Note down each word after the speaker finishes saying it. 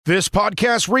This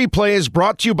podcast replay is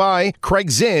brought to you by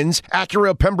Craig Zinn's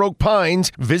Acura Pembroke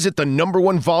Pines. Visit the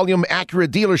 #1 volume Acura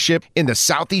dealership in the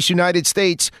Southeast United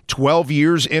States 12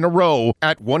 years in a row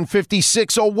at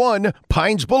 15601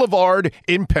 Pines Boulevard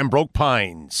in Pembroke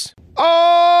Pines.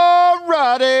 All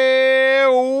righty,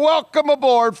 welcome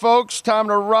aboard, folks. Time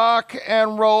to rock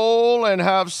and roll and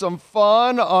have some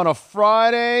fun on a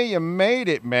Friday. You made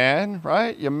it, man,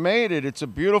 right? You made it. It's a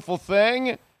beautiful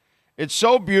thing. It's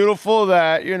so beautiful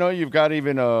that, you know, you've got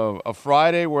even a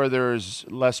Friday where there's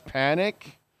less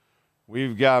panic.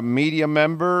 We've got media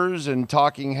members and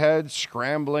talking heads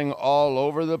scrambling all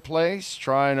over the place,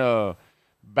 trying to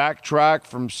backtrack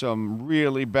from some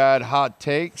really bad hot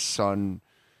takes on,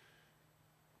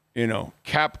 you know,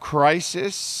 cap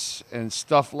crisis and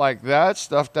stuff like that,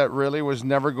 stuff that really was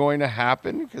never going to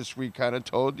happen because we kind of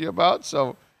told you about.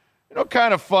 So, you know,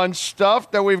 kind of fun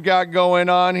stuff that we've got going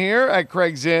on here at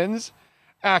Craig Zinn's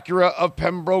Acura of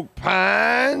Pembroke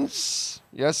Pines.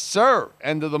 Yes, sir.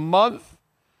 End of the month.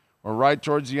 We're right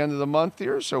towards the end of the month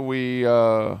here, so we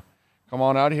come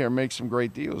on out here and make some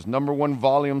great deals. #1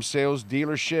 volume sales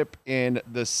dealership in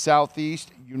the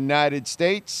Southeast United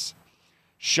States.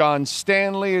 Sean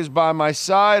Stanley is by my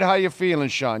side. How you feeling,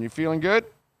 Sean? You feeling good?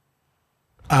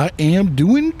 I am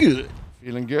doing good.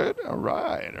 Feeling good? All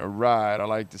right. I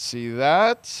like to see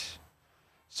that.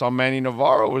 Saw Manny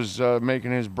Navarro was making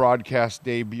his broadcast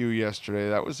debut yesterday.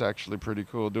 That was actually pretty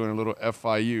cool, doing a little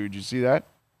FIU. Did you see that?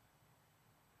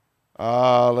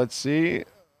 Let's see.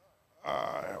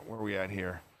 Where are we at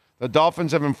here? The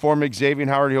Dolphins have informed Xavier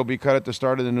Howard he'll be cut at the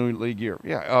start of the new league year.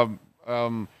 Yeah.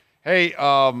 Hey,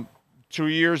 2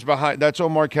 years behind. That's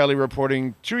Omar Kelly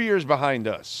reporting 2 years behind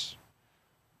us.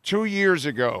 2 years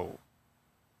ago.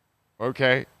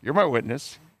 Okay, you're my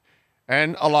witness.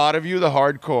 And a lot of you, the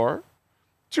hardcore.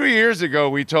 2 years ago,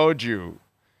 we told you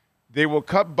they will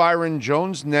cut Byron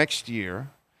Jones next year,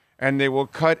 and they will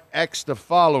cut X the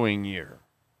following year.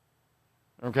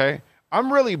 Okay?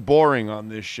 I'm really boring on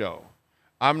this show.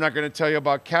 I'm not going to tell you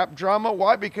about cap drama.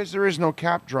 Why? Because there is no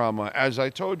cap drama. As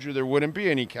I told you, there wouldn't be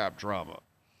any cap drama.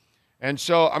 And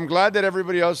so I'm glad that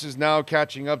everybody else is now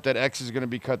catching up that X is going to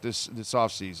be cut this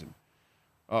offseason.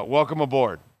 Welcome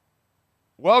aboard.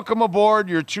 Welcome aboard.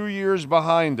 You're 2 years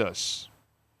behind us.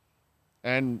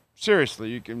 And seriously,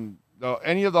 you can,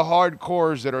 any of the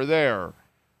hardcores that are there,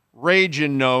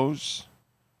 Ragin knows.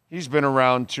 He's been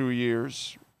around 2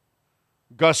 years.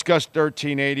 Gus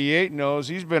 1388 knows.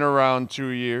 He's been around 2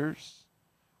 years.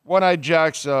 One-Eyed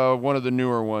Jack's one of the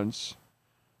newer ones.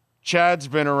 Chad's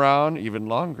been around even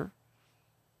longer.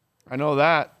 I know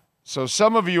that. So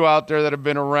some of you out there that have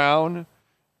been around,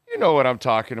 you know what I'm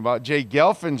talking about. Jay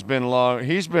Gelfin's been long.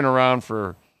 He's been around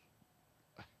for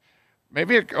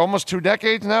maybe almost 2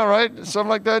 decades now, right? Something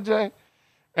like that, Jay?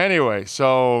 Anyway,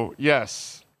 so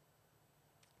yes.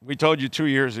 We told you 2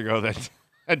 years ago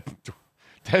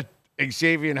that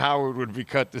Xavier Howard would be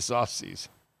cut this offseason.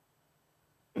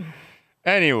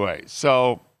 Anyway,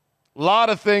 so a lot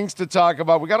of things to talk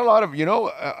about. We got a lot of,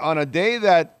 on a day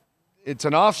that it's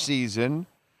an off season,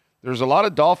 there's a lot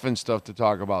of Dolphin stuff to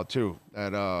talk about too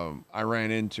that I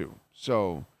ran into.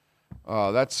 So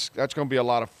that's going to be a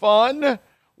lot of fun.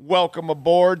 Welcome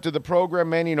aboard to the program.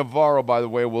 Manny Navarro, by the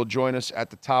way, will join us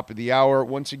at the top of the hour.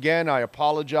 Once again, I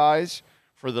apologize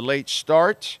for the late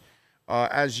start.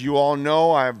 As you all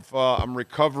know, I'm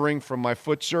recovering from my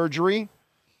foot surgery.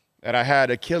 That I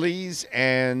had Achilles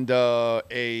and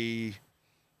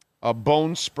a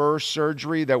bone spur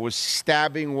surgery that was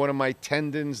stabbing one of my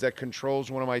tendons that controls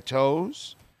one of my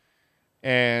toes.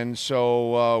 And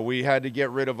so we had to get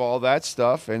rid of all that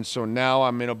stuff. And so now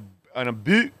I'm in a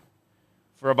boot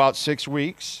for about 6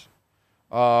 weeks.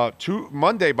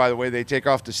 Monday, by the way, they take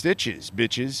off the stitches,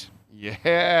 bitches.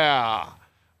 Yeah,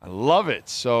 I love it.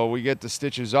 So we get the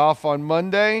stitches off on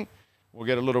Monday. We'll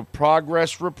get a little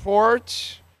progress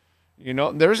report.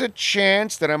 There's a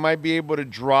chance that I might be able to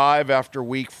drive after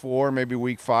week 4, maybe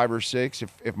week 5 or 6,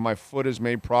 if my foot has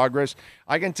made progress.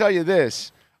 I can tell you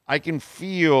this. I can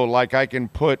feel like I can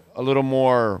put a little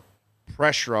more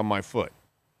pressure on my foot.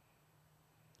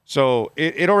 So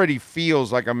it already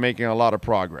feels like I'm making a lot of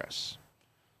progress.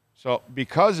 So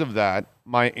because of that,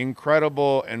 my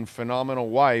incredible and phenomenal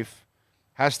wife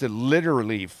has to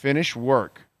literally finish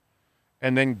work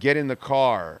and then get in the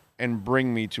car and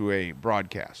bring me to a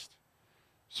broadcast.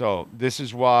 So this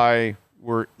is why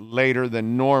we're later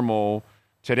than normal.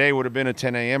 Today would have been a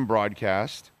 10 a.m.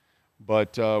 broadcast,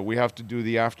 but we have to do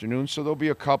the afternoon. So there'll be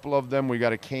a couple of them. We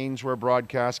got a Caneswear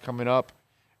broadcast coming up.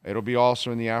 It'll be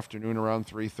also in the afternoon around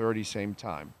 3:30, same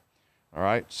time. All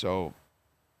right, so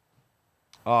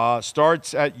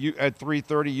starts at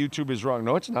 3:30. YouTube is wrong.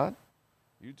 No, it's not.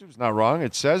 YouTube's not wrong.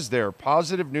 It says there,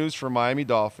 positive news for Miami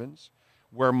Dolphins,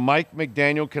 where Mike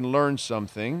McDaniel can learn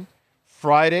something.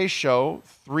 Friday show,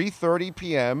 3:30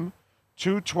 p.m.,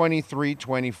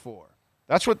 2/23/24.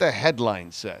 That's what the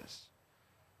headline says.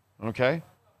 Okay?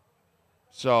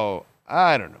 So,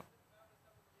 I don't know.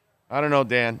 I don't know,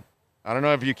 Dan. I don't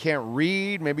know if you can't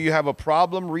read. Maybe you have a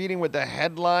problem reading with the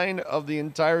headline of the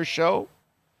entire show.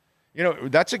 You know,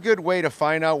 that's a good way to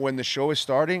find out when the show is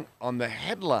starting on the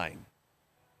headline.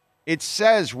 It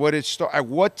says at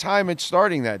what time it's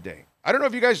starting that day. I don't know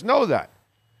if you guys know that.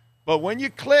 But when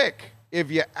you click, if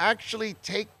you actually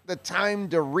take the time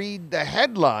to read the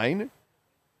headline,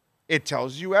 it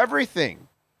tells you everything.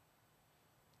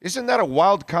 Isn't that a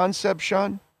wild concept,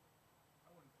 Sean?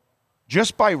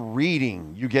 Just by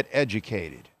reading, you get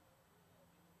educated.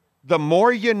 The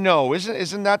more you know,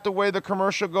 isn't that the way the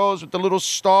commercial goes with the little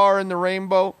star in the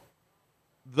rainbow?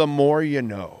 The more you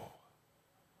know.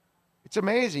 It's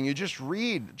amazing. You just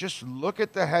read, just look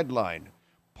at the headline.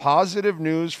 Positive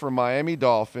news for Miami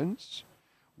Dolphins,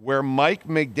 where Mike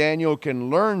McDaniel can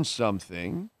learn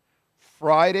something.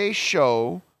 Friday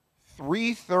show,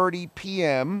 3:30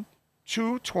 p.m.,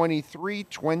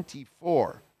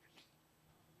 2/23/24.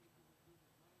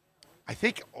 I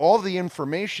think all the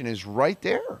information is right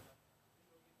there.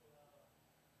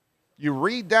 You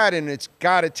read that and it's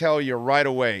got to tell you right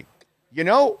away, you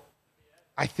know,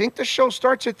 I think the show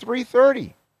starts at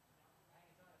 3:30.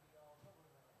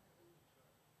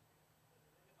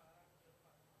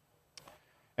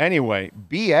 Anyway,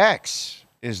 BX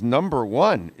is number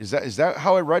one. Is that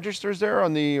how it registers there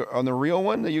on the real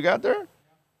one that you got there?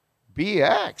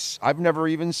 BX. I've never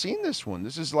even seen this one.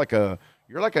 This is like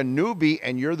you're like a newbie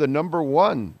and you're the number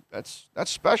one. That's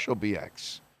special,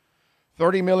 BX.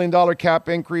 $30 million cap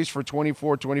increase for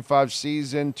 24-25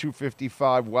 season,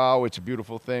 $255. Wow, it's a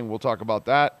beautiful thing. We'll talk about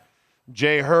that.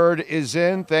 Jay Hurd is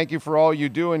in. Thank you for all you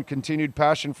do and continued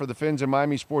passion for the Fins and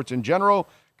Miami sports in general.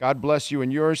 God bless you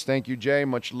and yours. Thank you, Jay.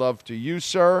 Much love to you,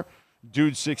 sir.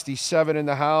 Dude 67 in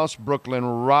the house. Brooklyn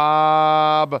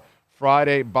Rob.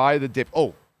 Friday by the dip.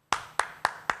 Oh.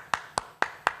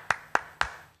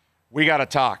 We got to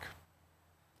talk.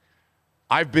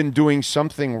 I've been doing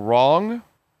something wrong,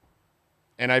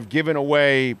 and I've given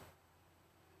away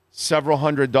several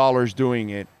 $100s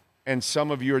doing it, and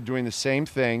some of you are doing the same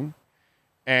thing,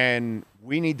 and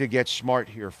we need to get smart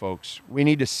here, folks. We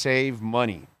need to save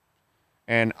money,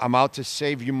 and I'm out to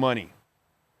save you money,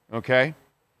 okay?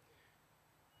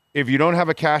 If you don't have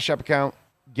a Cash App account,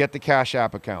 get the Cash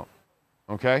App account,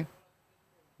 okay?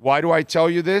 Why do I tell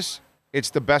you this? It's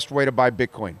the best way to buy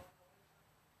Bitcoin.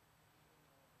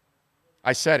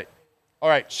 I said it. All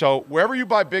right, so wherever you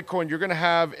buy Bitcoin, you're going to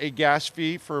have a gas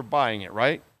fee for buying it,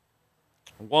 right?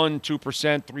 1%,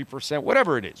 2%, 3%,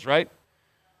 whatever it is, right?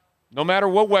 No matter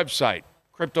what website,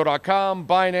 Crypto.com,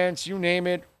 Binance, you name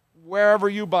it, wherever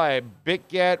you buy it,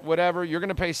 BitGet, whatever, you're going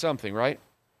to pay something, right?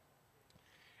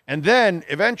 And then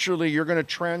eventually you're going to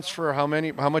transfer how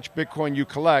much Bitcoin you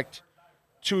collect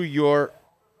to your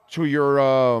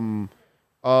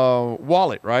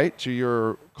wallet, right? To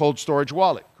your cold storage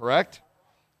wallet, correct?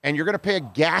 And you're going to pay a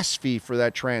gas fee for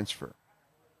that transfer.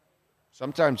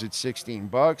 Sometimes it's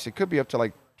 $16. It could be up to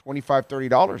like $25,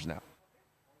 $30 now.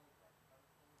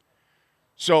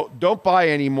 So don't buy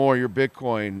any more your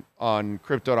Bitcoin on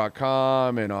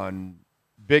Crypto.com and on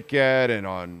BitGet and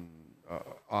on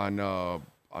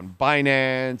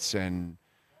Binance and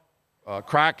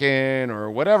Kraken or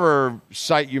whatever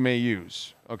site you may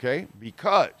use, okay?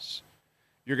 Because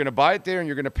you're going to buy it there and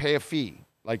you're going to pay a fee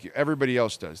like everybody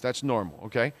else does. That's normal,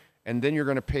 okay? And then you're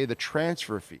going to pay the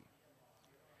transfer fee.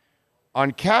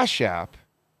 On Cash App,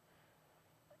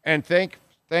 and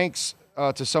thanks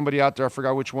to somebody out there, I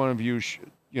forgot which one of you,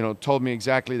 told me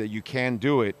exactly that you can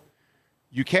do it.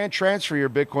 You can't transfer your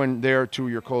Bitcoin there to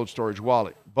your cold storage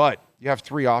wallet, but you have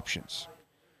three options.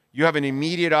 You have an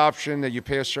immediate option that you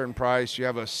pay a certain price. You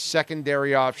have a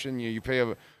secondary option. You pay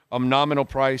a nominal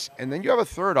price. And then you have a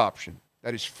third option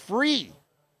that is free.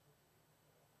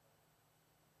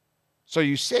 So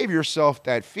you save yourself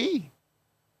that fee.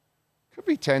 Could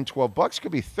be $10, $12,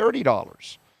 could be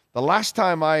 $30. The last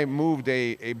time I moved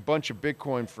a bunch of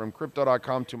Bitcoin from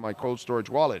Crypto.com to my cold storage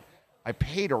wallet, I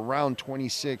paid around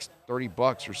 $26,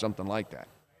 $30 or something like that.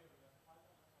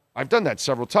 I've done that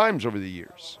several times over the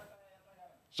years.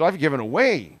 So I've given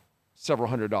away several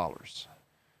 $100s.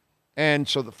 And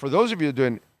so for those of you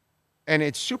doing, and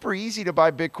it's super easy to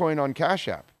buy Bitcoin on Cash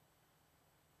App.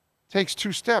 Takes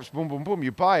 2 steps, boom, boom, boom,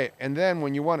 you buy it. And then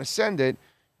when you want to send it,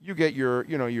 you get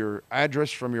your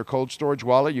address from your cold storage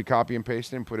wallet, you copy and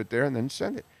paste it and put it there and then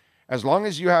send it. As long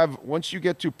as you have, once you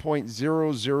get to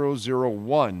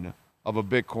 0.0001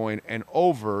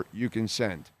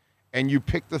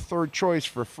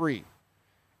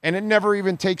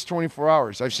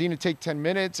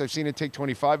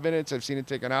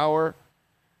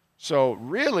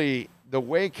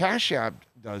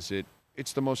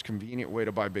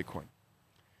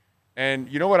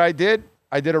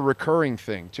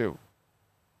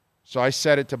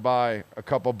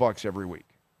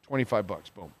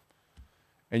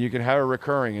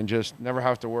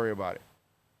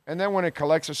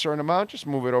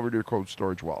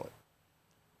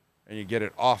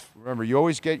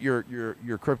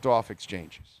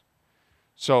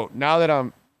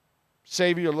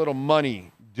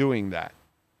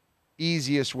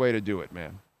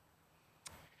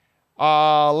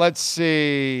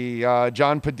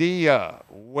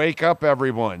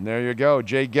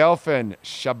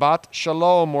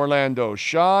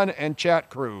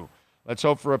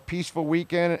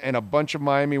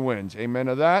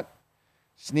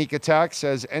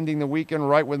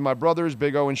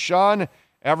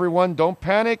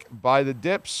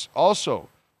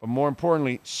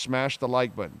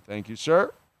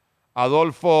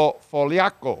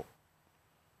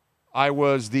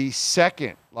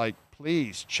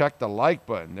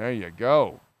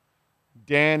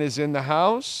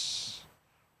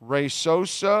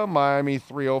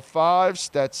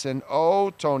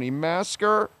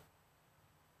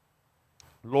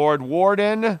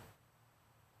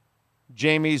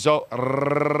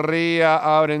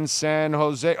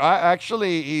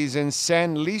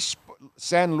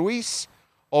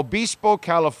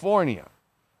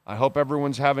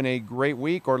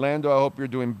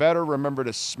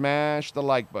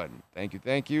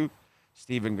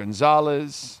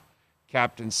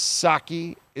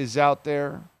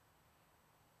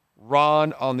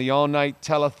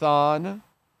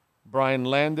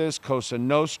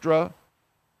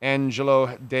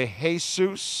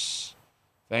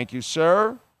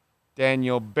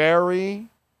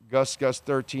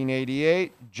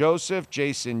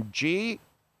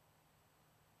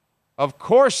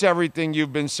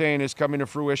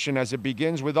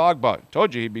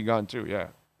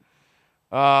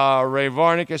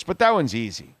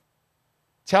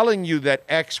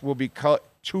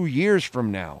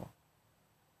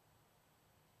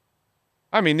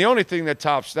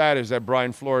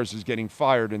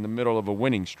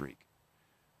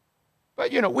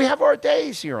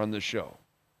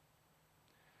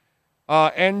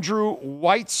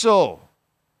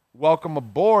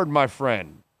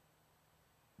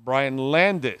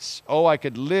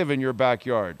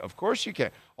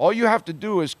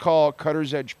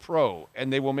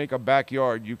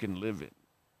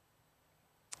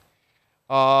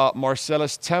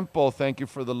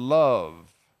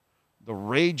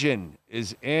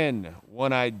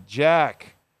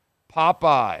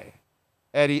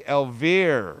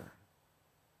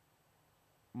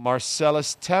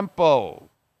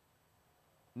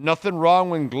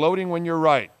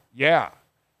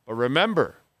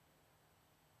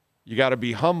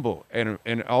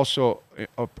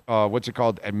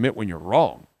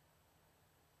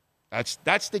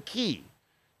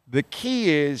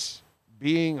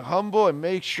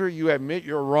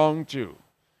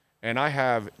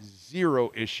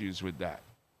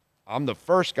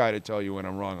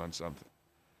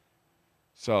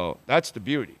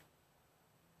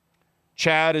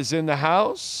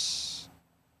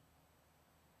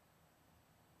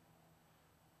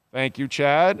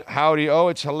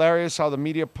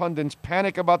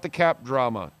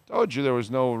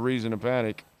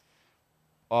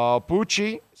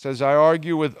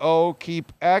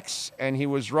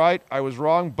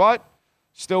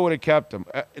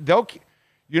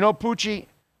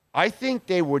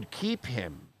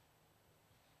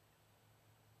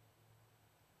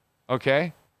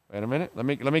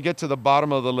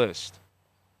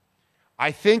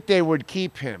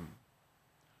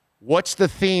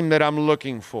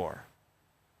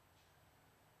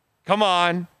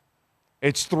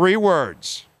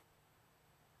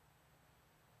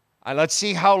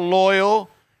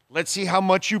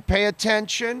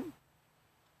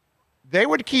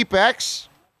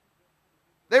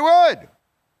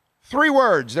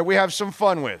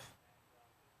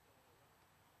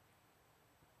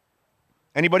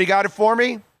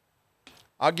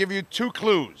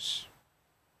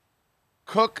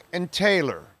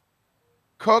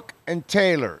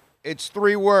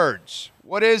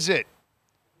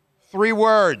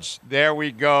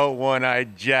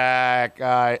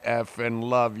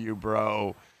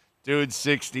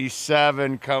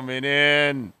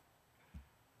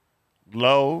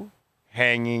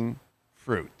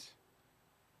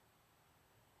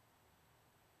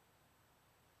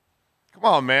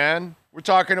 Come on, man. We're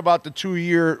talking about the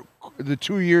 2-year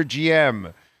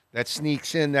GM that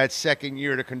sneaks in that second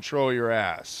year to control your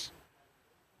ass.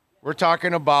 We're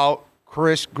talking about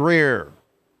Chris Grier.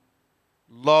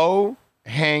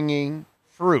 Low-hanging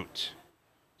fruit.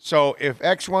 So if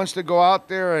X wants to go out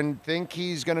there and think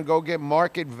he's going to go get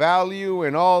market value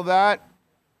and all that,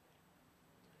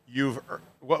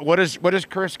 what does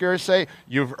Chris Grier say?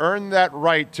 You've earned that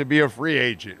right to be a free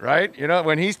agent, right? You know,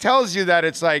 when he tells you that,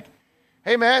 it's like,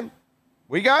 hey, man,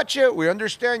 we got you. We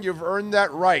understand you've earned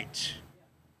that right.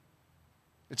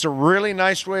 It's a really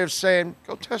nice way of saying,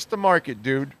 go test the market,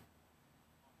 dude.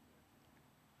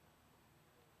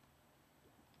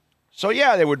 So,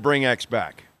 yeah, they would bring X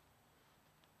back.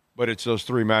 But it's those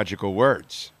 3 magical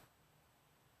words.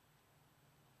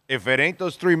 If it ain't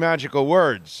those 3 magical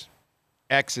words,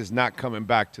 X is not coming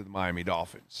back to the Miami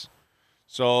Dolphins.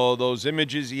 So those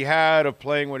images he had of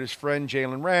playing with his friend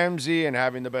Jalen Ramsey and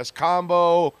having the best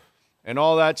combo and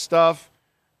all that stuff,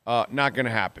 not going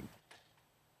to happen.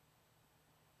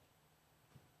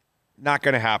 Not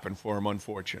going to happen for him,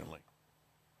 unfortunately.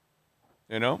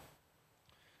 You know?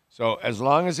 So as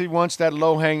long as he wants that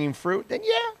low-hanging fruit, then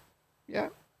yeah,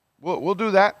 we'll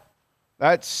do that.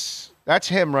 That's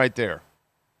him right there.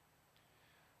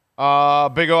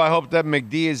 Big O, I hope that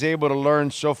McD is able to learn.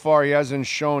 So far, he hasn't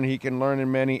shown he can learn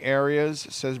in many areas,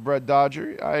 says Brett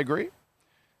Dodger. I agree.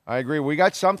 We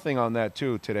got something on that,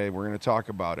 too, today we're going to talk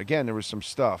about. Again, there was some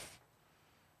stuff.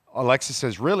 Alexa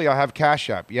says, really, I have Cash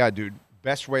App. Yeah, dude,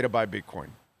 best way to buy Bitcoin.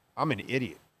 I'm an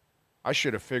idiot. I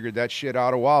should have figured that shit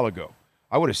out a while ago.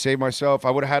 I would have saved myself.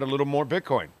 I would have had a little more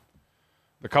Bitcoin.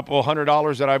 The couple of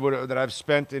 $100 that I've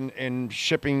spent in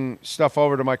shipping stuff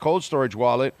over to my cold storage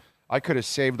wallet, I could have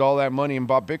saved all that money and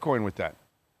bought Bitcoin with that.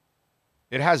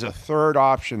 It has a third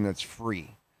option that's free. It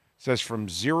says from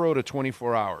 0 to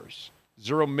 24 hours,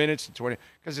 0 minutes to 20,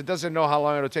 because it doesn't know how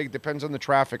long it'll take. It depends on the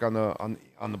traffic on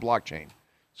the blockchain,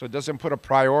 so it doesn't put a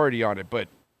priority on it, but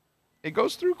it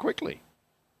goes through quickly.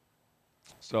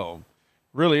 So,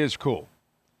 really is cool.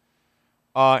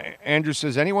 Andrew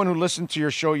says, anyone who listened to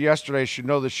your show yesterday should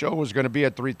know the show was going to be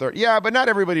at 3:30. Yeah, but not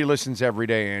everybody listens every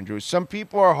day, Andrew. Some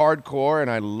people are hardcore,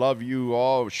 and I love you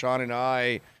all. Sean and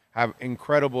I have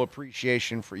incredible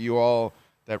appreciation for you all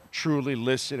that truly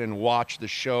listen and watch the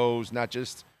shows, not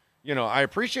just, I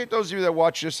appreciate those of you that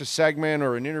watch just a segment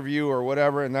or an interview or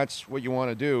whatever, and that's what you want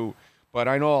to do. But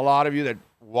I know a lot of you that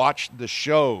watch the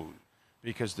show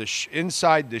because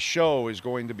inside the show is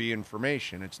going to be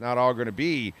information. It's not all going to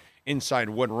be inside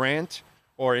one rant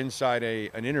or inside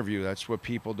an interview. That's what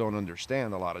people don't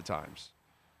understand a lot of times,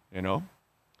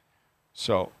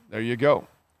 So there you go.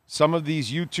 Some of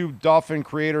these YouTube Dolphin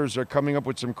creators are coming up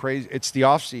with some crazy. It's the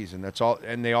off season. That's all.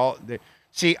 And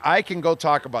see, I can go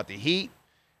talk about the Heat,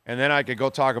 and then I could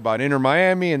go talk about Inter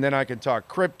Miami, and then I can talk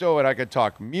crypto, and I could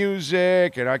talk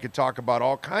music, and I could talk about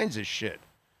all kinds of shit.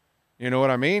 You know what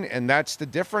I mean? And that's the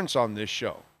difference on this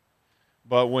show.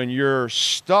 But when you're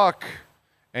stuck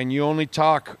and you only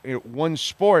talk one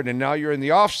sport, and now you're in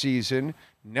the off season,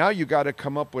 now you got to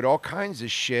come up with all kinds of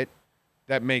shit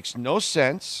that makes no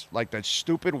sense, like that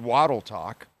stupid Waddle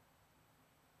talk.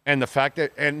 And the fact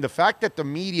that the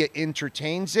media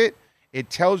entertains it, it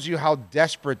tells you how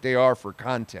desperate they are for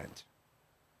content.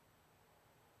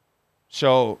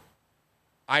 So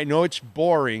I know it's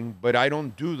boring, but I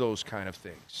don't do those kind of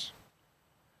things.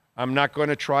 I'm not going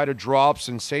to try to draw up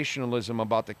sensationalism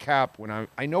about the cap when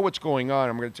I know what's going on.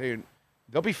 I'm going to tell you,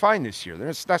 they'll be fine this year.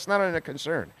 That's not a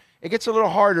concern. It gets a little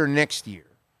harder next year,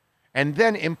 and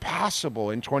then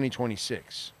impossible in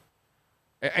 2026.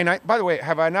 And by the way,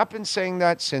 have I not been saying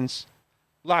that since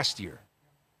last year?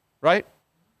 Right?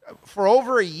 For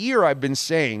over a year, I've been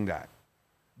saying that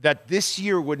this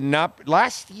year would not.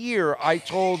 Last year, I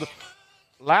told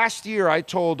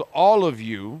all of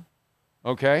you,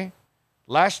 okay?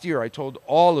 Last year, I told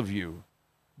all of you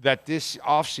that this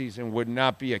offseason would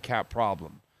not be a cap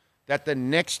problem, that the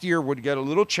next year would get a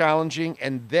little challenging,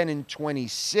 and then in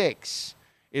 26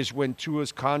 is when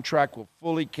Tua's contract will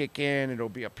fully kick in. It'll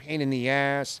be a pain in the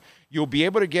ass. You'll be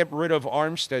able to get rid of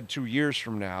Armstead 2 years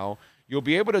from now. You'll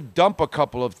be able to dump a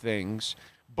couple of things,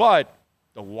 but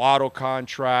the Waddle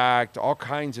contract, all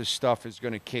kinds of stuff is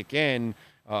going to kick in.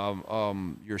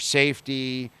 Your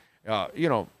safety,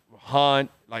 Hunt.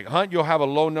 Like Hunt, you'll have a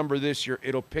low number this year.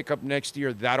 It'll pick up next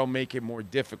year. That'll make it more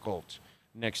difficult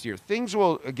next year. Things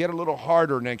will get a little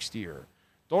harder next year.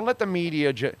 Don't let the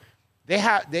media. They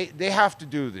have to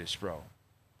do this, bro.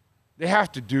 They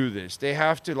have to do this. They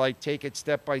have to take it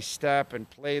step by step and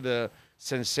play the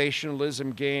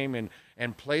sensationalism game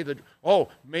and play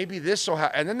maybe this will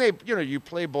happen. And then you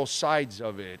play both sides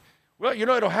of it. well,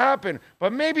 it'll happen,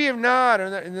 but maybe if not,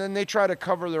 and then they try to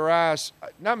cover their ass.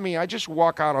 Not me. I just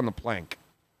walk out on the plank.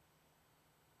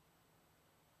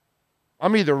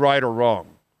 I'm either right or wrong.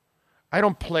 I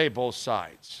don't play both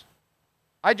sides.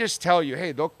 I just tell you,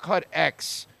 hey, they'll cut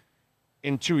X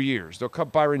in 2 years. They'll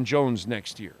cut Byron Jones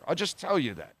next year. I'll just tell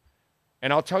you that.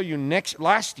 And I'll tell you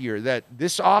last year that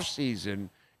this offseason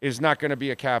is not going to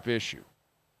be a cap issue.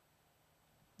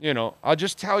 I'll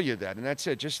just tell you that, and that's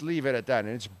it. Just leave it at that,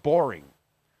 and it's boring.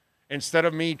 Instead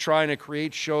of me trying to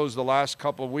create shows the last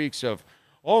couple of weeks of,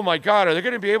 oh, my God, are they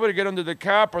going to be able to get under the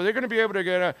cap? Are they going to be able to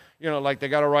get, like they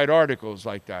got to write articles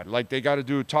like that, like they got to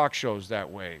do talk shows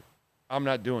that way. I'm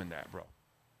not doing that, bro.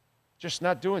 Just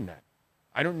not doing that.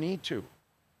 I don't need to.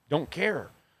 Don't care.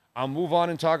 I'll move on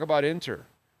and talk about Inter.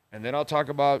 And then I'll talk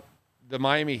about the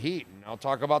Miami Heat. And I'll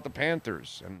talk about the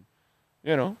Panthers. And,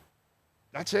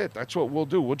 that's it. That's what we'll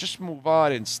do. We'll just move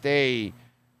on and stay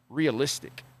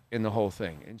realistic in the whole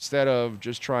thing instead of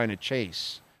just trying to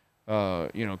chase,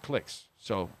 clicks.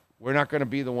 So we're not going to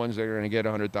be the ones that are going to get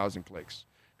 100,000 clicks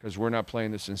because we're not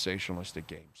playing the sensationalistic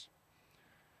games.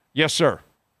 Yes, sir.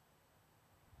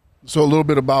 So a little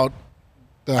bit about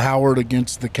the Howard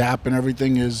against the cap and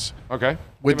everything is okay.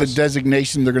 With the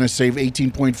designation, they're going to save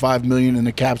 $18.5 million in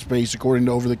the cap space, according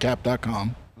to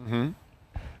OverTheCap.com. Mm-hmm.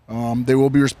 They will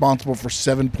be responsible for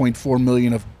 $7.4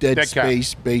 million of dead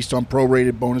space cap based on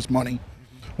prorated bonus money.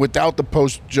 Without the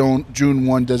post June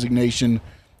 1 designation,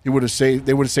 they would have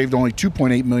saved only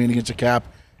 $2.8 million against the cap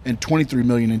and $23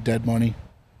 million in dead money.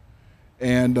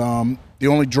 And the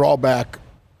only drawback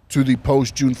to the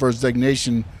post June 1st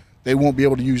designation, they won't be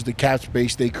able to use the cap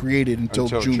space they created until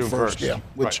June 1st. Yeah,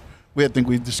 which I think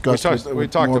we've discussed we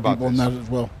talked more about people on that as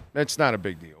well. It's not a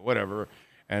big deal, whatever.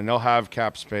 And they'll have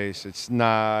cap space. It's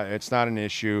not an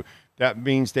issue. That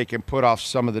means they can put off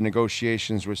some of the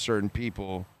negotiations with certain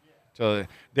people. So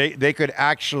they could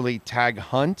actually tag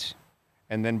Hunt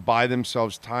and then buy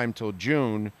themselves time till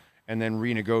June and then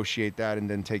renegotiate that and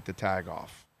then take the tag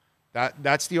off.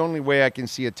 That's the only way I can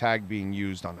see a tag being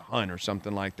used on Hunt or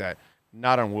something like that.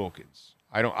 Not on Wilkins.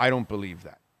 I don't believe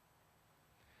that.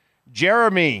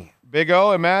 Jeremy, Big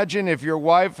O, imagine if your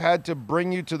wife had to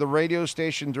bring you to the radio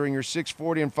station during your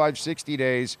 640 and 560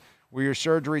 days with your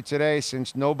surgery today,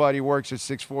 since nobody works at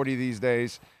 640 these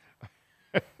days.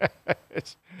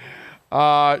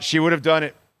 She would have done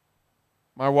it.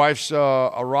 My wife's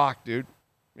a rock, dude.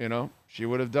 She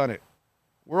would have done it.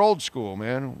 We're old school,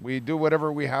 man. We do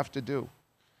whatever we have to do.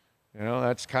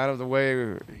 That's kind of the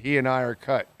way he and I are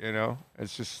cut,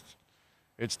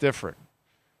 It's different.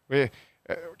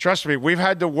 Trust me, we've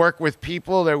had to work with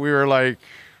people that we were like,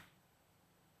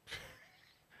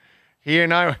 he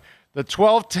and I, the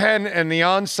 12-10 and the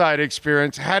onside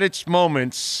experience had its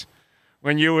moments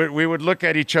when we would look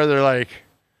at each other like,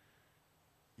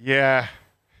 yeah,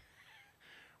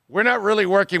 we're not really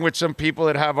working with some people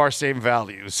that have our same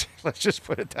values. Let's just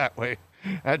put it that way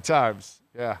at times.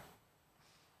 Yeah.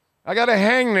 I got a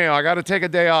hangnail. I got to take a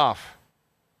day off.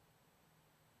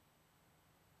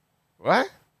 What?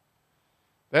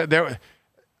 I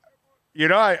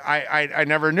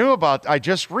never knew about. I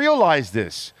just realized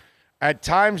this. At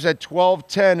times at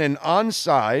 12:10 and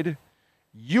onside,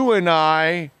 you and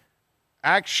I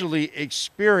actually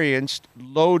experienced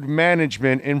load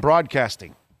management in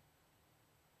broadcasting.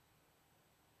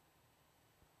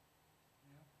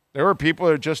 There were people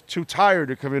that are just too tired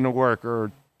to come into work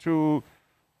or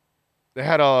they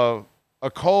had a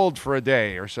cold for a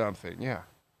day or something. Yeah,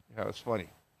 it's funny.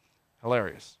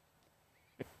 Hilarious.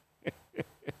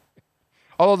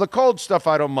 Although the cold stuff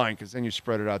I don't mind because then you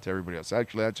spread it out to everybody else.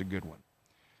 Actually, that's a good one.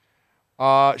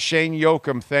 Shane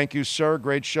Yoakum, thank you, sir.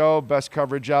 Great show. Best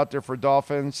coverage out there for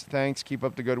Dolphins. Thanks. Keep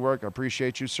up the good work. I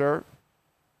appreciate you, sir.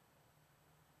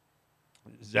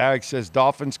 Zag says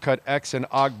Dolphins cut X and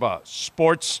Agba.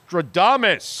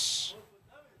 Sportstradamus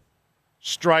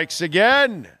strikes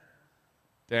again.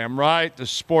 Damn right, the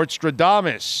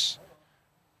Sportstradamus.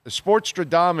 The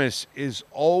Sportstradamus is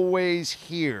always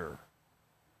here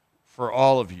for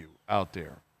all of you out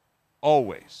there.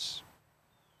 Always.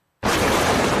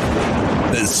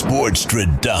 The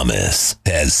Sportstradamus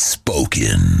has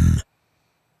spoken.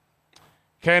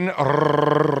 Ken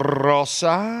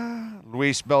Rosa,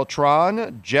 Luis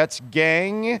Beltran, Jets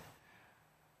gang.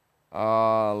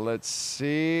 Let's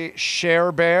see.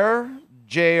 Share Bear,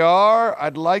 JR.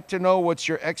 I'd like to know what's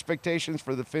your expectations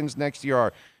for the Fins next year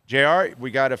are. JR, we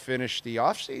got to finish the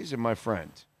offseason, my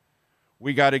friend.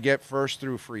 We got to get first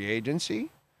through free agency.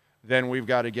 Then we've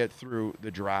got to get through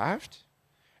the draft.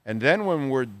 And then when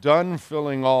we're done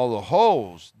filling all the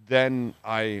holes, then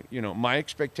my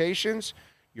expectations,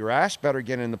 your ass better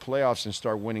get in the playoffs and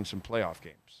start winning some playoff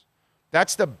games.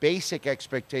 That's the basic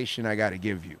expectation I got to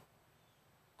give you.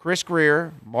 Chris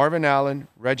Greer, Marvin Allen,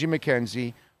 Reggie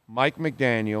McKenzie, Mike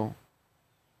McDaniel,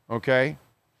 okay?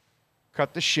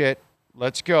 Cut the shit.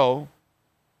 Let's go.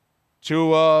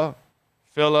 Tua,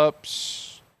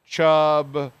 Phillips,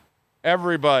 Chubb,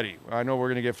 everybody. I know we're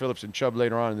going to get Phillips and Chubb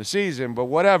later on in the season, but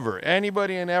whatever.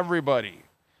 Anybody and everybody.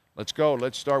 Let's go.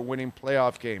 Let's start winning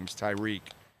playoff games, Tyreek.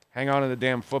 Hang on to the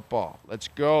damn football. Let's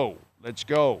go. Let's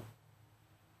go.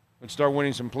 Let's start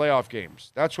winning some playoff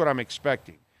games. That's what I'm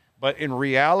expecting. But in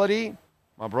reality,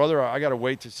 my brother, I got to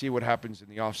wait to see what happens in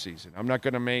the offseason. I'm not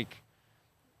going to make,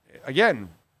 again,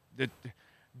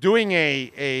 doing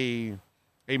a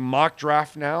mock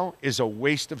draft now is a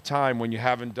waste of time when you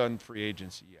haven't done free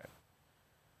agency yet.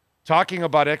 Talking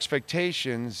about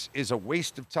expectations is a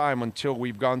waste of time until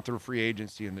we've gone through free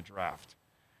agency and the draft.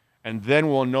 And then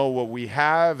we'll know what we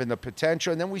have and the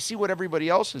potential, and then we see what everybody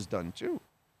else has done too.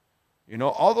 You know,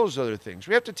 all those other things.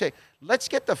 We have to let's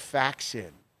get the facts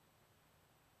in.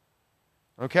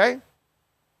 Okay?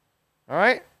 All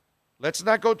right? Let's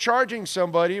not go charging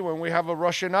somebody when we have a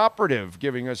Russian operative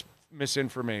giving us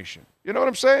misinformation. You know what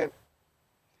I'm saying?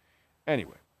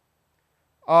 Anyway.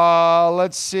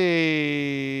 Let's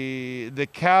see. The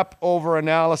cap over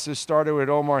analysis started with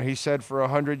Omar. He said for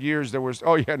 100 years there was,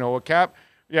 a cap.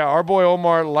 Yeah, our boy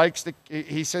Omar likes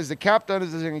he says the cap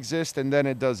doesn't exist and then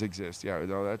it does exist. Yeah,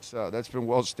 no, that's been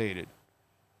well stated.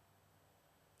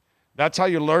 That's how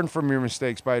you learn from your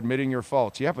mistakes, by admitting your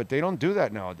faults. Yeah, but they don't do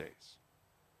that nowadays.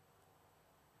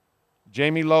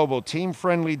 Jamie Lobo,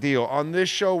 team-friendly deal. On this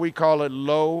show, we call it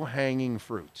low-hanging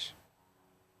fruit.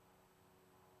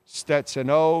 Stetson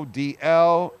O,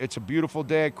 DL. It's a beautiful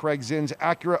day at Craig Zinn's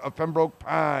Acura of Pembroke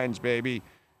Pines, baby.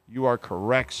 You are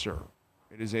correct, sir.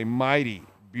 It is a mighty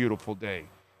beautiful day.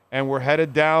 And we're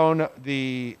headed down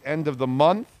the end of the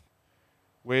month,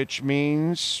 which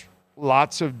means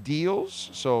lots of deals.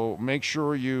 So make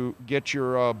sure you get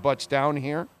your butts down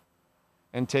here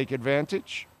and take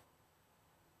advantage.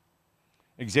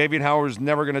 Xavier Howard's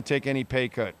never going to take any pay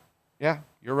cut. Yeah,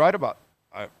 you're right about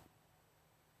it.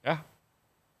 Yeah.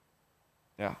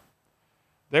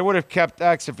 They would have kept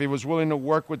X if he was willing to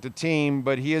work with the team,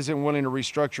 but he isn't willing to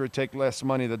restructure or take less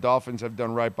money. The Dolphins have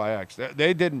done right by X.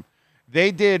 They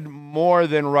did more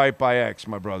than right by X,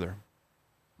 my brother.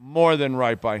 More than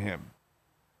right by him.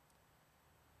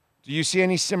 Do you see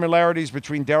any similarities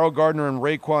between Daryl Gardner and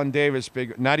Raekwon Davis?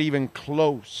 Not even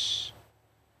close.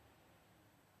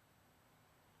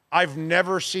 I've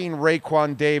never seen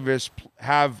Raekwon Davis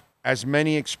have as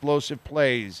many explosive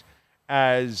plays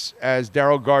as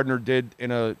Daryl Gardner did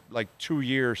in a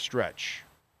 2-year stretch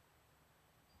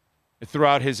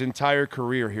throughout his entire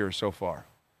career here so far.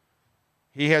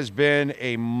 He has been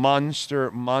a monster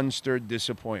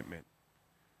disappointment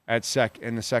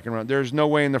in the second round. There's no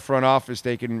way in the front office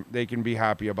they can be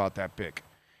happy about that pick.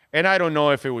 And I don't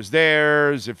know if it was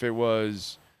theirs, if it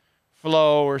was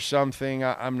Flo or something.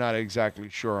 I'm not exactly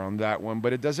sure on that one,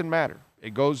 but it doesn't matter.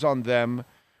 It goes on them.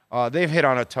 They've hit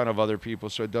on a ton of other people,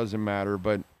 so it doesn't matter.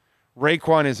 But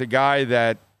Raekwon is a guy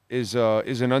that is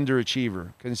an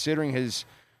underachiever, considering his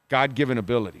God-given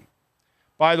ability.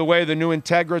 By the way, the new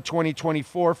Integra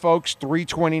 2024, folks,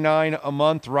 $329 a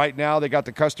month right now. They got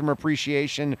the customer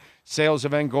appreciation sales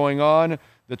event going on.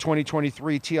 The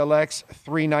 2023 TLX,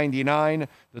 $399.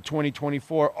 The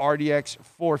 2024 RDX,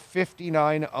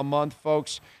 $459 a month,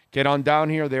 folks. Get on down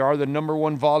here. They are the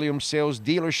 #1 volume sales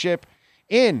dealership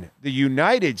in the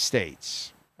United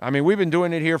States. I mean, we've been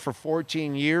doing it here for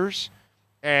 14 years,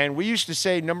 and we used to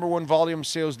say #1 volume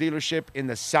sales dealership in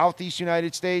the Southeast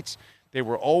United States. They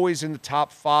were always in the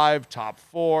top 5, top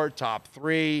 4, top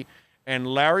 3, and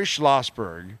Larry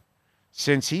Schlossberg,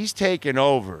 since he's taken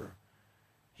over,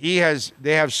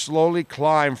 they have slowly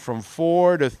climbed from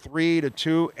 4 to 3 to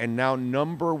 2, and now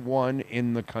 #1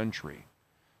 in the country.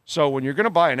 So when you're going to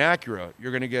buy an Acura,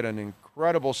 you're going to get an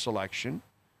incredible selection,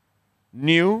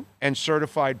 new and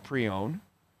certified pre-owned,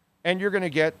 and you're going to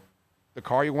get the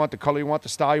car you want, the color you want, the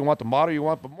style you want, the model you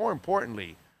want, but more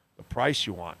importantly, the price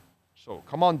you want. So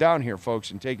come on down here, folks,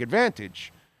 and take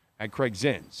advantage at Craig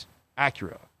Zinn's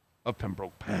Acura of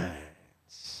Pembroke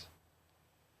Pines.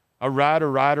 All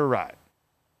right.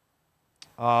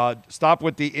 Stop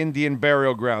with the Indian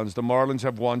burial grounds. The Marlins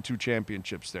have won 2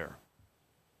 championships there.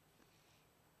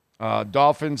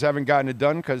 Dolphins haven't gotten it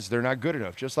done because they're not good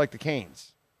enough, just like the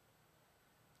Canes.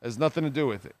 Has nothing to do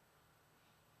with it.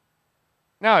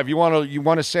 Now, if you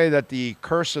want to say that the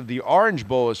curse of the Orange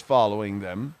Bowl is following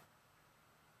them,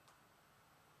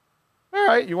 all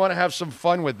right, you want to have some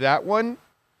fun with that one,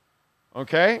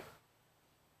 okay?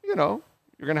 You know,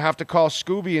 you're going to have to call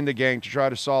Scooby and the gang to try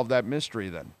to solve that mystery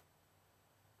then.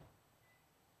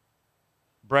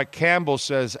 Brett Campbell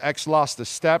says, X lost a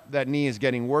step. That knee is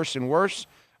getting worse and worse.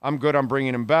 I'm good on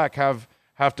bringing him back. Have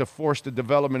to force the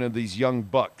development of these young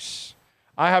bucks.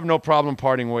 I have no problem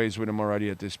parting ways with him already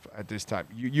at this time.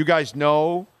 You guys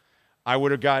know I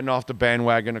would have gotten off the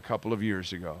bandwagon a couple of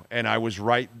years ago, and I was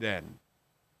right then.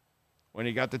 When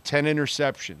he got the 10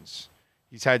 interceptions,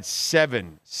 he's had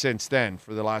 7 since then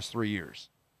for the last 3 years.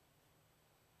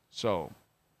 So,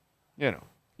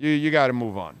 you got to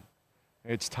move on.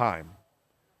 It's time.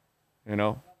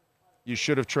 You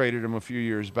should have traded him a few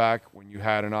years back when you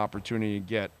had an opportunity to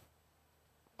get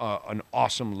an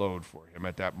awesome load for him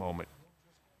at that moment.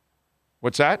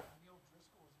 What's that?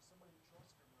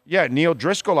 Yeah, Neil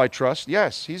Driscoll I trust.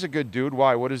 Yes, he's a good dude.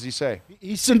 Why? What does he say?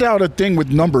 He sent out a thing with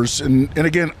numbers, and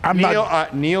again,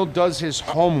 Neil does his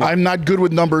homework. I'm not good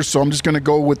with numbers, so I'm just going to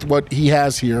go with what he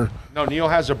has here. No, Neil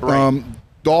has a brain.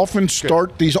 Dolphins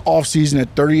start these offseason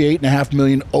at $38.5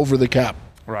 million over the cap.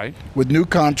 Right. With new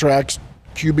contracts,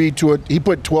 QB he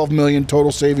put $12 million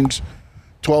total savings,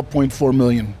 $12.4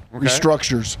 million. Okay.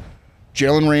 Restructures.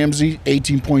 Jalen Ramsey,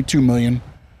 $18.2 million.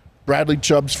 Bradley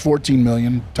Chubb's $14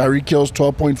 million. Tyreek Hill's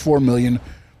 $12.4 million.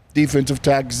 Defensive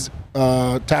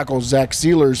tackle Zach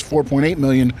Sealer's $4.8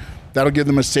 million. That'll give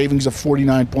them a savings of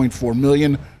 $49.4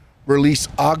 million. Release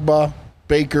Agba,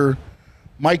 Baker,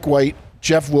 Mike White,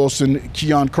 Jeff Wilson,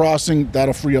 Keon Crossing.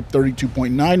 That'll free up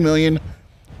 $32.9 million.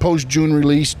 Post-June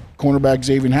release, cornerback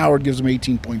Xavier Howard gives them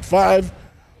 $18.5.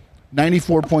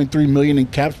 $94.3 million in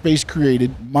cap space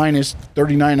created, minus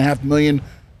 $39.5 million,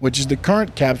 which is the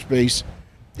current cap space,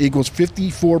 equals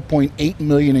 $54.8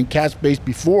 million in cap space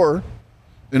before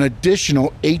an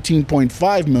additional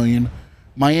 $18.5 million.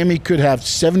 Miami could have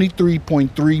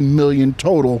 $73.3 million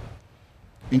total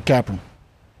in cap room.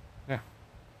 Yeah.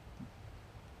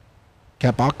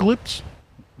 Capocalypse?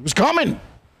 It was coming.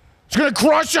 It's going to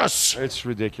crush us. It's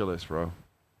ridiculous, bro.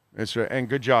 And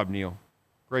good job, Neil.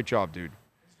 Great job, dude.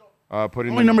 The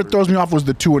only number that throws me off was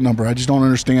the Tua number. I just don't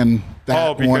understand that.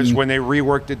 Oh, because when they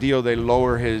rework the deal, they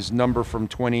lower his number from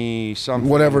 20-something.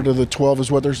 Whatever to the 12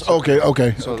 is what they're...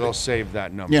 Okay. So they'll save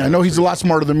that number. Yeah, I know he's a lot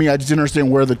smarter than me. I just didn't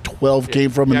understand where the 12 came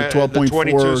from and the 12.4. The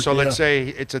 22, so let's say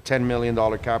it's a $10 million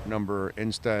cap number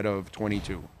instead of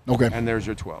 22. Okay. And there's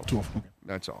your 12. 12, okay.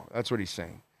 That's all. That's what he's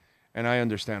saying. And I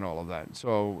understand all of that.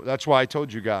 So that's why I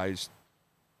told you guys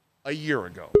a year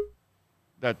ago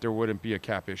that there wouldn't be a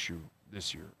cap issue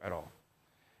this year at all.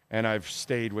 And I've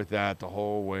stayed with that the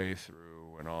whole way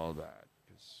through and all that.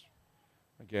 Because,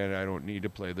 again, I don't need to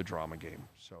play the drama game.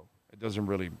 So it doesn't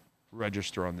really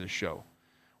register on this show.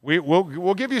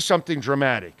 We'll give you something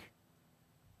dramatic.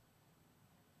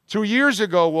 2 years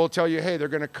ago, we'll tell you, hey, they're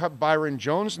going to cut Byron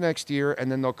Jones next year,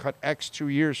 and then they'll cut X 2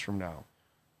 years from now.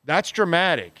 That's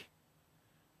dramatic.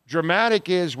 Dramatic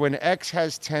is when X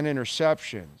has 10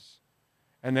 interceptions,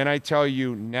 and then I tell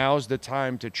you, now's the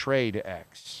time to trade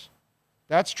X.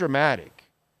 That's dramatic.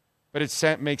 But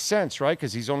it makes sense, right?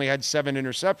 Because he's only had 7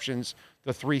 interceptions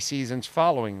the 3 seasons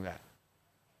following that.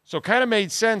 So it kind of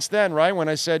made sense then, right, when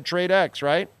I said trade X,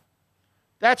 right?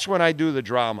 That's when I do the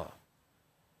drama.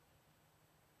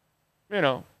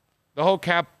 The whole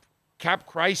cap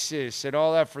crisis and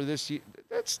all that for this year,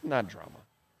 that's not drama.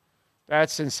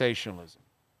 That's sensationalism.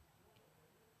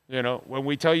 When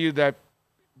we tell you that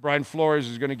Brian Flores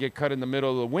is going to get cut in the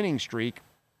middle of the winning streak,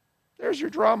 there's your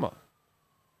drama.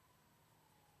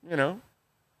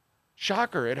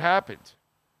 Shocker, it happened.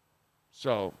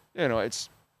 So, it's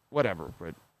whatever,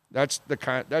 but that's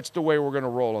the way we're going to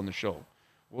roll on the show.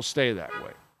 We'll stay that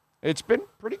way. It's been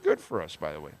pretty good for us,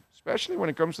 by the way, especially when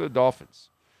it comes to the Dolphins.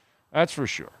 That's for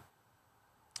sure.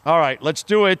 All right, let's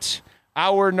do it.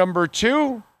 Hour number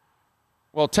 2.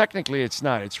 Well, technically it's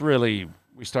not. It's really,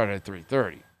 we started at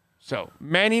 3:30. So,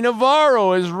 Manny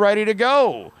Navarro is ready to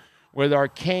go with our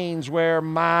Caneswear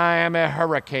Miami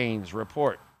Hurricanes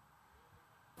report.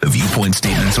 The viewpoint,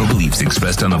 statements, or beliefs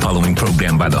expressed on the following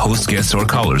program by the host, guests, or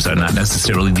callers are not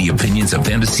necessarily the opinions of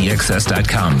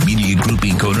FantasyXS.com, Media Group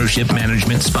Inc. ownership,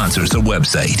 management, sponsors, or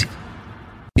website.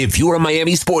 If you're a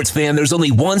Miami sports fan, there's only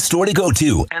one store to go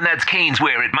to, and that's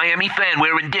Caneswear at Miami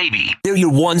Fanwear in Davie. They're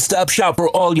your one-stop shop for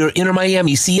all your Inter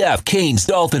Miami CF, Canes,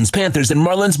 Dolphins, Panthers, and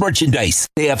Marlins merchandise.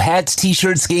 They have hats,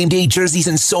 t-shirts, game day jerseys,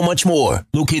 and so much more.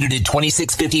 Located at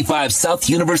 2655 South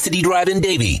University Drive in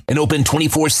Davie, and open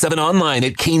 24/7 online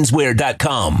at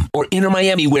caneswear.com or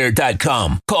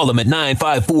intermiamiwear.com. Call them at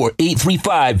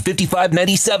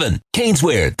 954-835-5597.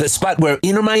 Caneswear, the spot where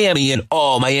Inter Miami and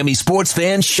all Miami sports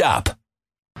fans shop.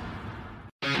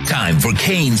 Time for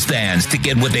Canes fans to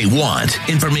get what they want.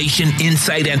 Information,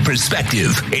 insight, and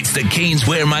perspective. It's the Canes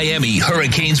Wear Miami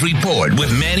Hurricanes Report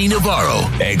with Manny Navarro.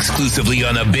 Exclusively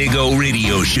on the Big O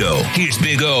Radio Show. Here's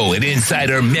Big O and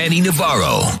insider Manny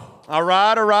Navarro. All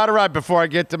right. Before I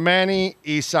get to Manny,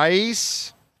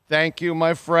 Isais, thank you,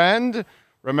 my friend.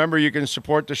 Remember, you can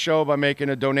support the show by making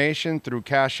a donation through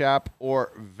Cash App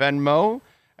or Venmo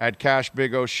at Cash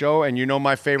Big O Show. And you know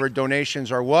my favorite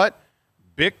donations are what?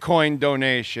 Bitcoin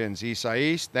donations.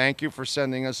 Isais, thank you for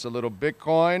sending us a little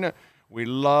Bitcoin. We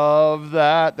love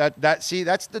that.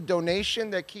 That's the donation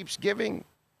that keeps giving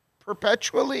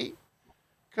perpetually,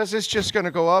 because it's just going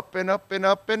to go up and up and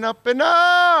up and up and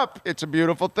up. It's a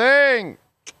beautiful thing.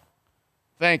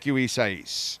 Thank you,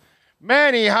 Isais.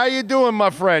 Manny, how you doing, my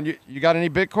friend? You got any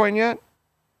Bitcoin yet?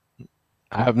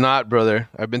 I have not, brother.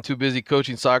 I've been too busy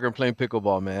coaching soccer and playing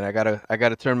pickleball, man. I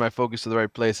gotta turn my focus to the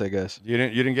right place, I guess. You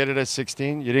didn't get it at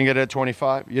 16? You didn't get it at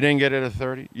 25? You didn't get it at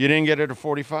 30? You didn't get it at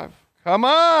 45? Come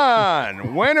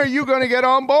on. When are you going to get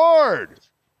on board?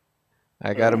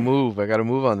 I gotta move. I gotta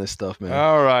move on this stuff, man.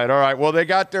 All right. Well, they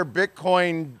got their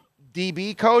Bitcoin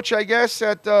DB coach, I guess,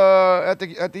 at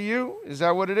the U. Is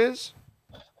that what it is?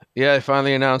 Yeah, I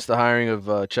finally announced the hiring of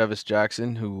Chevis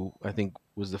Jackson, who I think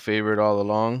was the favorite all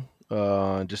along.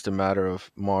 Just a matter of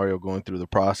Mario going through the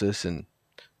process and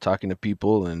talking to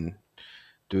people and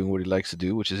doing what he likes to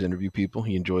do, which is interview people.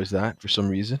 He enjoys that for some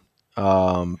reason.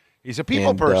 He's a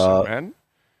people person, man.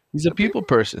 He's a people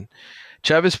person.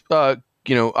 Chevis,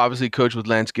 obviously coached with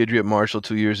Lance Guidry at Marshall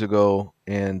 2 years ago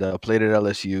and played at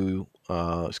LSU.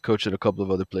 He's coached at a couple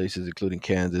of other places, including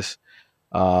Kansas.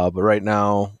 But right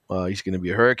now, he's going to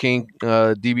be a Hurricane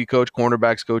DB coach,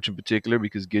 cornerbacks coach in particular,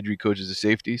 because Guidry coaches the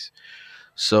safeties.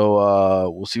 So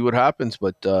we'll see what happens.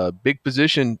 But big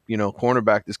position,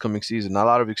 cornerback this coming season. Not a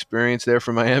lot of experience there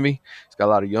for Miami. He's got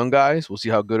a lot of young guys. We'll see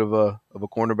how good of a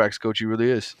cornerbacks coach he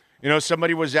really is.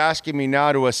 Somebody was asking me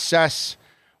now to assess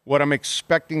what I'm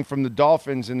expecting from the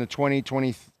Dolphins in the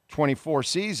 2024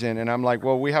 season. And I'm like,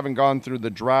 well, we haven't gone through the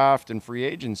draft and free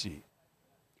agency.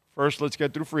 First, let's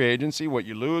get through free agency, what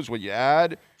you lose, what you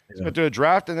add. Let's get to the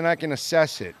draft, and then I can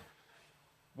assess it.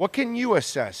 What can you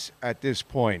assess at this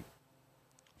point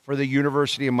for the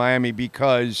University of Miami?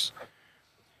 Because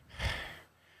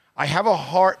I have a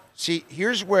hard – see,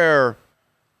 here's where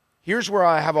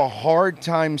I have a hard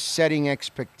time setting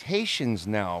expectations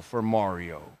now for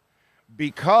Mario,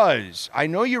 because I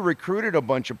know you recruited a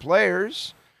bunch of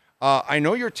players. I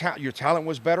know your talent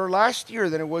was better last year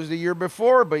than it was the year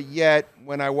before, but yet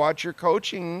when I watch your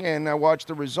coaching and I watch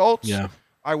the results,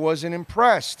 I wasn't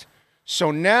impressed.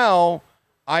 So now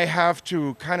I have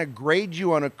to kind of grade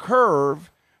you on a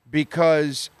curve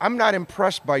because I'm not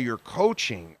impressed by your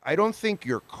coaching. I don't think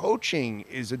your coaching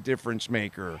is a difference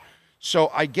maker. So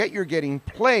I get you're getting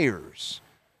players.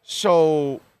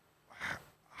 So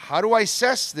how do I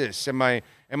assess this? Am I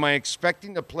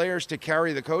expecting the players to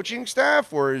carry the coaching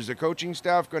staff, or is the coaching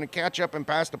staff going to catch up and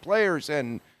pass the players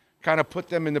and kind of put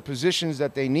them in the positions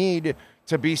that they need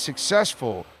to be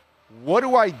successful? What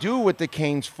do I do with the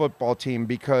Canes football team?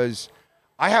 Because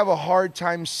I have a hard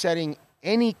time setting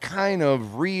any kind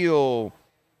of real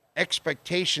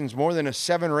expectations more than a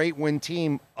 7 or 8 win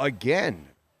team again.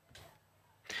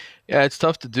 Yeah, it's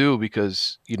tough to do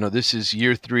because, this is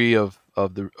year 3 of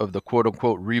the quote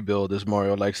unquote rebuild, as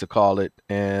Mario likes to call it.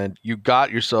 And you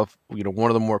got yourself, one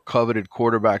of the more coveted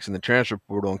quarterbacks in the transfer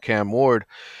portal, Cam Ward.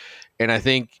 And I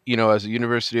think, as a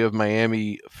University of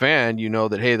Miami fan,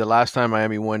 that, hey, the last time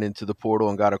Miami went into the portal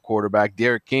and got a quarterback,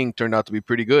 Derek King turned out to be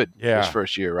pretty good his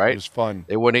first year, right? It was fun.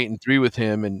 They went 8-3 with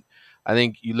him. And I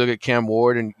think you look at Cam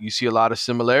Ward and you see a lot of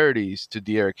similarities to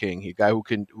Derek King. He's a guy who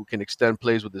can extend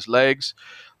plays with his legs,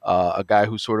 a guy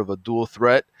who's sort of a dual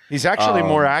threat. He's actually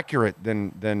more accurate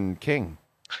than King.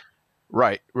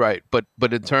 Right. But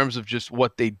in terms of just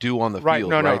what they do on the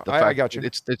field, right? The fact I got you.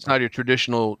 It's not your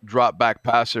traditional drop back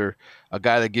passer, a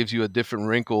guy that gives you a different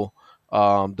wrinkle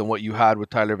than what you had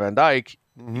with Tyler Van Dyke.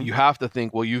 Mm-hmm. You have to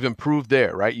think, well, you've improved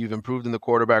there, right? You've improved in the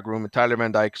quarterback room, and Tyler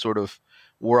Van Dyke sort of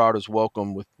wore out his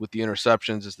welcome with the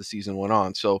interceptions as the season went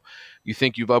on. So you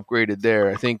think you've upgraded there.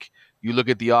 I think you look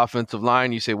at the offensive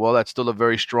line, you say, well, that's still a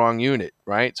very strong unit,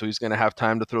 right? So he's going to have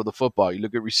time to throw the football. You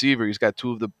look at receiver, he's got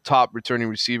 2 of the top returning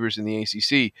receivers in the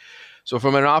ACC. So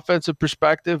from an offensive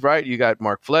perspective, right, you got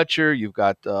Mark Fletcher, you've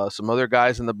got some other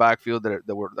guys in the backfield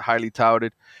that were highly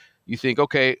touted. You think,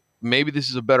 okay, maybe this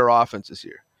is a better offense this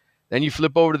year. Then you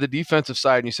flip over to the defensive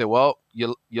side and you say, well,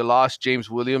 you lost James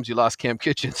Williams, you lost Cam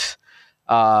Kitchens.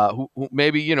 Who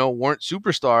maybe, weren't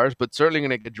superstars, but certainly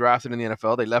going to get drafted in the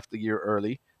NFL. They left the year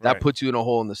early. That puts you in a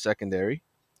hole in the secondary.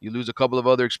 You lose a couple of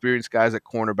other experienced guys at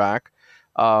cornerback.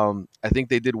 I think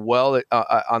they did well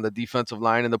on the defensive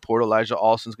line in the portal. Elijah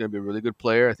Alston's going to be a really good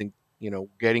player. I think,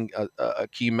 getting a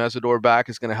key Mesidor back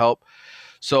is going to help.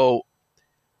 So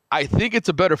I think it's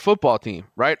a better football team,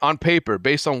 right? On paper,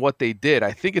 based on what they did,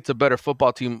 I think it's a better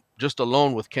football team just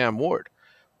alone with Cam Ward.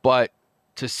 But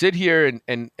to sit here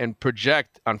and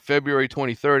project on February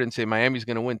 23rd and say Miami's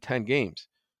going to win 10 games,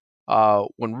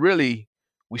 when really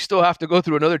we still have to go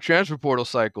through another transfer portal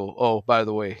cycle. Oh, by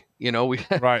the way,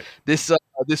 Right. this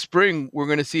spring we're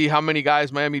going to see how many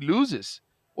guys Miami loses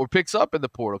or picks up in the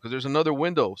portal because there's another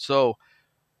window. So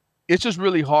it's just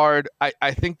really hard.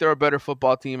 I think they're a better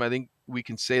football team. I think we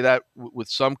can say that with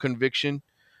some conviction.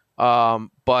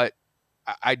 But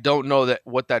I don't know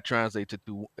what that translates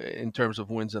to in terms of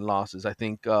wins and losses. I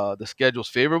think the schedule's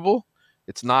favorable.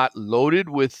 It's not loaded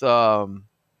with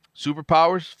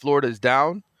superpowers. Florida is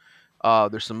down.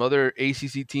 There's some other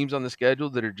ACC teams on the schedule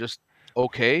that are just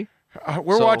okay.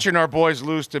 We're watching our boys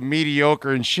lose to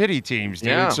mediocre and shitty teams, dude.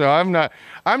 Yeah. So I'm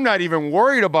not even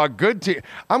worried about good teams.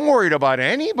 I'm worried about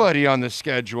anybody on the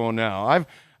schedule now.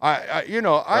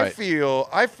 I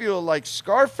feel like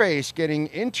Scarface getting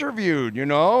interviewed,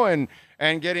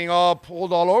 and getting all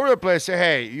pulled all over the place. Say,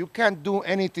 hey, you can't do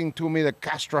anything to me that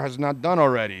Castro has not done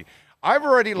already. I've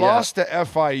already lost to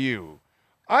FIU.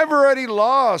 I've already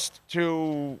lost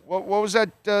to what was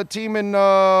that team in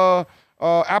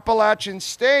Appalachian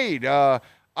State? I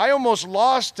almost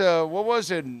lost to what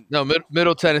was it? No,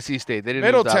 Middle Tennessee State. They didn't.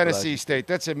 Middle Tennessee State.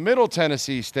 That's it. Middle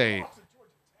Tennessee State.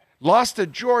 Lost to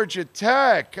Georgia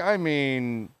Tech. I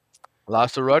mean,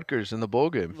 lost to Rutgers in the bowl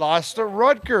game. Lost to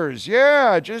Rutgers.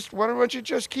 Yeah. Why don't you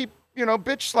just keep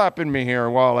bitch slapping me here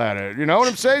while at it? You know what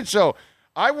I'm saying? So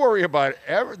I worry about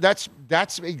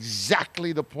that's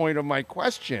exactly the point of my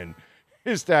question,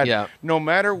 is that no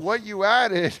matter what you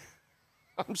added,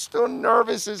 I'm still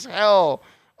nervous as hell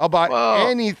about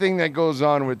anything that goes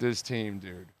on with this team,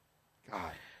 dude.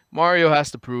 God. Mario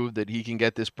has to prove that he can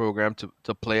get this program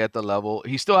to play at the level.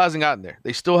 He still hasn't gotten there.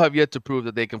 They still have yet to prove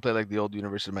that they can play like the old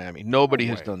University of Miami. Nobody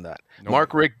has done that.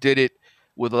 Mark Richt did it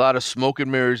with a lot of smoke and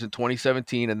mirrors in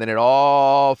 2017, and then it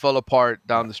all fell apart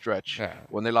down the stretch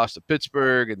when they lost to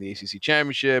Pittsburgh in the ACC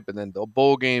Championship and then the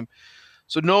bowl game.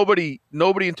 So nobody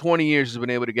in 20 years has been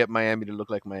able to get Miami to look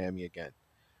like Miami again.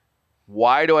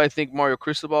 Why do I think Mario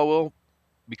Cristobal will?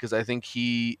 Because I think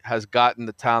he has gotten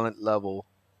the talent level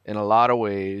in a lot of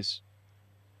ways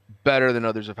better than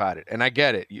others have had it. And I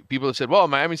get it. People have said, well,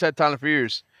 Miami's had talent for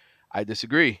years. I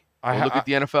disagree. Look at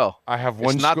the NFL. I have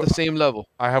one. It's not the same level.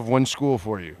 I have one school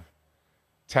for you.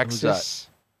 Texas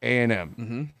A&M.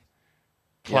 Mm-hmm.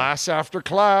 Class after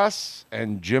class,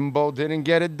 and Jimbo didn't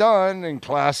get it done, and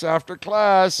class after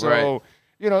class. So,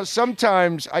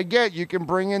 sometimes I get you can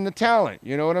bring in the talent.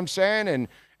 You know what I'm saying?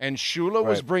 And Shula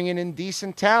was bringing in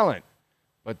decent talent.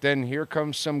 But then here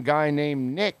comes some guy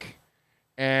named Nick,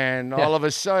 and all of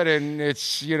a sudden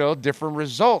it's, different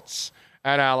results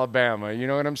at Alabama. You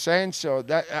know what I'm saying? So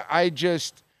that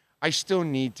I still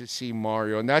need to see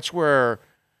Mario, and that's where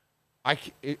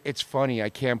it's funny.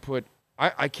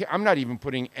 I'm not even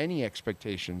putting any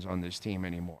expectations on this team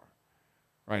anymore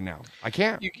right now. I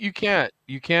can't. You can't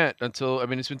until,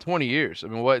 it's been 20 years.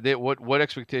 What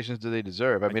expectations do they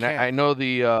deserve? I know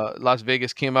the Las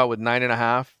Vegas came out with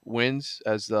 9.5 wins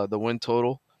as the win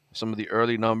total. Some of the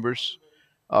early numbers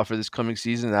for this coming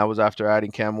season. That was after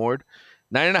adding Cam Ward.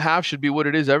 9.5 should be what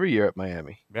it is every year at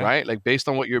Miami, right? Like based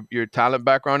on what your talent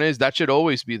background is, that should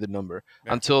always be the number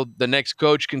until the next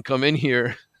coach can come in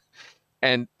here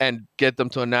and get them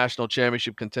to a national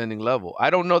championship contending level. I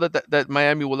don't know that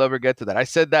Miami will ever get to that. I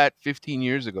said that 15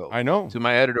 years ago. I know. To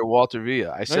my editor, Walter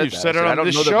Villa. You've said it on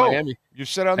this show. You've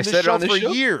said it on this show for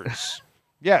years.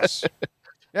 Yes.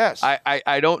 Yes.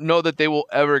 I don't know that they will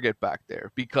ever get back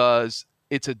there because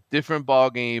it's a different ball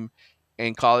game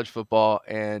in college football,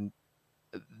 and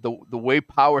the way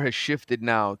power has shifted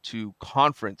now to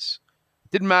conference.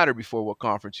 It didn't matter before what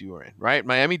conference you were in, right?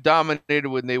 Miami dominated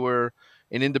when they were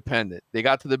an independent. They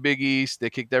got to the Big East. They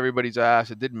kicked everybody's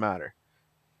ass. It didn't matter.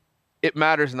 It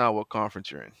matters now what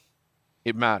conference you're in.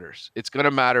 It matters. It's going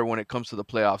to matter when it comes to the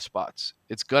playoff spots.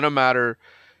 It's going to matter.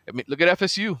 Look at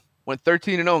FSU. Went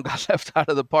 13-0 and got left out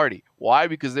of the party. Why?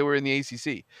 Because they were in the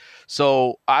ACC.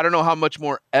 So I don't know how much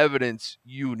more evidence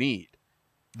you need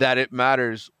that it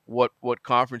matters what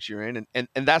conference you're in. And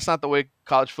that's not the way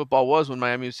college football was when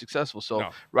Miami was successful. So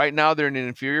right now they're in an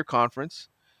inferior conference.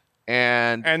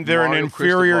 And they're an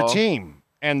inferior team.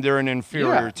 And they're an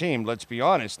inferior team, let's be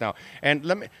honest now. And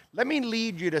let me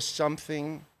lead you to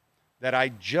something that I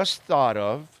just thought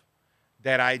of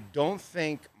that I don't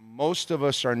think most of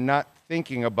us are not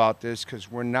thinking about this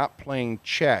because we're not playing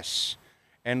chess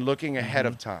and looking ahead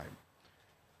of time.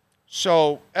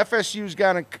 So FSU's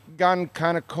gone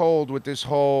kind of cold with this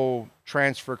whole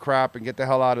transfer crap and get the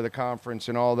hell out of the conference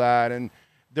and all that. And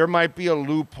there might be a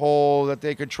loophole that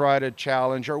they could try to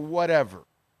challenge or whatever.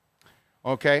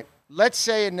 Okay? Let's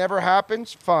say it never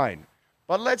happens, fine.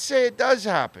 But let's say it does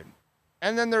happen.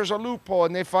 And then there's a loophole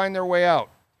and they find their way out.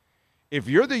 If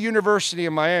you're the University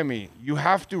of Miami, you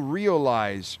have to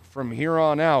realize from here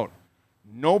on out,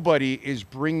 nobody is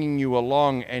bringing you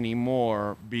along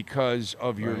anymore because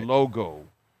of your logo.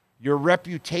 Your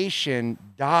reputation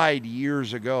died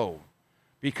years ago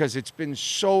because it's been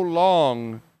so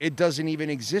long, it doesn't even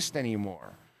exist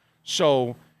anymore.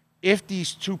 So if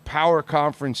these two power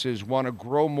conferences want to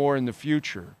grow more in the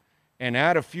future and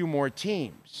add a few more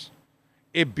teams,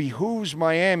 it behooves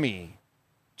Miami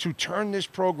to turn this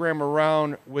program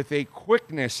around with a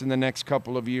quickness in the next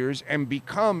couple of years and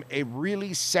become a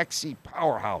really sexy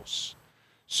powerhouse.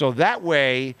 So that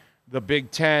way, the Big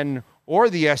Ten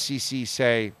or the SEC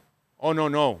say, oh,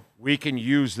 no, we can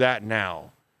use that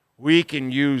now. We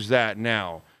can use that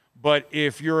now. But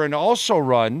if you're an also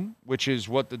run, which is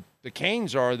what the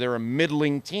Canes are, they're a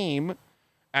middling team.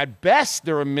 At best,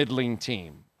 they're a middling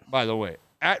team, by the way.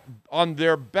 On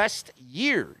their best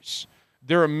years,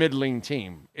 they're a middling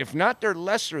team. If not, they're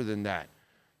lesser than that.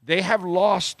 They have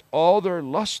lost all their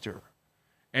luster.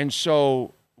 And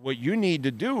so what you need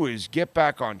to do is get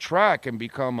back on track and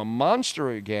become a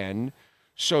monster again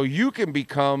so you can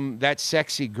become that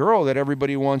sexy girl that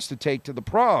everybody wants to take to the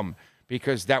prom,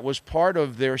 because that was part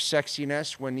of their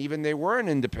sexiness when even they weren't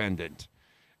independent.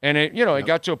 And it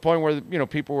got to a point where,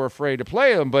 people were afraid to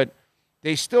play them, but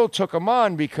they still took them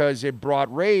on because it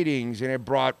brought ratings and it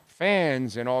brought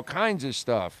fans and all kinds of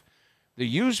stuff. The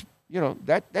use,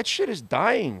 that shit is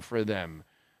dying for them.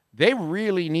 They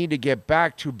really need to get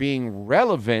back to being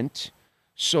relevant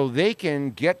so they can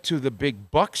get to the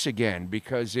big bucks again,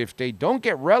 because if they don't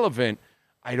get relevant,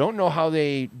 I don't know how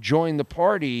they join the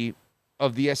party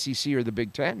of the SEC or the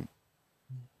Big Ten.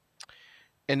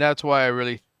 And that's why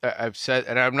I've said,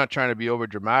 and I'm not trying to be over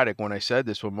dramatic when I said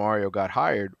this when Mario got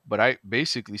hired, but I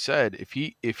basically said if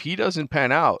he doesn't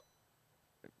pan out,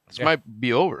 this might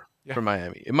be over for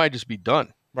Miami. It might just be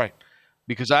done. Right.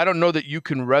 Because I don't know that you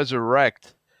can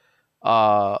resurrect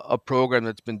a program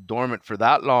that's been dormant for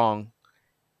that long,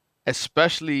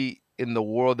 especially in the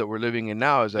world that we're living in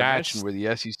now, as I mentioned, where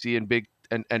the SEC and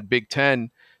Big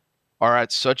Ten are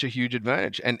at such a huge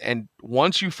advantage. And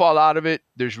once you fall out of it,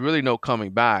 there's really no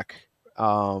coming back.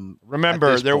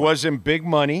 Remember, there wasn't big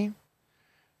money.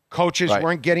 Coaches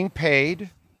weren't getting paid.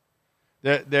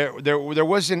 There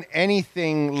wasn't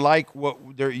anything like what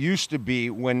there used to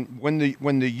be when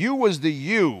the U was the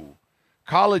U.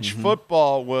 College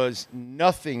football was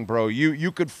nothing, bro.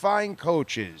 You could find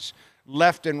coaches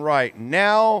left and right.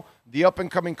 Now the up and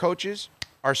coming coaches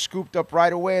are scooped up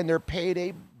right away and they're paid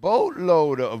a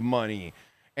boatload of money.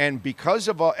 And because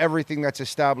of everything that's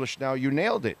established now, you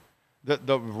nailed it.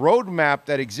 The roadmap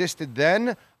that existed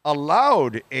then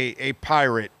allowed a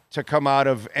pirate to come out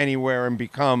of anywhere and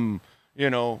become,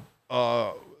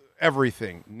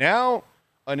 everything. Now,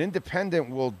 an independent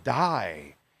will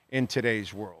die in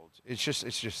today's world. It's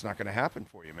just not going to happen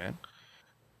for you, man.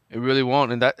 It really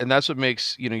won't, and that's what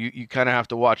makes you kind of have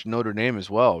to watch Notre Dame as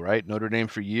well, right? Notre Dame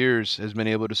for years has been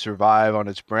able to survive on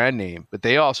its brand name, but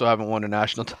they also haven't won a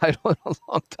national title in a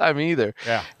long time either.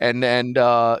 Yeah,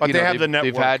 but they have the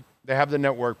network. They have the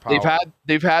network power.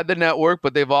 They've had the network,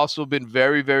 but they've also been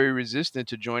very, very resistant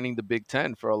to joining the Big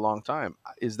Ten for a long time.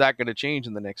 Is that going to change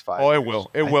in the next 5 years? Oh, it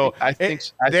will. It will. I think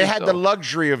they had the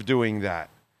luxury of doing that.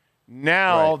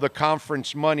 Now the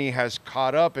conference money has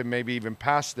caught up and maybe even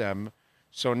passed them.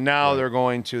 So now they're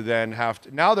going to then have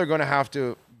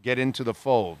to get into the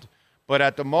fold. But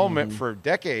at the moment, for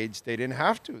decades, they didn't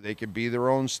have to. They could be their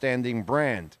own standing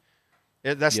brand.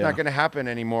 That's not going to happen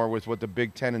anymore with what the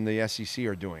Big Ten and the SEC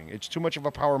are doing. It's too much of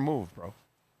a power move, bro.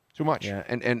 Too much. Yeah,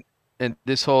 and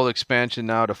this whole expansion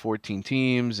now to 14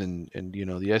 teams and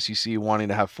the SEC wanting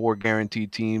to have 4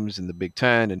 guaranteed teams in the Big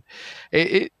Ten, and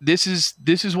this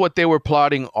is what they were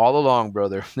plotting all along,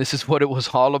 brother. This is what it was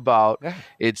all about. Yeah.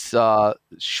 It's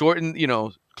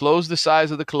shorten, close the size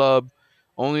of the club,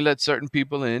 only let certain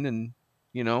people in, and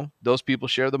those people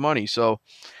share the money. So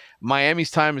Miami's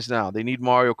time is now. They need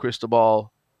Mario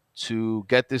Cristobal to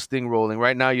get this thing rolling.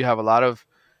 Right now, you have a lot of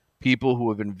people who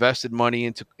have invested money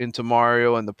into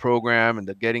Mario and the program, and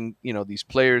they're getting these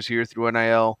players here through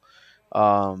NIL.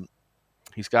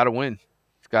 He's got to win.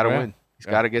 He's got to win. He's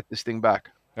got to get this thing back.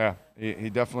 Yeah,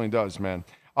 he definitely does, man.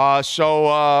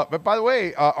 But by the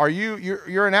way,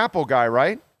 you're an Apple guy,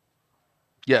 right?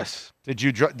 Yes. Did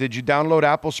you download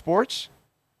Apple Sports?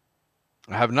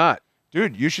 I have not.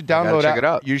 Dude, you should check it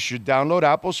out. You should download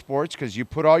Apple Sports because you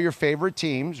put all your favorite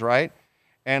teams, right?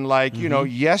 And like, you know,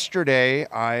 yesterday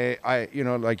I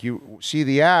like you see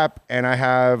the app and I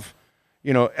have,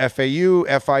 you know, FAU,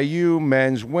 FIU,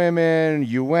 men's, women,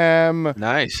 UM.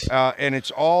 Nice. And it's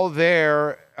all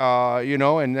there, you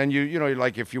know, and then you know,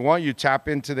 like if you want, you tap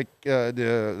into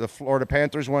the Florida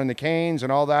Panthers one, the Canes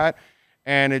and all that.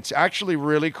 And it's actually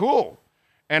really cool.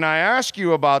 And I ask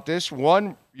you about this.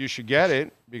 One, you should get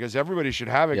it because everybody should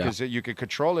have it because you can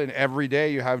control it. And every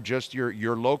day you have just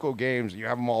your local games. You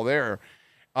have them all there.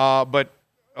 But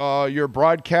your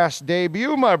broadcast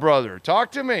debut, my brother,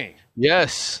 talk to me.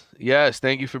 Yes.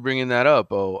 Thank you for bringing that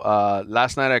up.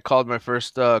 Last night I called my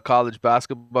first college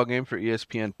basketball game for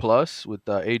ESPN Plus with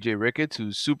AJ Ricketts,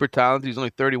 who's super talented. He's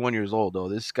only 31 years old, though.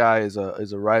 This guy is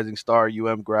a rising star,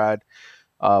 UM grad,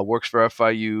 works for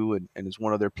FIU and is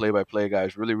one of their play-by-play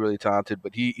guys. Really, really talented.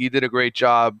 But he did a great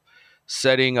job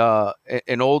setting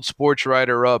an old sports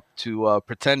writer up to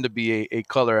pretend to be a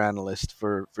color analyst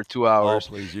for 2 hours.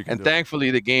 Oh, please, and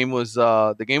thankfully, the game was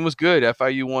good.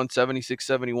 FIU won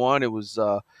 76-71. It was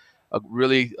a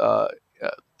really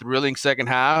thrilling second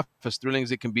half, as thrilling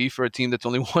as it can be for a team that's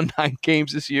only won 9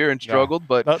 games this year and struggled.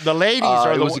 But the ladies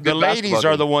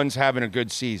are the ones having a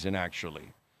good season,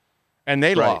 actually. And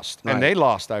they lost. And they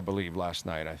lost, I believe, last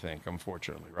night, I think,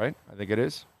 unfortunately, right? I think it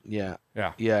is. Yeah,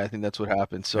 I think that's what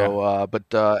happened. So,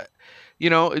 you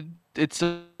know, it's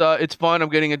fun. I'm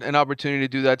getting an opportunity to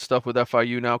do that stuff with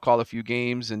FIU now, call a few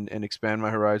games and expand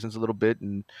my horizons a little bit.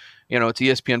 And, you know, it's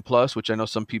ESPN Plus, which I know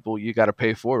some people you got to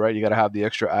pay for, right? You got to have the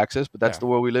extra access, but that's the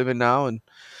world we live in now.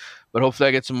 But hopefully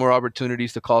I get some more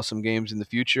opportunities to call some games in the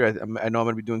future. I know I'm going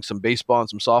to be doing some baseball and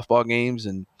some softball games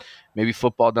and maybe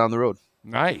football down the road.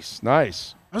 Nice.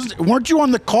 Weren't you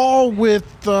on the call with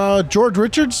George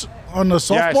Richards on the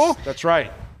softball? Yes, that's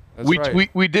right.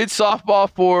 We did softball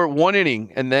for 1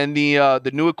 inning, and then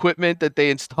the new equipment that they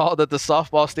installed at the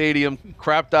softball stadium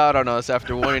crapped out on us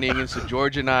after 1 inning, and so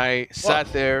George and I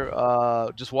sat there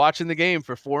just watching the game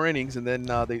for 4 innings, and then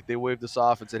they waved us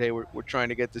off and said, "Hey, we're trying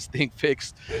to get this thing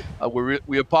fixed.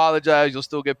 We apologize. You'll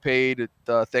still get paid.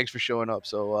 Thanks for showing up."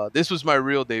 So this was my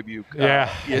real debut.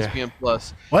 ESPN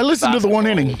Plus. Well, I listened to the 1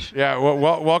 inning. Yeah.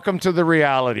 Well, welcome to the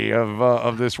reality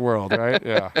of this world, right?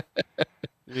 Yeah.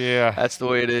 Yeah, that's the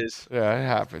way it is. Yeah, it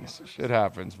happens. Shit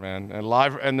happens, man. And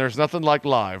live, and there's nothing like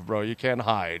live, bro. You can't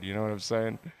hide. You know what I'm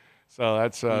saying? So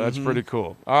that's pretty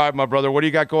cool. All right, my brother, what do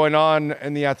you got going on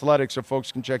in the athletics so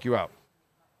folks can check you out?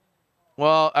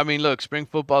 Well, I mean, look, spring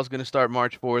football is going to start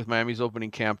March 4th. Miami's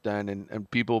opening camp then, and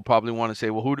people probably want to say,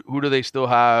 well, who do they still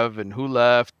have, and who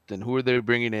left, and who are they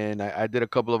bringing in? I did a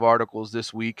couple of articles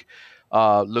this week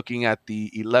looking at the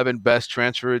 11 best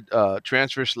transfer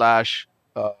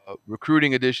 /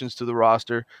 recruiting additions to the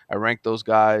roster. I ranked those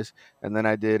guys, and then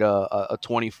I did a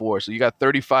 24. So you got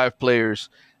 35 players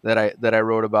that I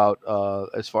wrote about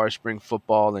as far as spring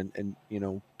football and you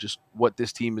know just what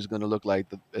this team is going to look like.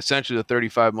 Essentially, the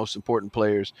 35 most important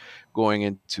players going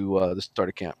into the start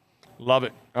of camp. Love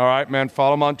it. All right, man.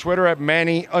 Follow him on Twitter at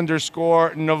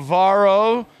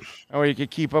Manny_Navarro, or you can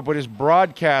keep up with his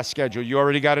broadcast schedule. You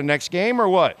already got a next game or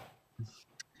what?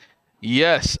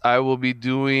 Yes, I will be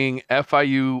doing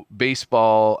FIU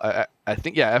baseball. I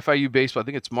think, FIU baseball. I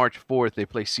think it's March 4th. They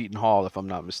play Seton Hall, if I'm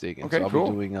not mistaken. Okay, so I'll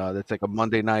cool. be doing that's like a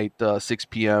Monday night, 6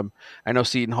 p.m. I know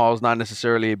Seton Hall is not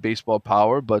necessarily a baseball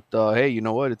power, but hey, you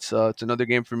know what? It's another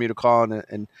game for me to call,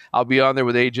 and I'll be on there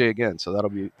with AJ again. So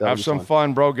that'll be some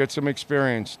fun, bro. Get some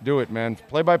experience. Do it, man.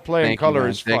 Play-by-play and color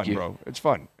is fun, bro. It's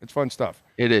fun. It's fun stuff.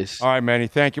 It is. All right, Manny.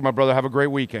 Thank you, my brother. Have a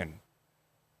great weekend.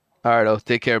 All right,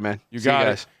 take care, man. You got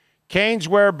it.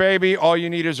 Caneswear, baby. All you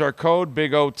need is our code,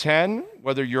 BIG010,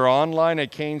 whether you're online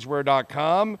at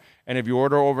caneswear.com. And if you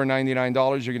order over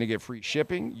 $99, you're going to get free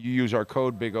shipping. You use our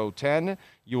code, BIG010.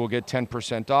 You will get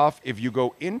 10% off. If you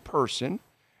go in person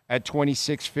at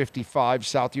 2655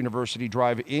 South University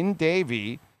Drive in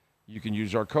Davie, you can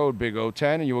use our code,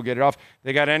 BIG010, and you will get it off.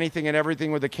 They got anything and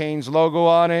everything with the Canes logo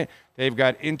on it. They've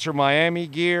got Inter Miami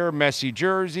gear, Messi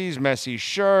jerseys, Messi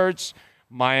shirts,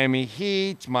 Miami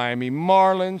Heat, Miami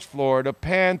Marlins, Florida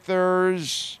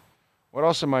Panthers. What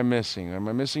else am I missing? Am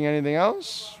I missing anything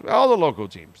else? All the local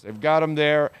teams. They've got them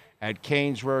there at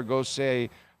Caneswear. Go say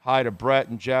hi to Brett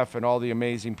and Jeff and all the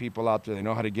amazing people out there. They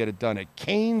know how to get it done at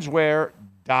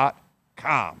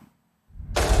caneswear.com.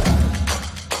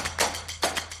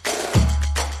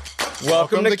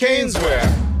 Welcome to Caneswear.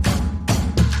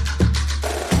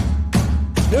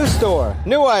 New store,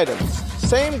 new items,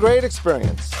 same great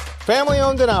experience. Family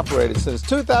owned and operated since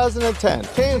 2010,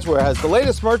 Caneswear has the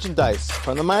latest merchandise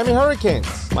from the Miami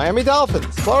Hurricanes, Miami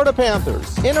Dolphins, Florida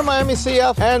Panthers, Inter Miami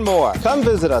CF, and more. Come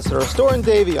visit us at our store in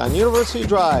Davie on University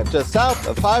Drive, just south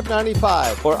of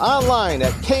 595, or online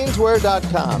at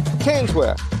caneswear.com.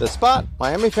 Caneswear, the spot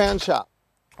Miami fans shop.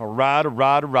 All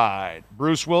right.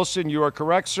 Bruce Wilson, you are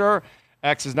correct, sir.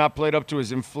 X has not played up to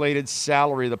his inflated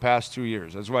salary the past 2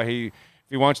 years. That's why if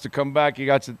he wants to come back, he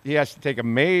has to take a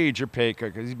major pay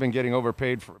cut because he's been getting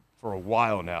overpaid for a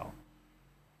while now.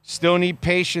 Still need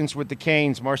patience with the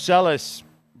Canes. Marcellus,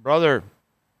 brother,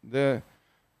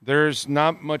 there's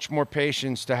not much more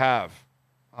patience to have.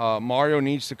 Mario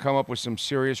needs to come up with some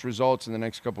serious results in the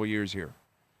next couple of years here.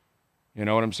 You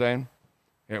know what I'm saying?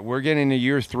 Yeah, we're getting to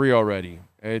year 3 already.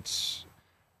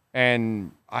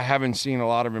 And I haven't seen a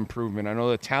lot of improvement. I know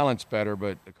the talent's better,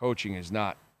 but the coaching is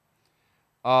not.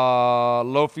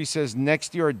 Lofi says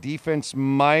next year our defense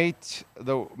might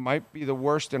be the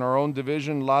worst in our own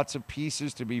division. Lots of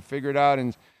pieces to be figured out,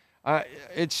 and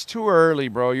it's too early,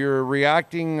 bro. You're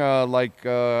reacting like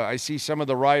I see some of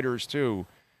the writers too.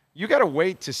 You got to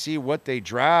wait to see what they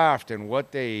draft and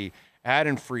what they add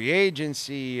in free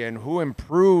agency and who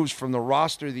improves from the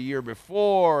roster the year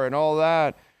before and all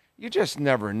that. You just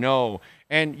never know.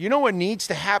 And you know what needs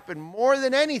to happen more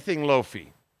than anything, Lofi?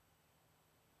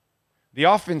 The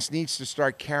offense needs to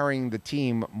start carrying the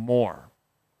team more.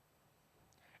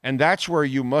 And that's where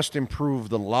you must improve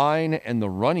the line and the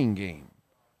running game,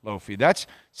 Lofi.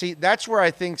 That's where I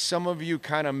think some of you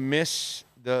kind of miss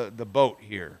the boat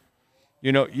here.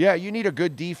 You know, yeah, you need a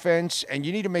good defense, and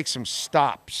you need to make some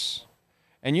stops.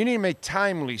 And you need to make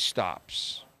timely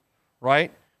stops,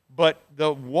 right? But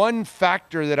the one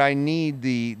factor that I need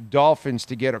the Dolphins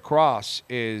to get across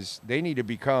is they need to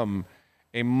become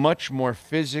a much more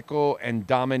physical and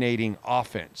dominating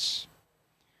offense.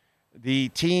 The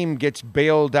team gets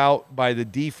bailed out by the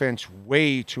defense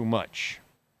way too much.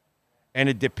 And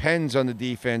it depends on the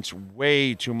defense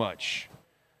way too much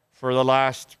for the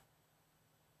last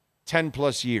 10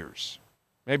 plus years,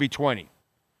 maybe 20.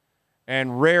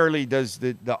 And rarely does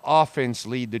the offense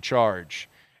lead the charge.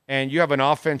 And you have an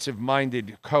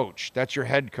offensive-minded coach. That's your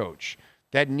head coach.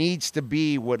 That needs to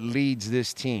be what leads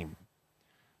this team.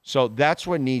 So that's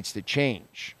what needs to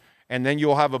change. And then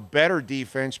you'll have a better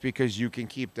defense because you can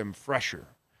keep them fresher.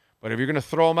 But if you're going to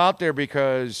throw them out there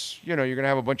because, you know, you're going to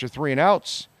have a bunch of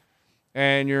 3-and-outs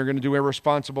and you're going to do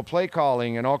irresponsible play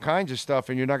calling and all kinds of stuff,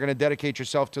 and you're not going to dedicate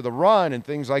yourself to the run and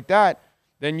things like that,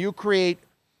 then you create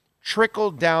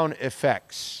trickle-down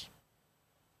effects.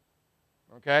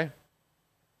 Okay?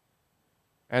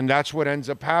 And that's what ends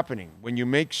up happening. When you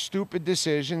make stupid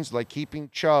decisions like keeping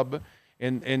Chubb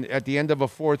in at the end of a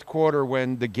fourth quarter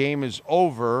when the game is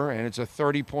over and it's a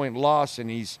 30-point loss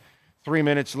and he's 3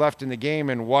 minutes left in the game,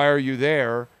 and why are you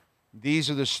there?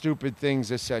 These are the stupid things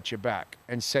that set you back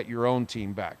and set your own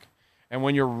team back. And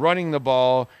when you're running the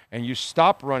ball and you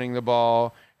stop running the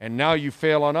ball and now you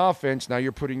fail on offense, now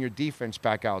you're putting your defense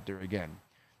back out there again.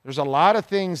 There's a lot of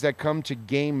things that come to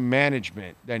game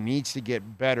management that needs to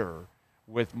get better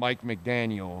with Mike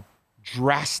McDaniel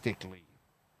drastically.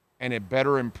 And it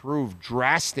better improve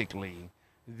drastically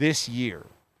this year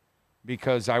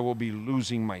because I will be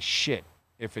losing my shit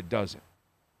if it doesn't.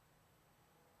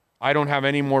 I don't have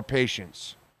any more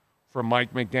patience for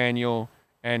Mike McDaniel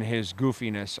and his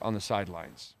goofiness on the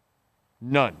sidelines.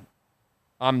 None.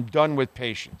 I'm done with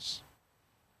patience.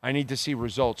 I need to see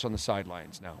results on the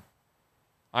sidelines now.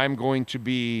 I'm going to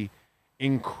be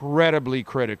incredibly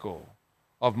critical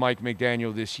of Mike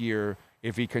McDaniel this year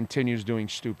if he continues doing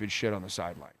stupid shit on the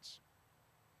sidelines.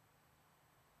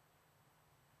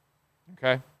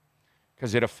 Okay?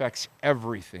 Because it affects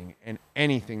everything and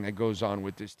anything that goes on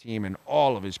with this team and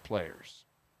all of his players.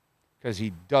 Because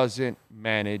he doesn't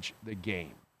manage the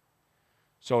game.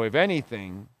 So if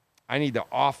anything, I need the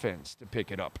offense to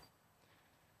pick it up.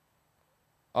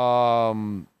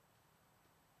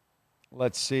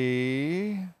 Let's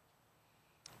see.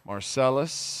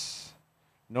 Marcellus.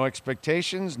 No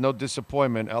expectations, no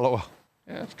disappointment. LOL.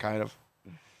 Yeah, it's kind of.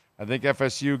 I think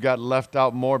FSU got left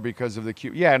out more because of the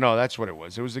QB. Yeah, no, that's what it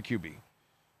was. It was the QB.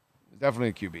 Definitely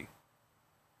a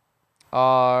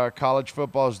QB. College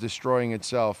football is destroying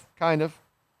itself. Kind of.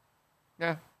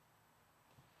 Yeah.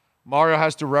 Mario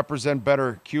has to represent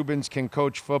better. Cubans can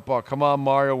coach football. Come on,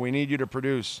 Mario. We need you to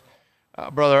produce.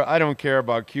 Brother, I don't care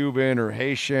about Cuban or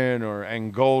Haitian or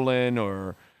Angolan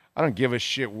or I don't give a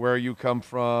shit where you come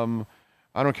from.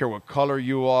 I don't care what color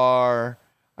you are.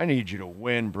 I need you to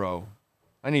win, bro.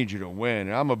 I need you to win.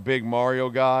 And I'm a big Mario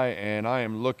guy, and I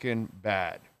am looking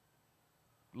bad.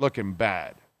 Looking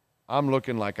bad. I'm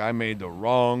looking like I made the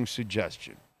wrong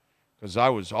suggestion because I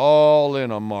was all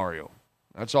in on Mario.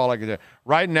 That's all I can say.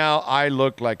 Right now, I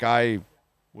look like I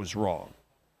was wrong.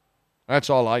 That's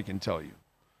all I can tell you.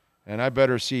 And I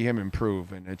better see him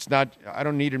improve. And it's not, I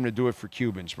don't need him to do it for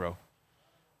Cubans, bro.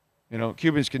 You know,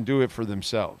 Cubans can do it for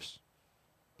themselves.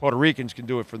 Puerto Ricans can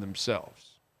do it for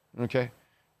themselves. Okay?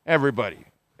 Everybody,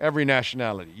 every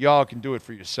nationality, y'all can do it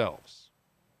for yourselves.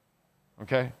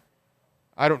 Okay?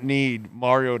 I don't need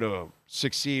Mario to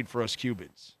succeed for us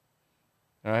Cubans.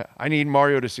 All right? I need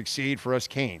Mario to succeed for us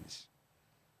Canes.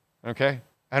 Okay?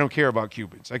 I don't care about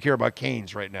Cubans. I care about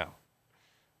Canes right now.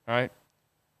 All right?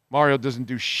 Mario doesn't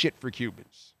do shit for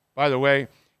Cubans. By the way,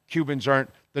 Cubans aren't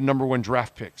the number one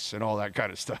draft picks and all that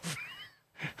kind of stuff.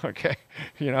 Okay?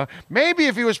 You know, maybe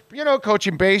if he was, you know,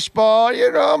 coaching baseball,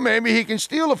 you know, maybe he can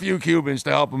steal a few Cubans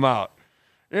to help him out.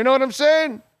 You know what I'm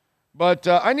saying? But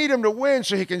I need him to win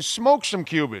so he can smoke some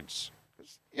Cubans.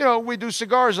 You know, we do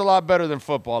cigars a lot better than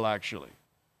football, actually.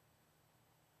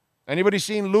 Anybody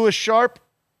seen Lewis Sharp?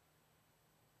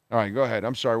 All right, go ahead.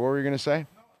 I'm sorry. What were you going to say?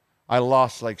 I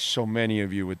lost like so many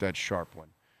of you with that Sharp one.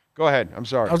 Go ahead. I'm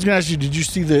sorry. I was going to ask you, did you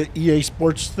see the EA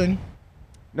Sports thing?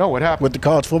 No, what happened? With the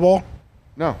college football?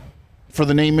 No. For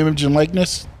the name, image, and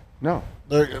likeness? No.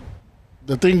 The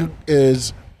thing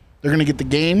is, they're going to get the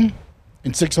game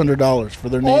and $600 for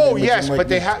their name. Oh, image, yes, and but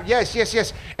they likeness. have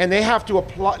yes, and they have to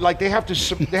apply, like they have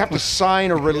to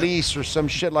sign a release or some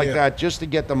shit like that just to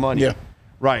get the money. Yeah.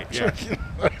 Right. Yeah.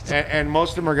 and most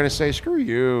of them are going to say, "Screw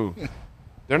you."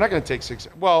 They're not going to take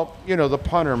 $600. Well, you know, the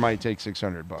punter might take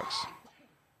 $600.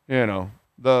 You know,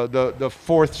 the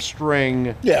fourth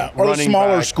string. Yeah, or the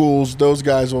smaller back. schools, those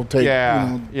guys will take.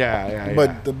 Yeah, you know, yeah.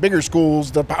 But the bigger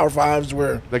schools, the Power Fives,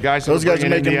 where the guys those guys are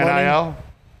making money. NIL,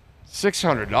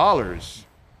 $600.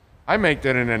 I make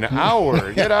that in an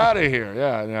hour. Get out of here.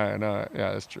 Yeah, no,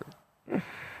 yeah, that's true.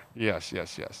 Yes.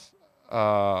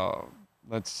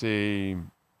 Let's see.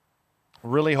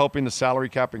 Really hoping the salary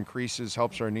cap increases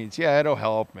helps our needs. Yeah, it'll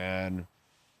help, man.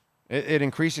 It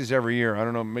increases every year. I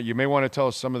don't know. You may want to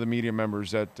tell some of the media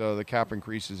members that the cap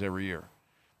increases every year.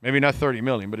 Maybe not 30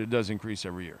 million, but it does increase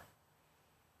every year.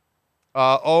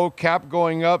 Cap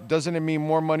going up, doesn't it mean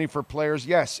more money for players?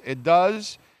 Yes, it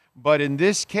does. But in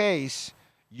this case,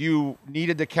 you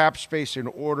needed the cap space in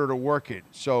order to work it.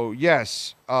 So,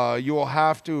 yes, you will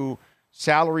have to,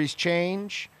 salaries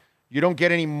change. You don't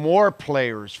get any more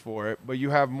players for it, but you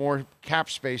have more cap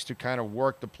space to kind of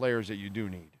work the players that you do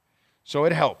need. So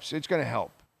it helps. It's going to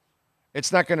help.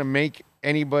 It's not going to make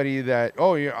anybody that,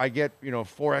 oh, yeah, I get,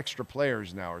 4 extra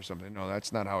players now or something. No,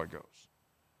 that's not how it goes.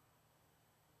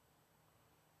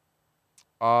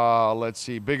 Let's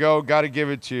see. Big O, got to give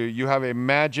it to you. You have a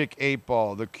magic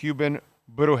 8-ball. The Cuban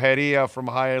brujeria from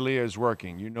Hialeah is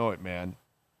working. You know it, man.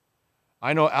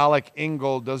 I know Alec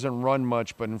Ingold doesn't run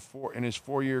much, but in his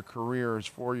 4-year career, his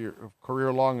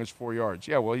career long is 4 yards.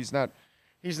 Yeah, well, he's not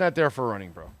there for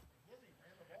running, bro.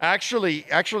 Actually,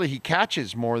 he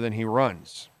catches more than he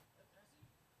runs.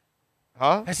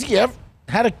 Huh? Has he ever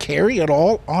had a carry at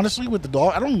all? Honestly, with the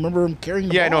dog, I don't remember him carrying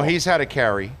the ball. Yeah, no, he's had a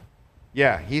carry.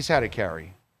 Yeah, he's had a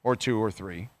carry or 2 or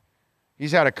 3.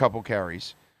 He's had a couple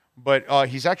carries, but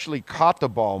he's actually caught the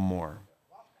ball more.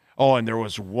 Oh, and there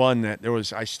was one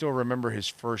I still remember his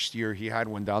first year. He had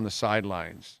one down the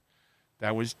sidelines.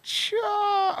 That was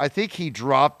I think he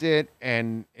dropped it,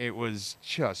 and it was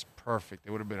just perfect.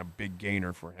 It would have been a big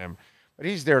gainer for him. But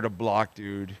he's there to block,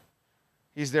 dude.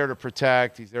 He's there to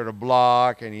protect. He's there to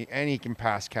block, and he can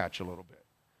pass catch a little bit.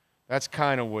 That's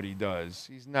kind of what he does.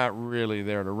 He's not really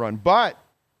there to run. But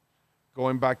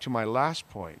going back to my last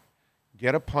point,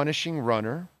 get a punishing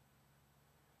runner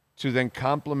to then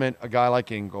complement a guy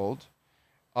like Ingold.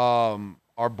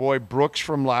 Our boy Brooks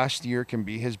from last year can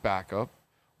be his backup.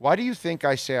 Why do you think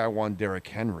I say I want Derrick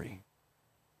Henry?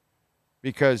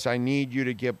 Because I need you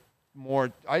to get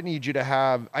more. I need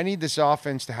this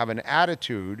offense to have an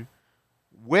attitude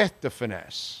with the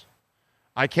finesse.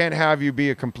 I can't have you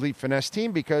be a complete finesse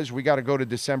team because we got to go to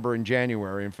December and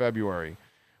January and February.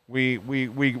 We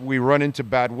run into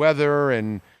bad weather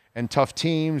and tough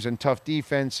teams and tough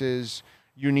defenses.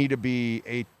 You need to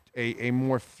be a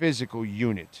more physical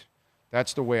unit.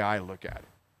 That's the way I look at it.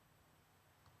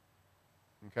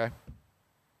 Okay?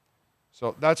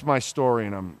 So that's my story,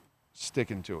 and I'm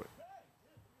sticking to it.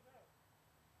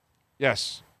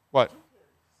 Yes. What?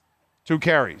 2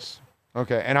 carries.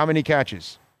 Okay. And how many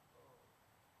catches?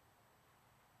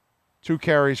 2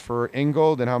 carries for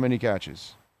Ingold, and how many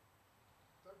catches?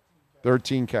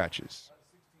 13 catches.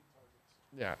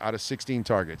 Yeah, out of 16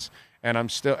 targets. And I'm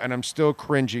still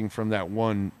cringing from that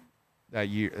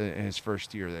year in his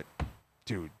first year. That,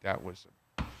 dude,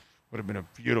 would have been a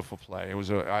beautiful play.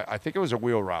 I think it was a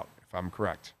wheel route, if I'm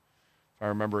correct. if I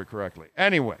remember it correctly.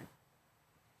 Anyway,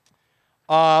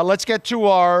 let's get to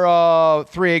our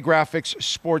 3A Graphics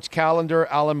sports calendar.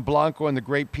 Alan Blanco and the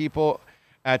great people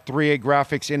at 3A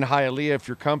Graphics in Hialeah. If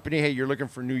your company, hey, you're looking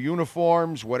for new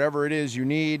uniforms, whatever it is you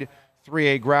need,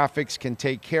 3A Graphics can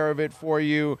take care of it for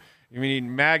you. If you need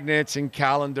magnets and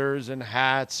calendars and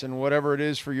hats and whatever it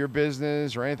is for your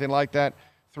business or anything like that,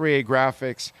 3A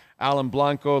Graphics. Alan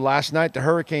Blanco. Last night, the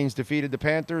Hurricanes defeated the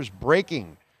Panthers,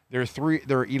 breaking their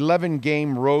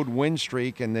 11-game road win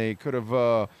streak, and they could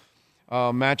have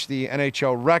matched the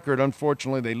NHL record.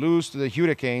 Unfortunately, they lose to the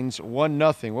Hurricanes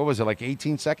 1-0. What was it, like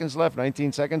 18 seconds left,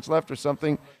 19 seconds left or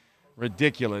something?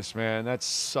 Ridiculous, man. That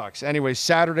sucks. Anyway,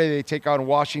 Saturday, they take on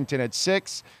Washington at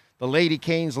 6. The Lady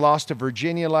Canes lost to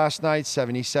Virginia last night,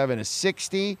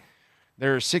 77-60.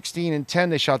 They're 16-10.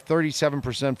 They shot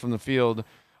 37% from the field.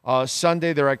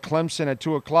 Sunday, they're at Clemson at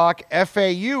 2 o'clock.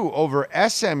 FAU over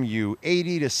SMU,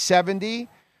 80-70.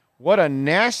 What a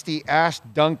nasty-ass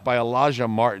dunk by Elijah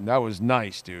Martin. That was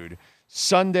nice, dude.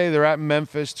 Sunday, they're at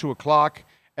Memphis, 2 o'clock.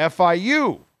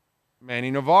 FIU,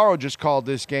 Manny Navarro just called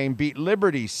this game, beat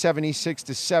Liberty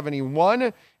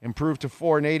 76-71, improved to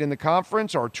 4-8 in the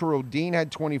conference. Arturo Dean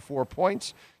had 24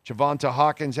 points. Javonta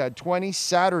Hawkins had 20.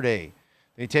 Saturday,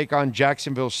 they take on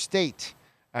Jacksonville State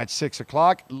at 6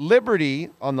 o'clock. Liberty,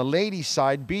 on the ladies'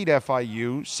 side, beat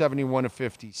FIU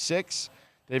 71-56.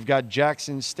 They've got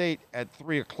Jackson State at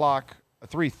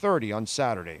 3:30 on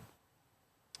Saturday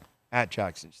at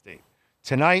Jackson State.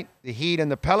 Tonight, the Heat and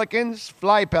the Pelicans.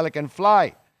 Fly, Pelican,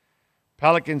 fly.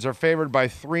 Pelicans are favored by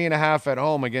 3.5 at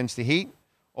home against the Heat.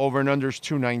 Over and unders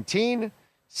 219.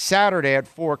 Saturday at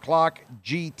 4 o'clock,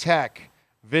 G-Tech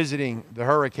visiting the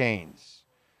Hurricanes.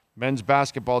 Men's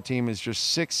basketball team is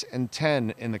just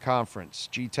 6-10 in the conference.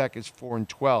 G-Tech is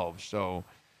 4-12. So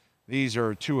these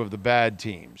are two of the bad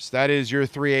teams. That is your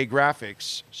 3A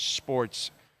Graphics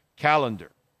sports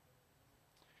calendar.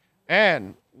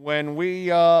 And when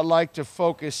we like to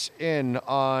focus in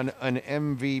on an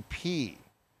MVP,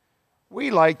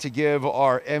 we like to give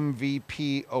our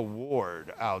MVP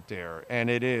award out there, and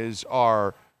it is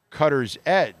our Cutter's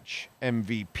Edge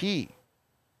MVP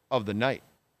of the night.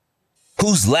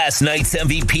 Who's last night's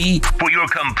MVP? For your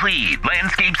complete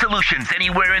landscape solutions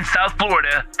anywhere in South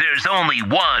Florida, there's only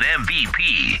one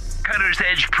MVP.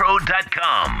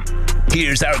 CuttersEdgePro.com.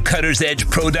 Here's our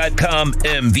CuttersEdgePro.com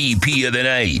MVP of the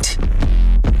night.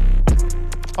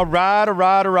 All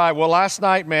right. Well, last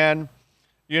night, man,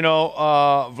 you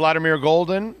know, Vladimir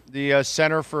Golden, the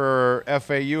center for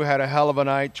FAU, had a hell of a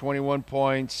night, 21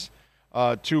 points,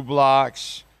 2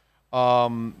 blocks.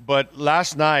 But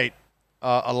last night,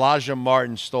 Elijah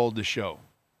Martin stole the show.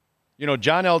 You know,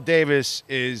 John L. Davis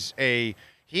is the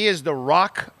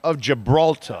Rock of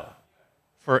Gibraltar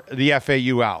for the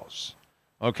FAU Owls.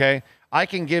 Okay? I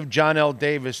can give John L.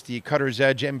 Davis the Cutter's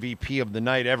Edge MVP of the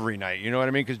night every night. You know what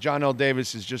I mean? Because John L.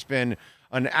 Davis has just been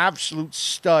an absolute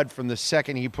stud from the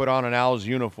second he put on an Owls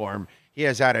uniform. He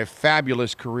has had a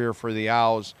fabulous career for the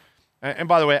Owls. And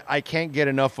by the way, I can't get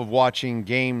enough of watching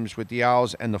games with the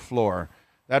Owls and the floor.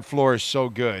 That floor is so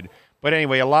good. But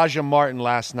anyway, Elijah Martin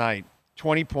last night,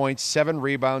 20 points, 7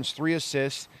 rebounds, 3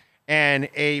 assists, and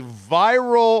a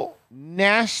viral,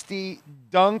 nasty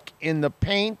dunk in the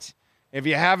paint. If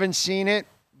you haven't seen it,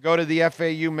 go to the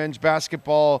FAU men's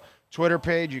basketball Twitter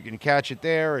page. You can catch it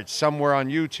there. It's somewhere on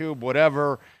YouTube,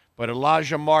 whatever. But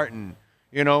Elijah Martin,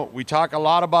 you know, we talk a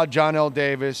lot about John L.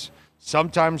 Davis.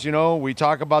 Sometimes, you know, we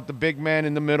talk about the big man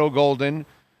in the middle, Golden,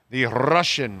 the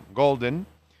Russian Golden.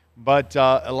 But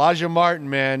Elijah Martin,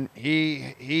 man,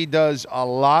 he does a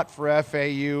lot for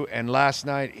FAU, and last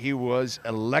night he was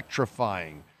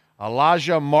electrifying.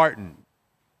 Elijah Martin,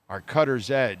 our Cutter's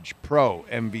Edge Pro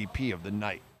MVP of the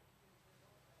night.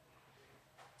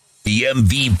 The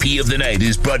MVP of the night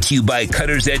is brought to you by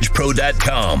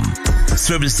CuttersEdgePro.com.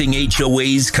 Servicing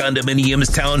HOAs, condominiums,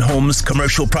 townhomes,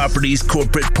 commercial properties,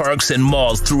 corporate parks, and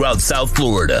malls throughout South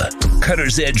Florida.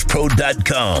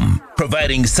 CuttersEdgePro.com.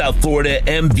 Providing South Florida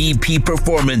MVP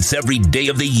performance every day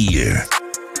of the year.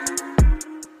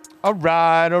 All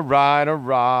right.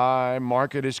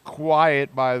 Market is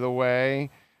quiet, by the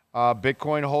way.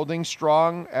 Bitcoin holding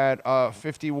strong at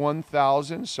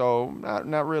 51,000, so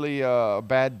not really a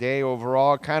bad day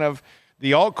overall. Kind of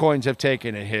the altcoins have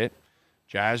taken a hit.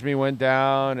 Jasmine went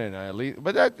down,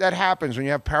 but that happens when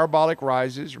you have parabolic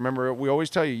rises. Remember, we always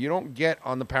tell you, you don't get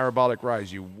on the parabolic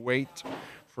rise. You wait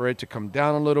for it to come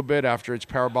down a little bit after its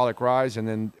parabolic rise and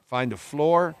then find a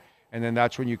floor, and then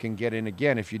that's when you can get in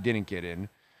again if you didn't get in.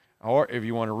 Or if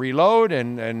you want to reload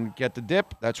and get the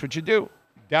dip, that's what you do.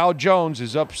 Dow Jones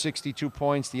is up 62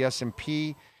 points. The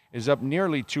S&P is up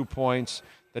nearly 2 points.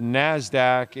 The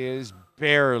NASDAQ is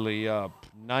barely up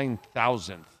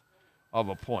 0.009 of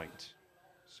a point.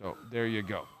 So there you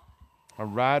go. All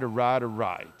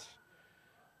right.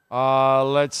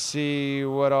 Let's see.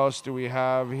 What else do we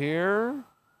have here?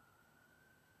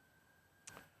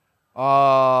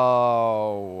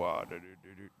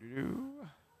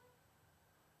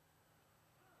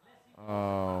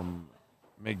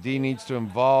 McD needs to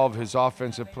involve his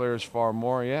offensive players far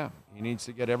more. Yeah, he needs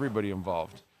to get everybody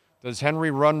involved. Does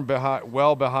Henry run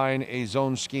behind a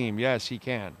zone scheme? Yes, he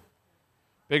can.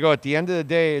 Big O, at the end of the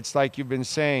day, it's like you've been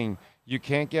saying, you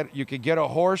could get a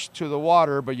horse to the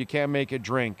water, but you can't make it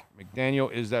drink.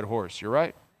 McDaniel is that horse. You're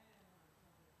right.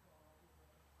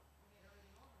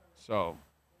 So,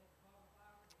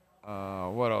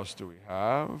 what else do we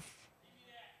have?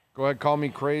 Go ahead, call me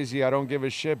crazy. I don't give a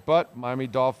shit, but Miami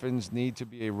Dolphins need to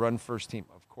be a run-first team,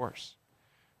 of course.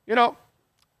 You know,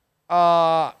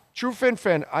 True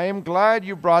Fin, I am glad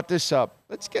you brought this up.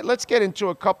 Let's get into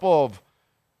a couple of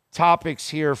topics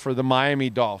here for the Miami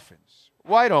Dolphins.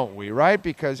 Why don't we, right?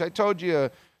 Because I told you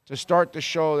to start the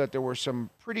show that there were some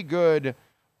pretty good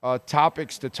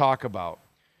topics to talk about.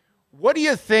 What do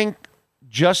you think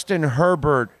Justin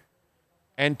Herbert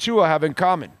and Tua have in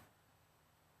common?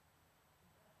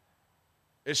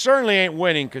 It certainly ain't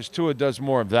winning because Tua does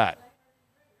more of that.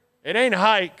 It ain't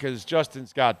height because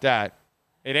Justin's got that.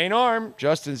 It ain't arm.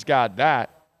 Justin's got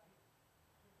that.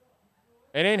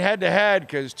 It ain't head-to-head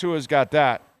because Tua's got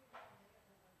that.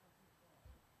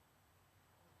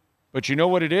 But you know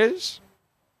what it is?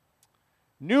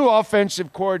 New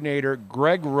offensive coordinator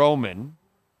Greg Roman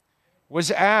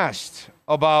was asked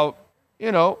about,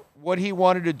 what he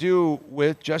wanted to do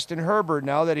with Justin Herbert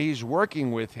now that he's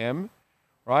working with him,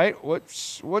 right?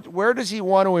 Where does he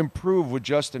want to improve with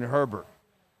Justin Herbert?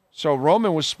 So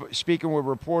Roman was speaking with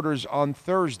reporters on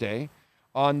Thursday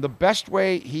on the best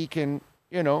way he can,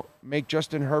 make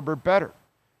Justin Herbert better.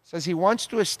 Says he wants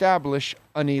to establish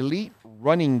an elite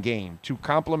running game to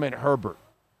complement Herbert.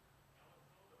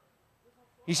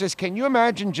 He says, can you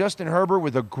imagine Justin Herbert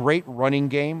with a great running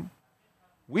game?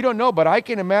 We don't know, but I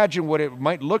can imagine what it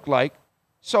might look like.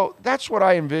 So that's what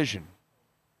I envision.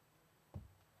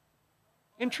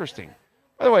 Interesting.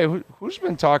 By the way, who's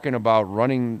been talking about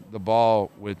running the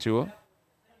ball with Tua?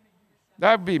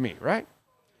 That would be me, right?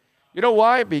 You know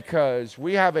why? Because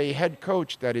we have a head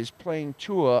coach that is playing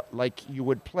Tua like you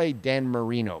would play Dan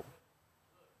Marino,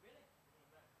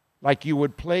 like you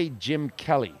would play Jim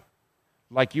Kelly,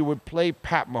 like you would play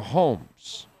Pat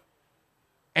Mahomes.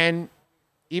 And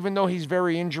even though he's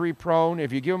very injury prone,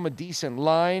 if you give him a decent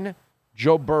line,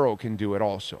 Joe Burrow can do it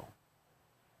also.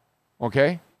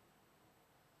 Okay?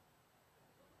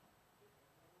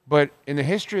 But in the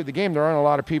history of the game, there aren't a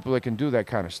lot of people that can do that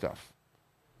kind of stuff.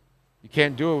 You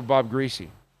can't do it with Bob Greasy.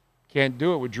 Can't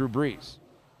do it with Drew Brees.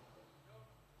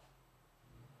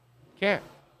 Can't.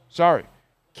 Sorry.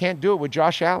 Can't do it with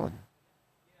Josh Allen.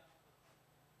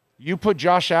 You put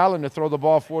Josh Allen to throw the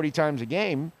ball 40 times a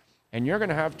game, and you're going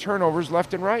to have turnovers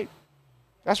left and right.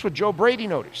 That's what Joe Brady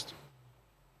noticed.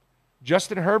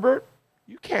 Justin Herbert,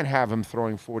 you can't have him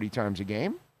throwing 40 times a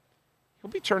game. He'll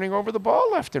be turning over the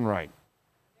ball left and right.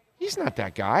 He's not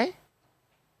that guy.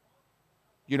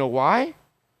 You know why?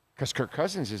 Because Kirk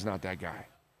Cousins is not that guy.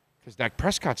 Because Dak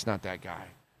Prescott's not that guy.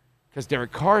 Because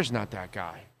Derek Carr's not that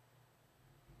guy.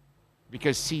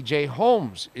 Because C.J.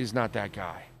 Holmes is not that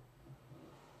guy.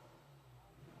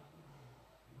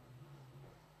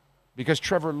 Because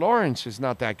Trevor Lawrence is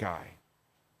not that guy.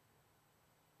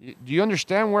 Do you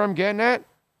understand where I'm getting at?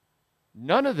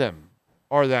 None of them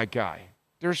are that guy.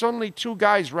 There's only two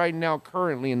guys right now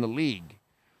currently in the league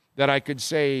that I could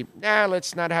say,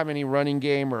 let's not have any running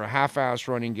game or a half-ass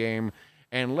running game,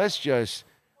 and let's just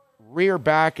rear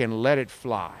back and let it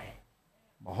fly.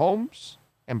 Mahomes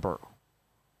and Burrow.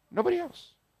 Nobody else.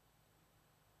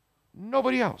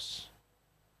 Nobody else.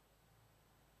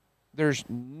 There's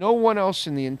no one else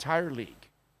in the entire league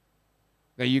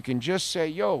that you can just say,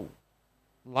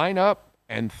 line up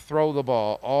and throw the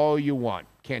ball all you want.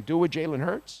 Can't do it with Jalen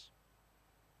Hurts.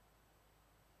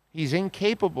 He's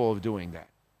incapable of doing that.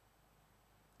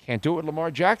 Can't do it with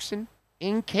Lamar Jackson.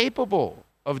 Incapable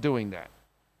of doing that.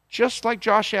 Just like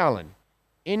Josh Allen.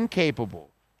 Incapable.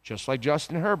 Just like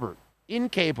Justin Herbert.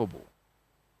 Incapable.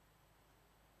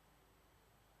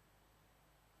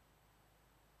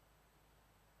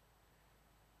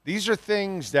 These are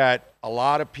things that a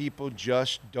lot of people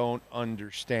just don't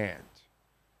understand.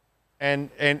 And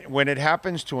when it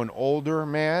happens to an older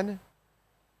man,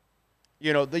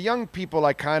 the young people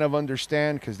I kind of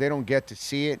understand because they don't get to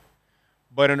see it.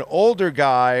 But an older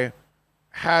guy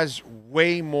has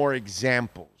way more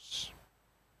examples.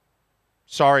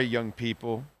 Sorry, young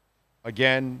people.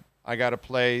 Again, I got to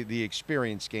play the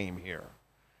experience game here.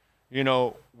 You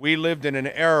know, we lived in an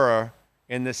era,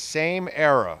 in the same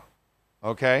era,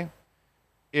 okay?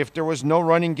 If there was no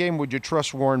running game, would you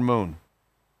trust Warren Moon?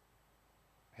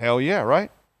 Hell yeah,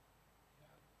 right?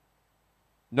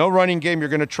 No running game, you're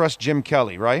going to trust Jim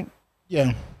Kelly, right?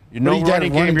 Yeah. No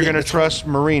running game, you're going to trust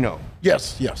Marino.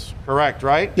 Yes. Correct,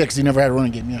 right? Yeah, because he never had a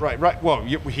running game. Yeah. Right. Well,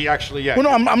 he actually, yeah. Well,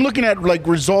 no, I'm looking at like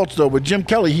results though. With Jim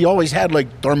Kelly, he always had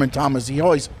like Thurman Thomas. He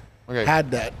always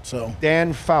had that. So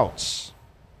Dan Fouts,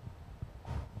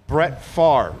 Brett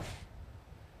Favre.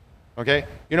 Okay,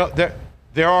 you know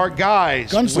there are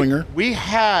guys. Gunslinger. We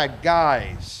had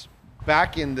guys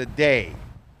back in the day.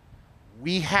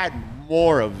 We had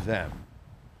more of them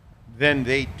than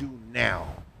they do now.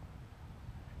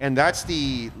 And that's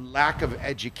the lack of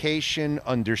education,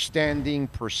 understanding,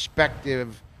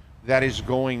 perspective that is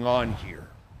going on here.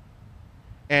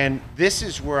 And this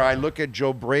is where I look at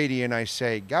Joe Brady and I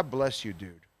say, God bless you,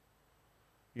 dude.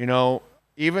 You know,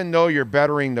 even though you're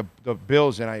bettering the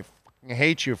Bills, and I fucking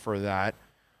hate you for that,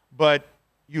 but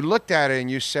you looked at it and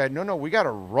you said, no, we got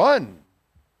to run.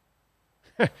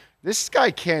 This guy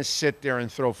can't sit there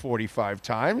and throw 45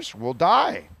 times. We'll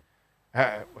die.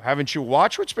 Haven't you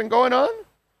watched what's been going on?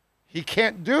 He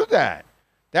can't do that.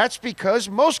 That's because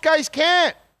most guys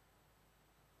can't.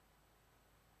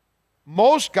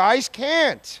 Most guys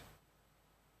can't.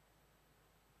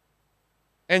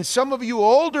 And some of you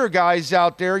older guys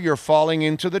out there, you're falling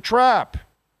into the trap.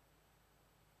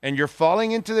 And you're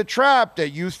falling into the trap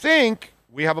that you think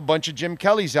we have a bunch of Jim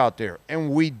Kellys out there.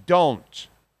 And we don't.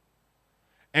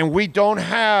 And we don't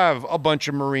have a bunch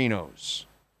of Marinos.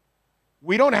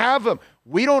 We don't have them.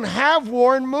 We don't have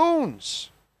Warren Moons.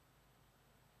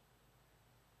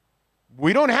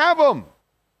 We don't have them.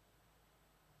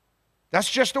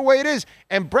 That's just the way it is.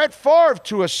 And Brett Favre,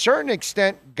 to a certain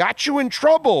extent, got you in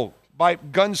trouble by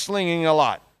gunslinging a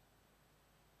lot.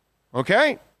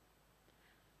 Okay?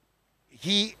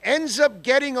 He ends up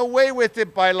getting away with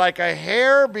it by like a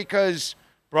hair because,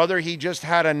 brother, he just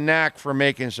had a knack for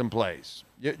making some plays.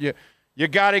 You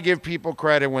got to give people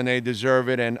credit when they deserve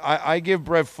it. And I give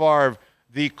Brett Favre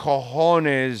the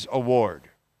Cojones Award.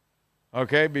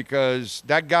 Okay, because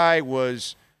that guy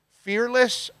was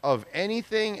fearless of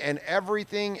anything and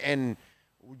everything, and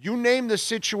you name the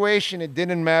situation, it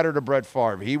didn't matter to Brett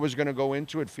Favre. He was going to go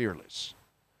into it fearless.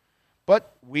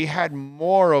 But we had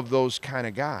more of those kind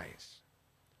of guys.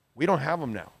 We don't have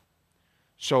them now.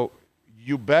 So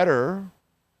you better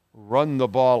run the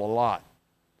ball a lot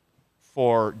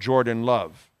for Jordan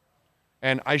Love.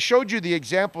 And I showed you the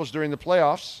examples during the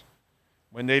playoffs.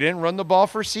 When they didn't run the ball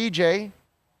for CJ,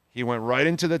 he went right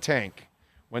into the tank.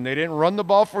 When they didn't run the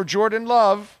ball for Jordan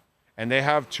Love, and they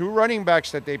have two running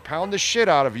backs that they pound the shit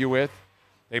out of you with,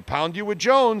 they pound you with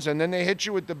Jones, and then they hit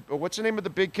you with what's the name of the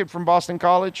big kid from Boston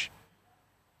College?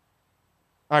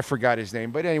 I forgot his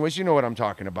name, but anyways, you know what I'm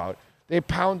talking about. They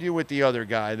pound you with the other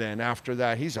guy then. After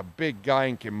that, he's a big guy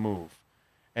and can move.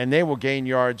 And they will gain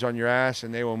yards on your ass,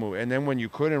 and they will move. And then when you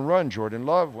couldn't run, Jordan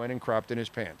Love went and crapped in his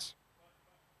pants.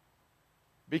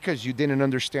 Because you didn't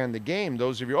understand the game.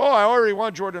 Those of you, I already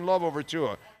want Jordan Love over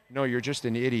Tua. No, you're just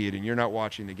an idiot and you're not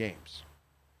watching the games.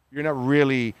 You're not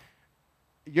really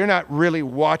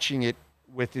watching it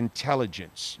with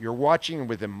intelligence. You're watching it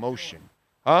with emotion.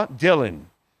 Huh? Dylan.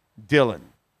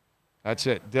 That's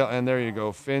it. And there you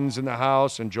go. Finn's in the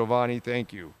house, and Giovanni,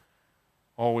 thank you.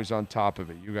 Always on top of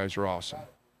it. You guys are awesome.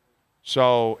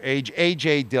 So,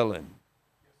 AJ Dillon.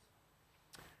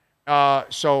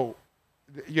 So,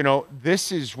 you know,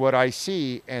 this is what I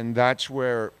see, and that's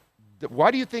where.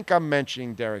 Why do you think I'm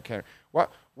mentioning Derrick Henry?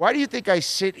 Why do you think I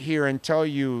sit here and tell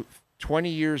you 20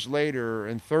 years later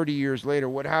and 30 years later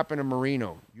what happened to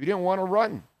Marino? You didn't want to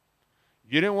run.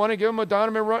 You didn't want to give him a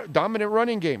dominant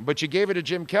running game, but you gave it to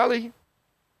Jim Kelly.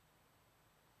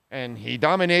 And he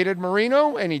dominated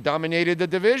Marino, and he dominated the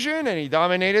division, and he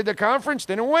dominated the conference.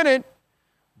 Didn't win it.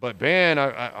 But, man,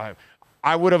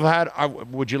 I would have had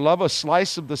 – would you love a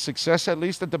slice of the success at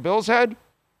least that the Bills had?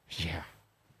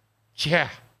 Yeah,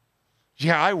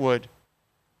 I would.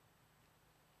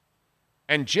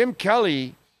 And Jim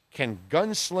Kelly can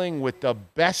gunsling with the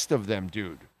best of them,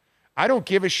 dude. I don't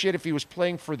give a shit if he was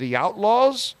playing for the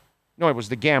Outlaws. No, it was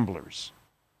the Gamblers.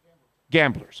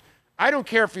 I don't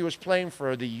care if he was playing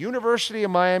for the University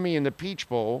of Miami in the Peach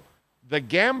Bowl, the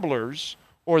Gamblers,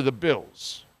 or the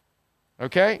Bills.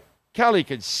 Okay? Kelly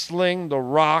could sling the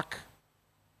rock,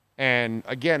 and,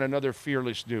 again, another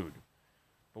fearless dude.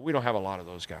 But we don't have a lot of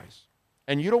those guys.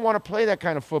 And you don't want to play that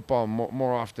kind of football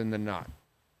more often than not.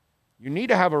 You need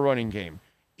to have a running game.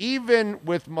 even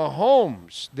with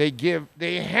Mahomes,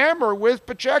 they hammer with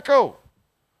Pacheco.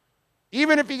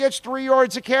 Even if he gets 3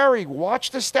 yards a carry, watch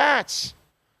the stats.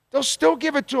 They'll still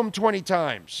give it to him 20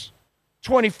 times,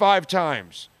 25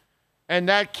 times. And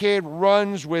that kid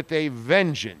runs with a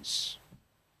vengeance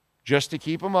just to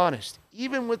keep him honest.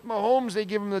 Even with Mahomes, they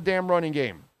give him the damn running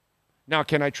game. Now,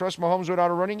 can I trust Mahomes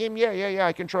without a running game? Yeah,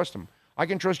 I can trust him. I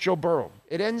can trust Joe Burrow.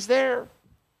 It ends there.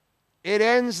 It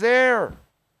ends there.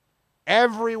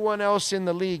 Everyone else in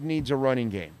the league needs a running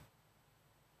game,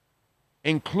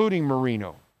 including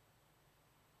Marino.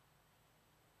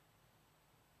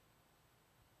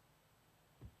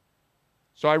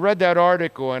 So I read that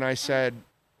article and I said,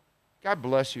 God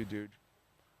bless you, dude.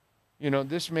 You know,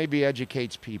 this maybe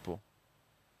educates people.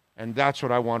 And that's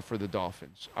what I want for the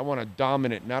Dolphins. I want a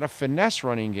dominant, not a finesse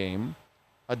running game,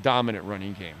 a dominant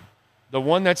running game. The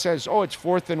one that says, oh, it's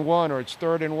 4th and 1 or it's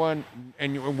 3rd and 1,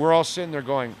 and we're all sitting there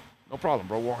going, no problem,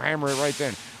 bro. We'll hammer it right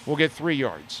then. We'll get 3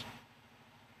 yards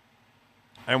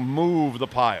and move the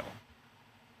pile.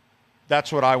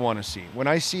 That's what I want to see. When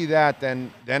I see that,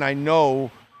 then I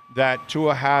know that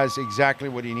Tua has exactly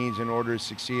what he needs in order to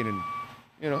succeed. And,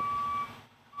 you know,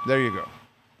 there you go.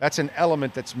 That's an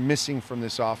element that's missing from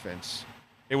this offense.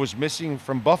 It was missing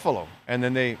from Buffalo, and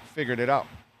then they figured it out.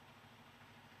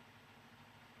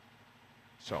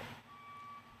 So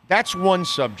that's one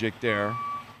subject there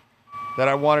that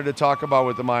I wanted to talk about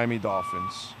with the Miami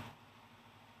Dolphins.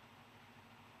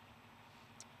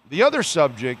 The other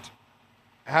subject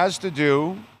has to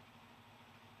do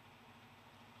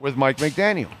with Mike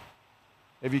McDaniel.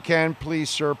 If you can, please,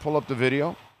 sir, pull up the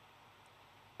video.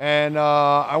 And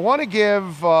I want to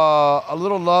give a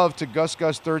little love to Gus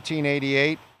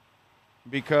 1388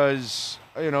 because,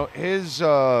 you know, his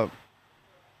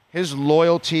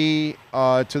loyalty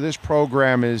to this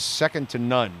program is second to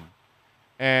none.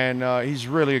 And he's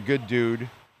really a good dude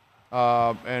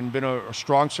and been a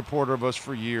strong supporter of us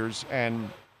for years. And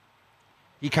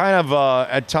he kind of,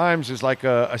 at times, is like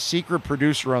a secret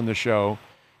producer on the show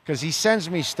because he sends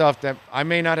me stuff that I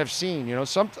may not have seen. You know,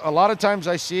 a lot of times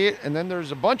I see it, and then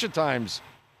there's a bunch of times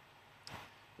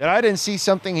that I didn't see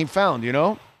something he found, you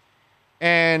know?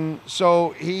 And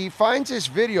so he finds this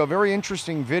video, a very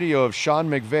interesting video of Sean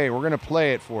McVay. We're going to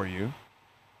play it for you.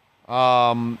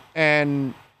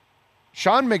 And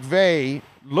Sean McVay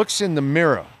looks in the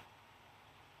mirror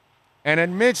and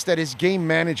admits that his game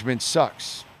management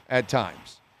sucks at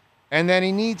times. And that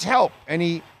he needs help. And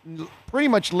he pretty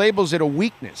much labels it a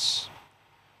weakness.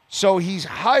 So he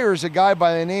hires a guy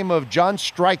by the name of John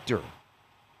Streicher.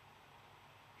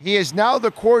 He is now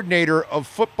the coordinator of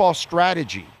football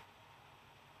strategy.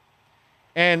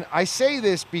 And I say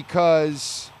this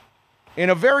because in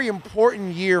a very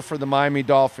important year for the Miami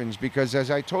Dolphins, because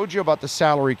as I told you about the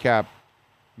salary cap,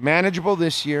 manageable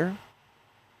this year,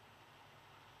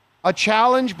 a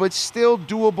challenge but still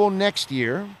doable next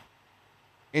year.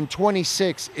 In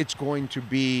 26, it's going to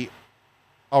be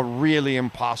a really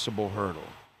impossible hurdle,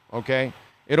 okay?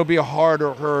 It'll be a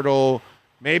harder hurdle.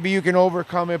 Maybe you can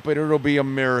overcome it, but it'll be a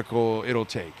miracle it'll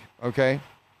take, okay?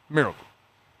 Miracle.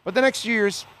 But the next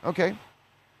years, okay?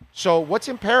 So what's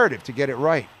imperative to get it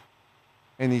right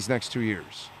in these next 2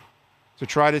 years? To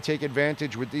try to take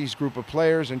advantage with these group of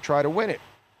players and try to win it.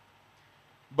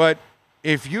 But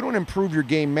if you don't improve your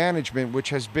game management, which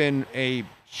has been a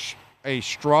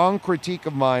strong critique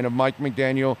of mine of Mike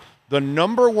McDaniel, the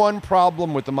number one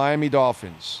problem with the Miami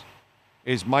Dolphins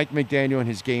is Mike McDaniel and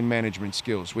his game management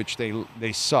skills, which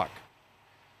they suck.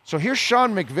 So here's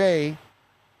Sean McVay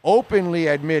openly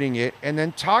admitting it and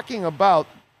then talking about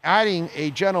adding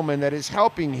a gentleman that is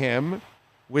helping him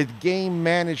with game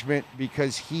management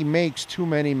because he makes too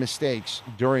many mistakes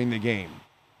during the game.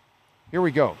 Here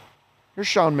we go. Here's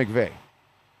Sean McVay.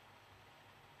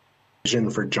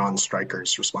 For John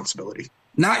Streicher's responsibility.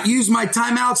 Not use my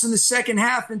timeouts in the second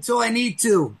half until I need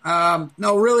to.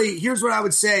 No, really, here's what I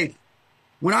would say.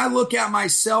 When I look at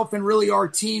myself and really our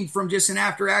team from just an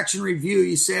after-action review,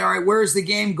 you say, all right, where's the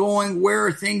game going? Where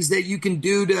are things that you can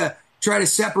do to try to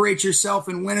separate yourself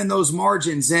and win in those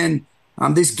margins? And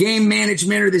this game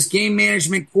management or this game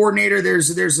management coordinator,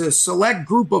 there's a select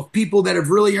group of people that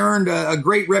have really earned a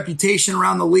great reputation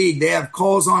around the league. They have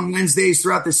calls on Wednesdays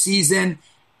throughout the season.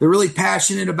 They're really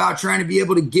passionate about trying to be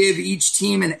able to give each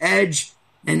team an edge.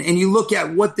 And you look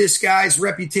at what this guy's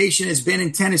reputation has been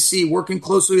in Tennessee, working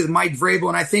closely with Mike Vrabel.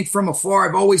 And I think from afar,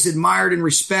 I've always admired and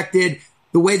respected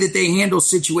the way that they handle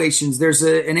situations. There's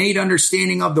an innate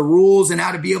understanding of the rules and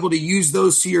how to be able to use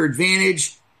those to your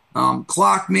advantage.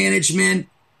 Clock management,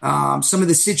 some of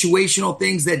the situational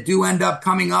things that do end up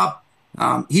coming up.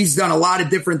 He's done a lot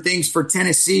of different things for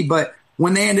Tennessee, but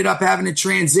when they ended up having to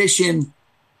transition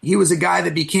he was a guy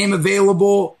that became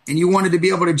available and you wanted to be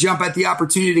able to jump at the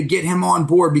opportunity to get him on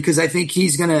board because I think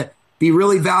he's going to be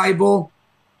really valuable.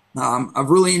 I've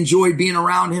really enjoyed being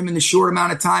around him in the short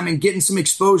amount of time and getting some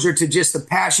exposure to just the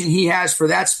passion he has for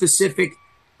that specific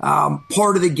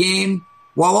part of the game,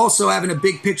 while also having a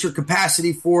big picture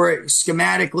capacity for it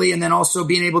schematically and then also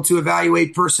being able to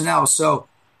evaluate personnel. So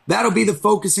that'll be the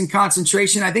focus and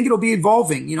concentration. I think it'll be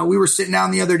evolving. You know, we were sitting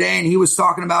down the other day and he was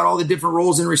talking about all the different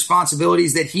roles and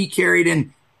responsibilities that he carried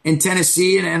in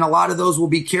Tennessee, and a lot of those will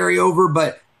be carryover.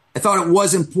 But I thought it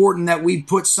was important that we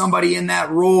put somebody in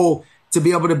that role to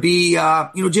be able to be,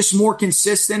 just more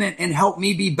consistent and help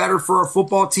me be better for our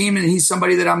football team. And he's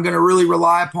somebody that I'm going to really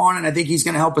rely upon, and I think he's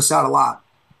going to help us out a lot.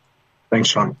 Thanks,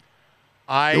 Sean.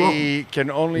 I can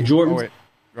only... Jordan. Oh, wait.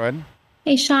 Go ahead.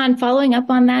 Hey, Sean, following up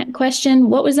on that question,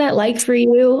 what was that like for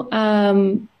you,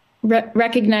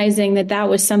 recognizing that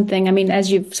was something, I mean,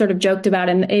 as you've sort of joked about,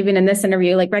 and even in this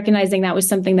interview, like recognizing that was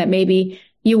something that maybe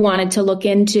you wanted to look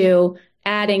into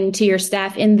adding to your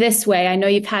staff in this way? I know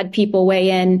you've had people weigh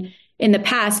in the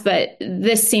past, but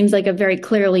this seems like a very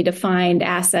clearly defined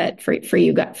asset for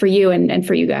you and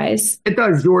for you guys. It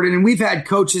does, Jordan. And we've had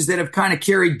coaches that have kind of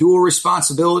carried dual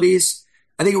responsibilities.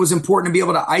 I think it was important to be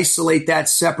able to isolate that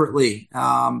separately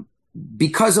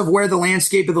because of where the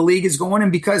landscape of the league is going.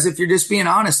 And because if you're just being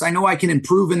honest, I know I can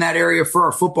improve in that area for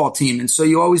our football team. And so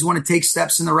you always want to take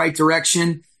steps in the right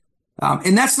direction.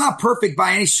 And that's not perfect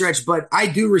by any stretch, but I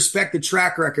do respect the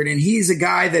track record. And he's a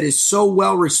guy that is so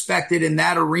well respected in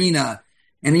that arena.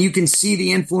 And you can see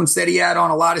the influence that he had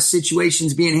on a lot of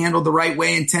situations being handled the right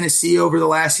way in Tennessee over the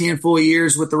last handful of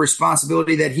years with the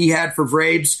responsibility that he had for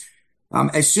Vrabes.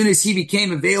 As soon as he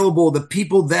became available, the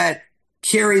people that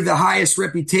carry the highest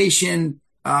reputation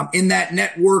in that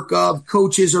network of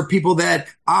coaches or people that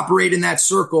operate in that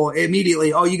circle immediately,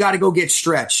 you got to go get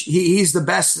Stretch. He's the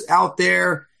best out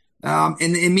there.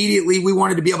 And immediately we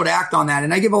wanted to be able to act on that.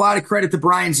 And I give a lot of credit to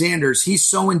Brian Zanders. He's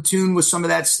so in tune with some of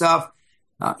that stuff.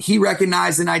 He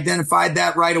recognized and identified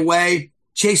that right away.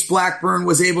 Chase Blackburn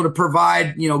was able to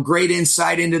provide, great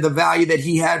insight into the value that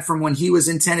he had from when he was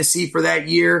in Tennessee for that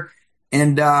year.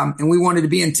 And we wanted to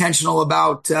be intentional and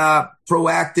proactive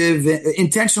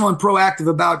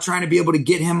about trying to be able to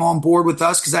get him on board with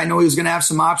us because I know he was going to have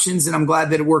some options, and I'm glad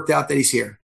that it worked out that he's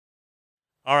here.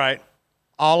 All right.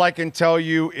 All I can tell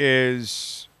you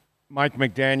is Mike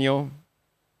McDaniel,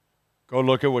 go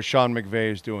look at what Sean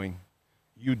McVay is doing.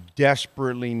 You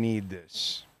desperately need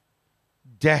this.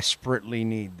 Desperately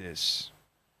need this.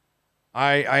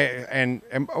 And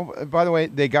by the way,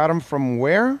 they got him from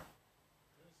where?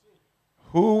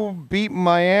 Who beat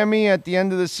Miami at the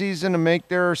end of the season to make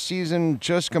their season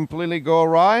just completely go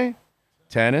awry?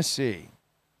 Tennessee.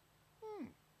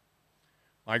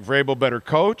 Mike Vrabel better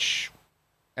coach,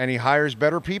 and he hires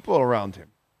better people around him.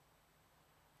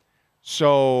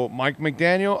 So Mike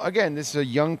McDaniel, again, this is a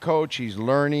young coach. He's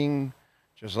learning,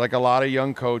 just like a lot of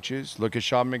young coaches. Look at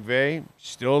Sean McVay,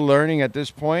 still learning at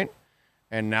this point,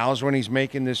 and now's when he's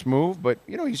making this move. But,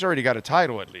 he's already got a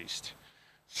title at least.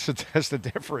 So that's the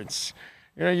difference.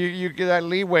 You get that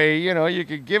leeway, you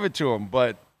could give it to him.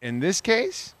 But in this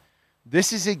case,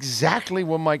 this is exactly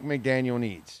what Mike McDaniel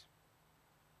needs.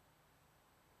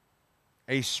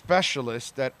 A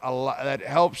specialist that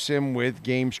helps him with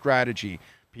game strategy.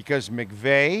 Because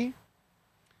McVay,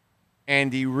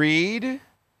 Andy Reid,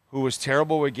 who was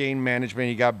terrible with game management,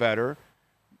 he got better.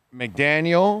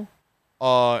 McDaniel,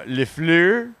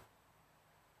 LeFleur.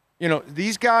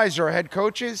 These guys are head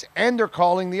coaches, and they're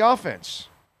calling the offense.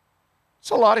 It's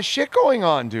a lot of shit going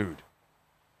on, dude.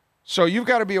 So you've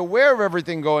got to be aware of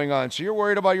everything going on. So you're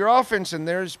worried about your offense, and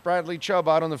there's Bradley Chubb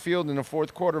out on the field in the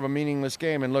fourth quarter of a meaningless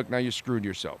game, and look, now you screwed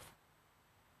yourself.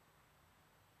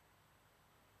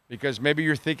 Because maybe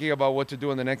you're thinking about what to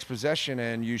do in the next possession,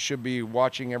 and you should be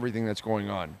watching everything that's going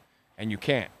on, and you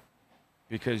can't.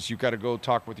 Because you've got to go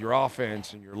talk with your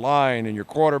offense and your line and your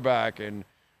quarterback and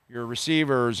your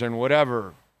receivers and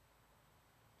whatever,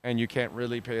 and you can't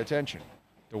really pay attention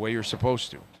the way you're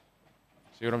supposed to.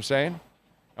 See what I'm saying?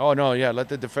 Oh, no, yeah, let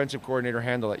the defensive coordinator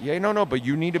handle it. Yeah, no, but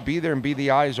you need to be there and be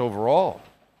the eyes overall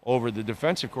over the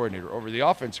defensive coordinator, over the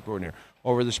offensive coordinator,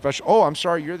 over the special. Oh, I'm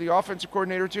sorry, you're the offensive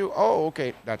coordinator too? Oh,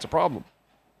 okay, that's a problem.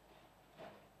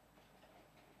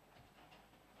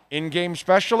 In-game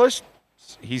specialist,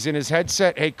 he's in his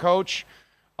headset. Hey, coach,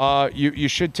 you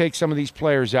should take some of these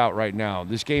players out right now.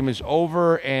 This game is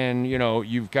over, and,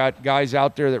 you've got guys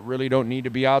out there that really don't need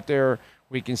to be out there.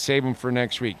 We can save them for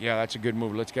next week. Yeah, that's a good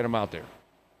move. Let's get them out there.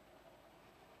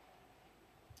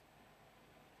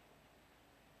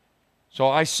 So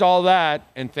I saw that,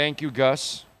 and thank you,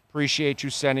 Gus. Appreciate you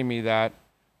sending me that.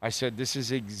 I said, this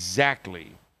is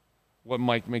exactly what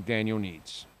Mike McDaniel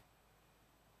needs.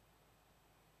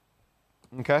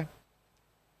 Okay?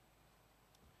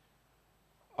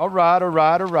 All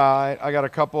right. I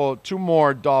got two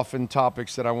more Dolphin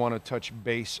topics that I want to touch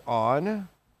base on.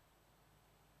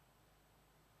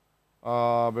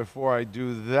 Before I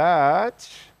do that,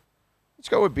 let's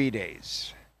go with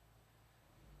B-Days.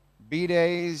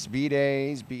 B-Days.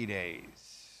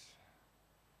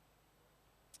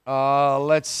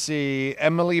 Let's see.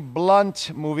 Emily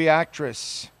Blunt, movie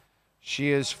actress. She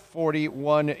is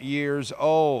 41 years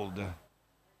old.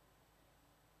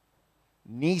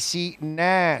 Niecy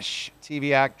Nash,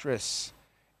 TV actress,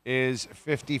 is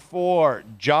 54.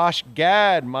 Josh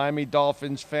Gad, Miami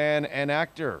Dolphins fan and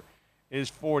actor, is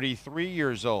 43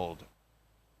 years old.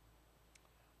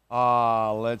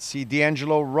 Let's see.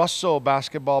 D'Angelo Russell,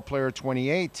 basketball player,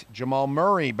 28. Jamal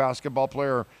Murray, basketball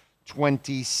player,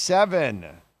 27.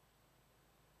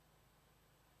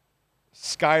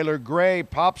 Skylar Gray,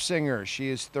 pop singer, she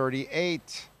is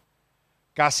 38.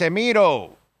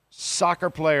 Casemiro, soccer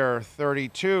player,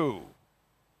 32.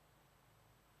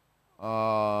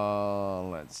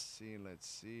 Let's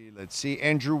see.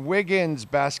 Andrew Wiggins,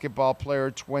 basketball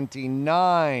player,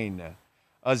 29.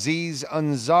 Aziz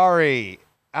Ansari,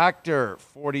 actor,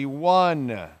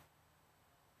 41.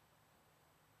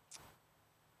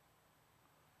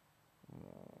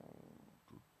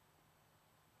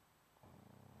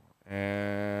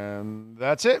 And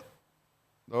that's it.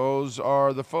 Those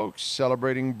are the folks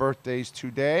celebrating birthdays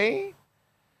today.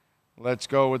 Let's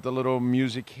go with a little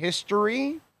music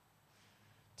history.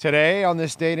 Today, on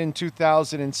this date in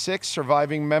 2006,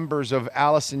 surviving members of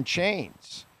Alice in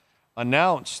Chains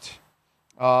announced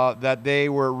that they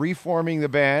were reforming the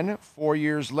band 4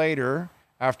 years later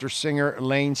after singer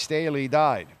Lane Staley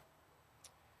died.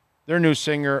 Their new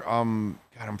singer, I'm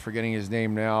forgetting his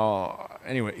name now.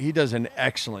 Anyway, he does an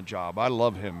excellent job. I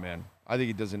love him, man. I think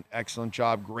he does an excellent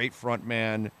job. Great front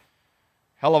man.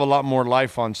 Hell of a lot more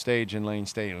life on stage than Lane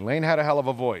Staley. Lane had a hell of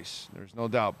a voice, there's no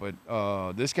doubt, but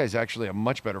this guy's actually a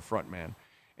much better front man.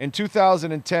 In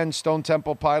 2010, Stone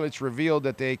Temple Pilots revealed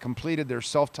that they completed their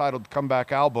self-titled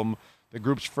comeback album, the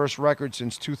group's first record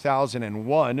since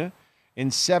 2001.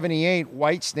 In 78,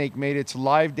 Whitesnake made its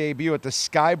live debut at the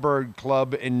Skybird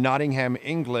Club in Nottingham,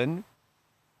 England,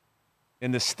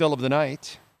 in the still of the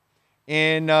night.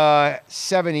 In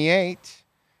 78,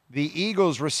 the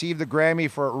Eagles received the Grammy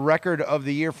for Record of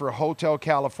the Year for Hotel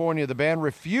California. The band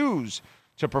refused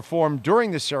to perform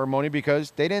during the ceremony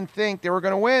because they didn't think they were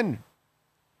going to win.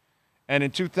 And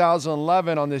in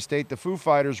 2011, on this date, the Foo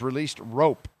Fighters released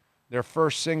Rope, their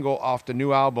first single off the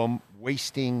new album,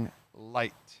 Wasting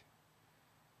Light.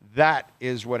 That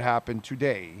is what happened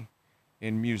today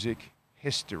in music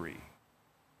history.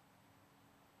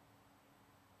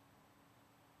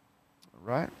 All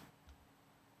right.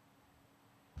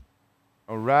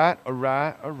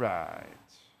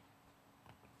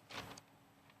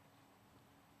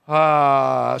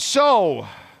 So,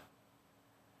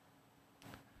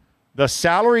 the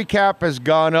salary cap has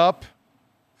gone up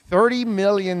 $30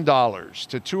 million to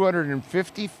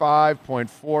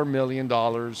 $255.4 million.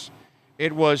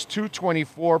 It was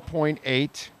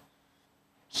 $224.8.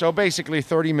 So basically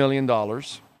 $30 million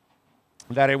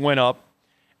that it went up.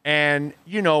 And,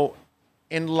 you know,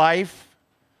 in life,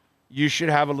 you should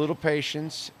have a little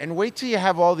patience and wait till you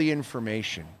have all the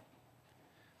information.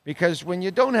 Because when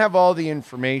you don't have all the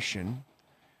information,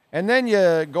 and then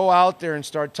you go out there and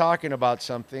start talking about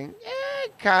something,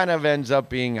 it kind of ends up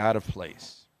being out of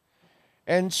place.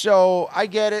 And so I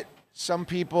get it. Some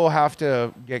people have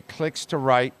to get clicks to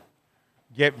write,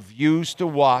 get views to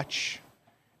watch,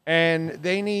 and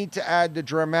they need to add the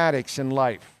dramatics in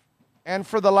life. And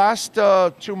for the last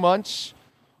 2 months,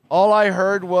 all I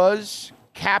heard was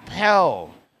cap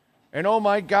hell. And oh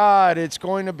my God, it's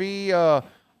going to be a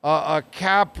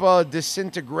cap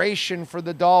disintegration for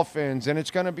the Dolphins, and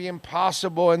it's going to be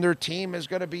impossible, and their team is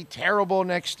going to be terrible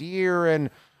next year, and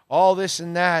all this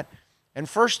and that. And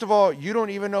first of all, you don't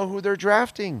even know who they're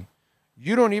drafting.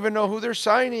 You don't even know who they're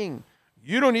signing.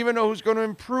 You don't even know who's going to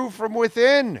improve from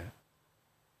within.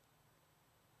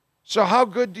 So how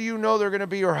good do you know they're going to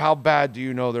be, or how bad do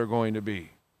you know they're going to be?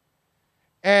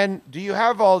 And do you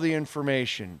have all the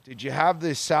information? Did you have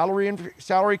the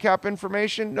salary cap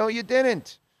information? No, you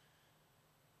didn't.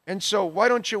 And so why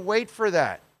don't you wait for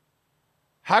that?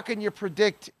 How can you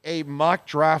predict a mock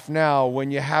draft now when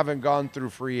you haven't gone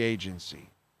through free agency?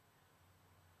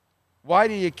 Why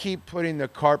do you keep putting the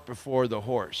cart before the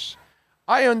horse?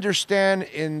 I understand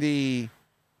in the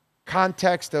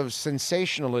context of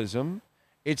sensationalism,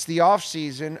 it's the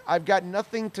offseason. I've got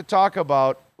nothing to talk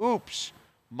about. Oops,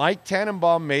 Mike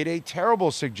Tannenbaum made a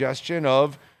terrible suggestion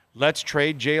of let's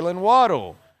trade Jalen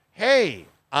Waddle. Hey,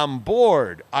 I'm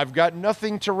bored. I've got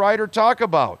nothing to write or talk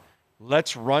about.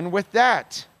 Let's run with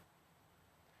that.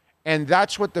 And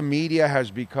that's what the media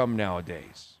has become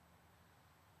nowadays.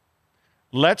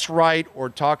 Let's write or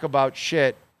talk about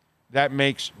shit that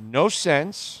makes no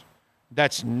sense,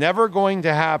 that's never going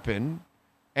to happen,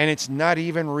 and it's not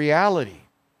even reality.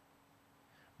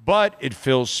 But it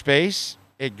fills space,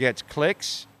 it gets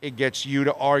clicks, it gets you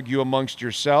to argue amongst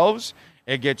yourselves,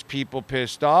 it gets people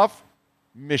pissed off.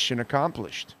 Mission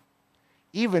accomplished.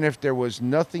 Even if there was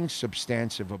nothing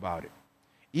substantive about it,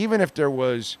 even if there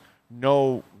was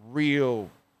no real,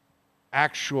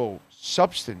 actual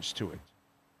substance to it,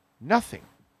 nothing.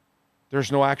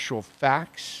 There's no actual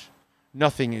facts.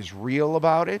 Nothing is real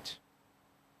about it.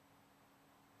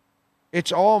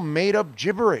 It's all made up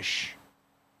gibberish.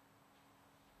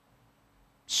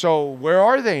 So where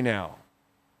are they now?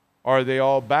 Are they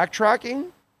all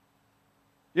backtracking?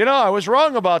 You know, I was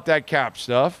wrong about that cap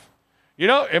stuff. You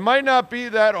know, it might not be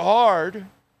that hard.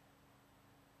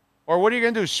 Or what are you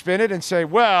going to do? Spin it and say,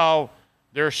 well,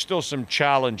 there's still some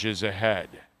challenges ahead.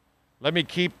 Let me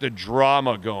keep the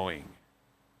drama going.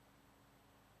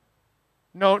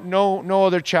 No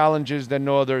other challenges than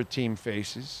no other team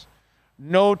faces.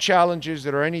 No challenges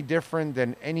that are any different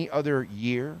than any other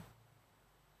year.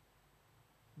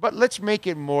 But let's make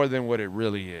it more than what it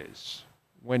really is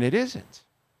when it isn't.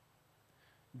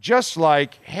 Just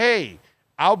like, hey,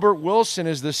 Albert Wilson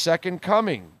is the second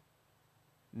coming.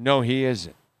 No, he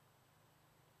isn't.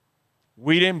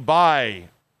 We didn't buy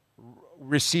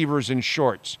receivers in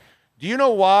shorts. Do you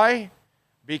know why?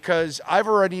 Because I've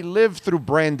already lived through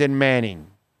Brandon Manning.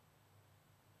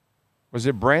 Was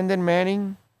it Brandon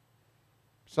Manning?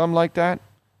 Something like that?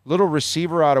 Little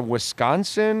receiver out of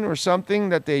Wisconsin or something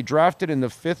that they drafted in the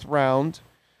 5th round.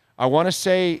 I want to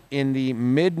say in the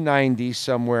mid-90s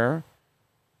somewhere.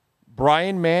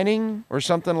 Brian Manning or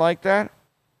something like that.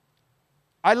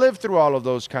 I lived through all of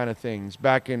those kind of things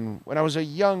back when I was a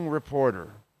young reporter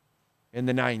in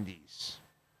the 90s.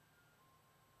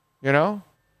 You know?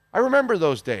 I remember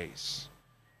those days.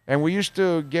 And we used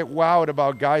to get wowed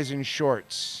about guys in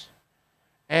shorts.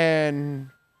 And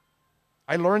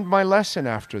I learned my lesson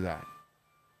after that.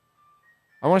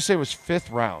 I want to say it was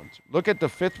 5th round. Look at the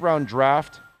 5th round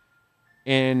draft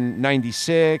in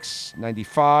 96,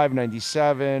 95,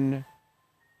 97,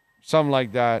 something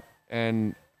like that.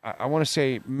 And I want to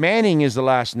say Manning is the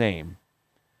last name.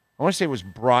 I want to say it was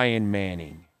Brian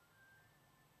Manning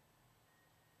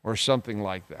or something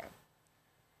like that.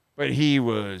 But he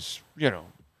was,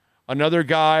 another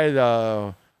guy,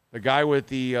 the guy with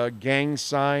the gang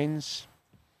signs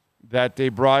that they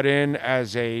brought in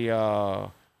as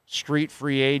a street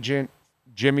free agent,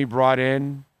 Jimmy brought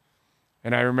in.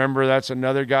 And I remember that's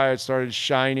another guy that started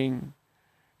shining.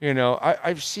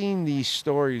 I've seen these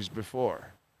stories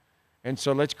before. And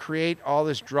so let's create all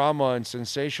this drama and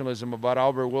sensationalism about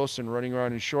Albert Wilson running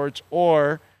around in shorts.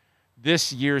 Or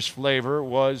this year's flavor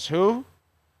was who?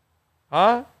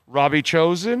 Robbie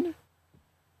Chosen?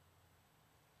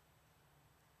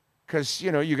 Because,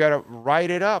 you got to write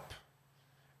it up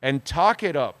and talk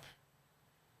it up.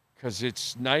 Because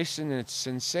it's nice and it's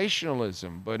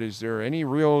sensationalism. But is there any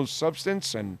real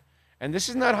substance? And this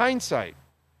is not hindsight.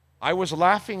 I was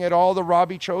laughing at all the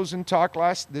Robbie Chosen talk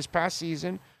this past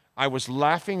season. I was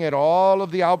laughing at all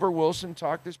of the Albert Wilson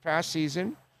talk this past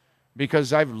season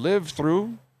because I've lived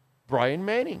through Brian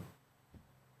Manning.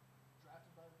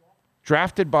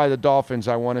 Drafted by the Dolphins,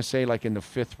 I want to say, like in the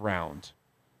 5th round.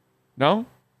 No?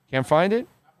 Can't find it?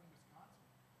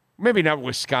 Maybe not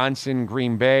Wisconsin,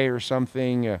 Green Bay or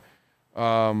something.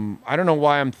 I don't know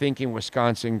why I'm thinking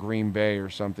Wisconsin, Green Bay or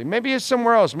something. Maybe it's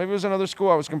somewhere else. Maybe it was another school.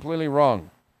 I was completely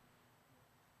wrong.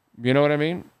 You know what I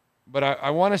mean? But I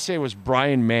want to say it was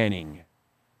Brian Manning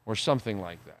or something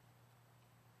like that.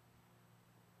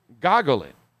 Goggle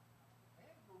it.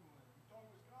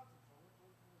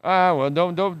 Well,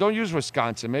 don't use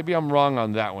Wisconsin. Maybe I'm wrong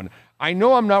on that one. I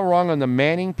know I'm not wrong on the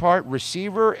Manning part,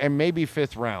 receiver, and maybe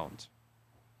 5th round.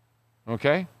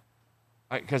 Okay?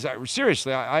 Because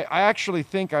seriously, I actually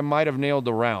think I might have nailed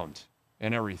the round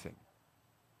and everything.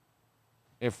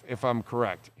 If I'm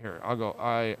correct. Here, I'll go.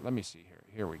 Let me see here.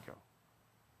 Here we go.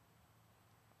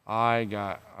 I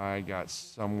got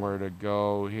somewhere to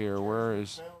go here. Where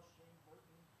is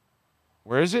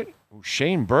it? Oh,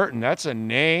 Shane Burton. That's a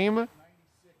name.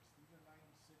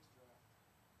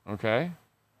 Okay.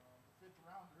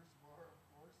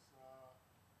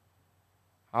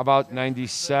 How about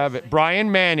 97?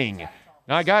 Brian Manning.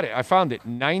 No, I got it. I found it.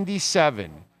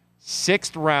 97.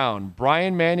 6th round.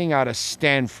 Brian Manning out of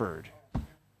Stanford.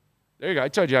 There you go. I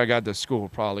told you I got the school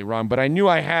probably wrong, but I knew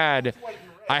I had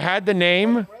I had the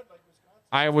name.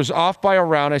 I was off by a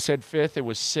round. I said 5th. It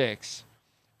was 6th.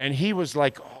 And he was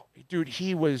like, oh, dude,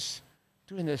 he was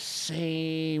doing the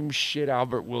same shit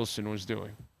Albert Wilson was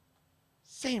doing.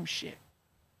 Same shit.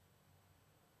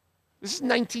 This is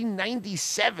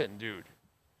 1997, dude.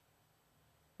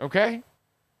 Okay?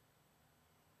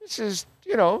 This is,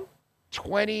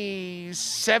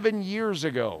 27 years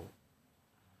ago.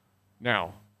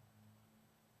 Now,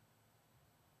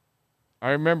 I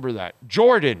remember that.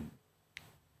 Jordan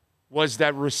was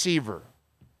that receiver.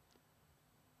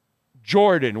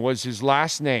 Jordan was his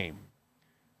last name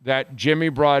that Jimmy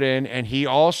brought in, and he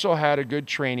also had a good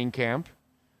training camp,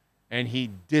 and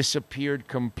he disappeared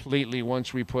completely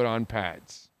once we put on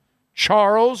pads.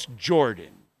 Charles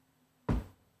Jordan.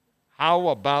 How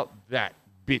about that,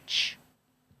 bitch?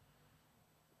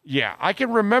 Yeah, I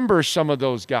can remember some of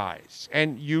those guys,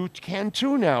 and you can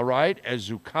too now, right?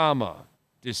 Ezukama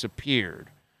disappeared.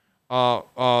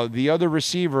 The other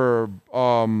receiver,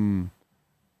 the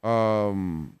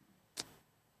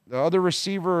other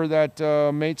receiver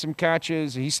that made some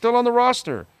catches, he's still on the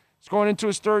roster. He's going into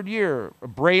his 3rd year.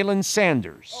 Braylon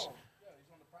Sanders. Oh, yeah, he's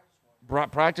on the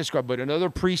practice squad, but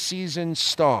another preseason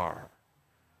star.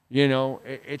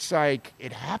 It's like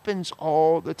it happens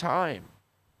all the time.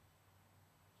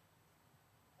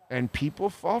 And people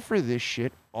fall for this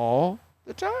shit all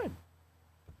the time.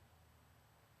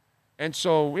 And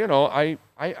so,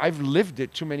 I've lived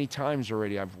it too many times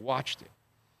already. I've watched it.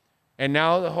 And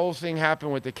now the whole thing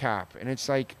happened with the cap. And it's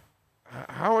like,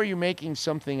 how are you making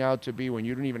something out to be when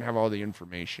you don't even have all the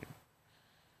information?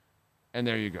 And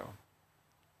there you go.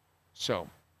 So,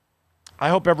 I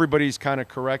hope everybody's kind of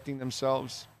correcting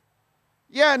themselves.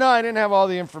 Yeah, no, I didn't have all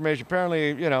the information.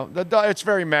 Apparently, it's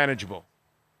very manageable.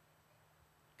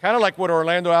 Kind of like what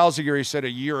Orlando Alzagiri said a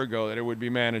year ago, that it would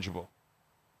be manageable.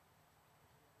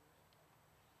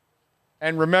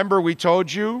 And remember, we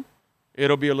told you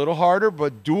it'll be a little harder,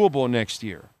 but doable next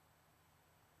year.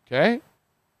 Okay?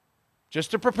 Just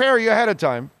to prepare you ahead of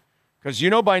time. Because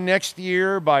by next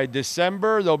year, by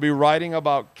December, they'll be writing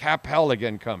about cap hell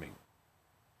again coming.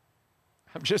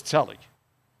 I'm just telling you.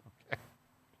 Okay?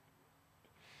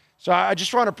 So I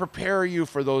just want to prepare you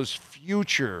for those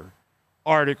future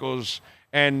articles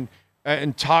and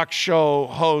talk show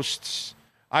hosts.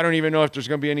 I don't even know if there's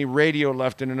going to be any radio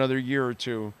left in another year or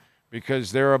two,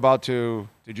 because they're about to.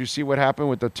 Did you see what happened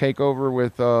with the takeover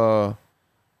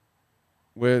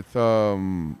with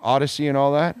Odyssey and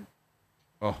all that?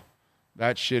 Oh,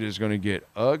 that shit is going to get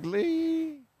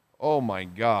ugly. Oh my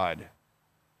God.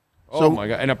 Oh my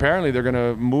God. And apparently they're going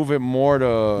to move it more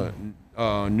to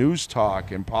news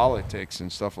talk and politics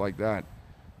and stuff like that.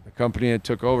 The company that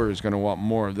took over is going to want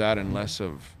more of that and less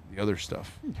of the other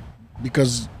stuff.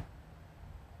 Because,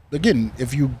 again,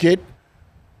 if you get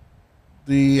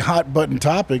the hot button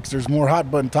topics, there's more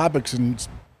hot button topics in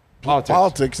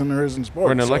politics than there is in sports.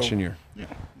 We're in an election year. Yeah.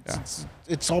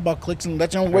 It's all about clicks, and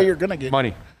that's the only way you're going to get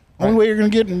money. Only way you're going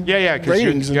to get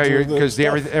ratings. Because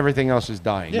everything else is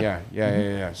dying.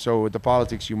 Yeah. So with the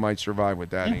politics, you might survive with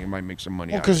that, and you might make some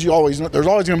money. Because you always know there's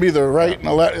always going to be the right,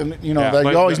 and you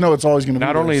always know it's always going to be.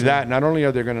 Not only that, not only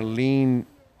are they going to lean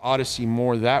Odyssey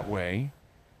more that way,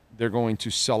 they're going to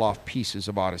sell off pieces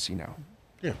of Odyssey now.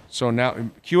 Yeah. So now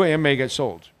QAM may get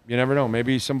sold. You never know.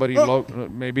 Maybe somebody,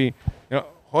 Jorge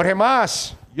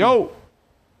Mas, yo.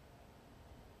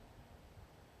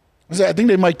 I think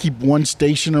they might keep one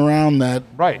station around that,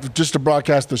 right, just to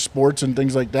broadcast the sports and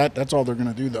things like that. That's all they're going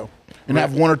to do, though, and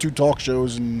have 1 or 2 talk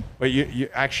shows. But you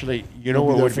actually, know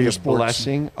what would be a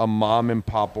blessing? A mom and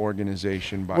pop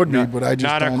organization, but I just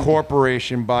not a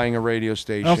corporation buying a radio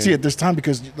station. I don't see it this time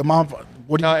because the mom.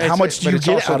 How much do you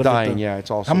get out of dying. it? Yeah, it's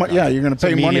also how much. Yeah, you're going to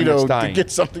pay money to get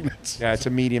something that's it's a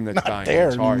medium that's not dying. there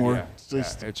it's hard, anymore. Yeah.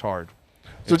 It's hard.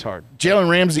 It's hard. Jalen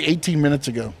Ramsey, 18 minutes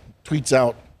ago, tweets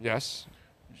out. Yes.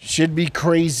 Should be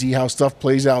crazy how stuff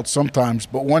plays out sometimes.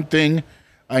 But one thing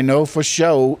I know for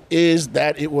sure is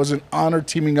that it was an honor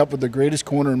teaming up with the greatest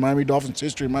corner in Miami Dolphins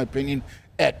history, in my opinion,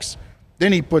 X.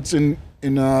 Then he puts in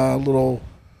little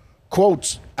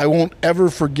quotes, I won't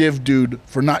ever forgive dude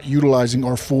for not utilizing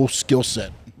our full skill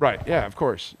set. Right. Yeah, of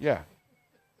course. Yeah.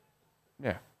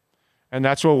 Yeah. And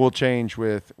that's what will change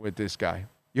with this guy.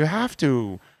 You have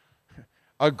to.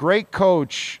 A great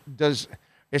coach does.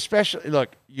 Especially, look,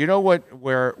 you know where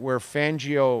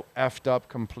Fangio effed up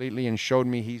completely and showed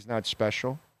me he's not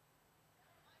special?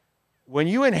 When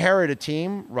you inherit a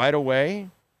team right away,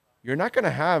 you're not going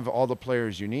to have all the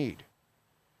players you need.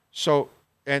 So,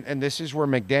 and this is where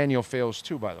McDaniel fails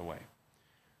too, by the way.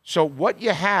 So what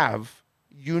you have,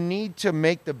 you need to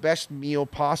make the best meal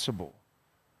possible.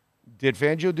 Did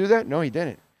Fangio do that? No, he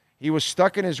didn't. He was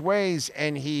stuck in his ways,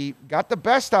 and he got the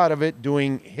best out of it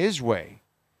doing his way.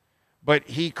 But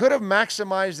he could have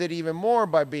maximized it even more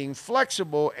by being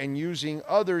flexible and using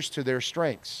others to their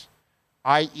strengths,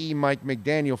 i.e. Mike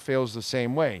McDaniel fails the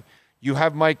same way. You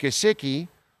have Mike Gesicki.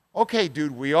 Okay,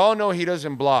 dude, we all know he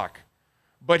doesn't block,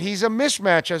 but he's a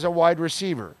mismatch as a wide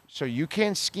receiver. So you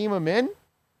can't scheme him in?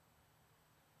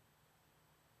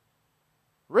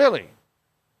 Really?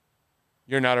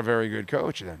 You're not a very good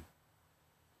coach then.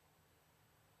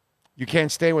 You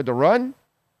can't stay with the run?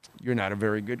 You're not a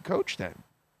very good coach then.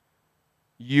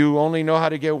 You only know how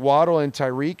to get Waddle and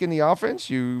Tyreek in the offense?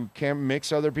 You can't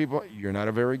mix other people? You're not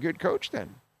a very good coach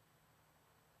then.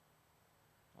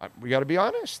 We got to be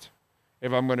honest.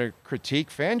 If I'm going to critique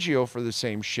Fangio for the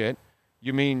same shit,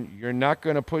 you mean you're not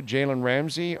going to put Jalen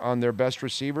Ramsey on their best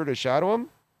receiver to shadow him?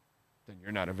 Then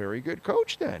you're not a very good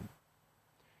coach then.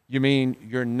 You mean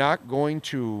you're not going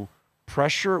to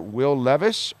pressure Will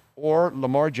Levis or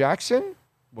Lamar Jackson?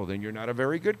 Well, then you're not a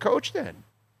very good coach then.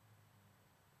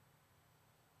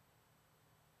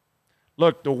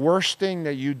 Look, the worst thing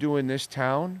that you do in this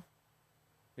town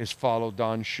is follow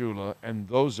Don Shula and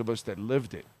those of us that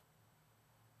lived it.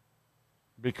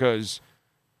 Because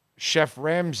Chef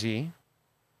Ramsay,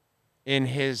 in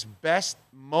his best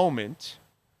moment,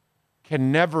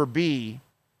 can never be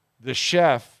the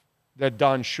chef that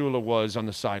Don Shula was on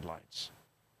the sidelines.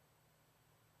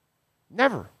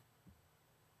 Never.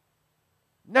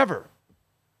 Never.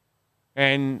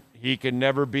 And he can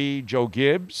never be Joe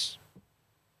Gibbs.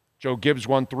 Joe Gibbs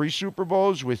won 3 Super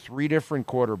Bowls with 3 different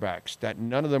quarterbacks that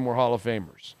none of them were Hall of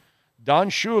Famers. Don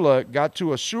Shula got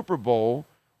to a Super Bowl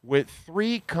with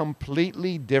 3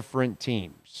 completely different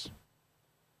teams.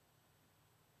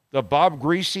 The Bob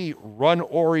Greasy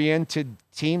run-oriented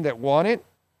team that won it.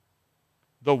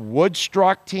 The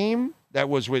Woodstock team that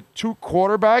was with 2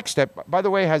 quarterbacks that, by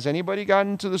the way, has anybody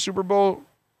gotten to the Super Bowl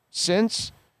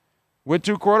since with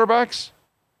 2 quarterbacks?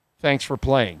 Thanks for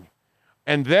playing.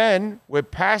 And then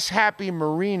with pass-happy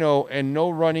Marino and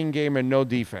no running game and no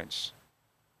defense.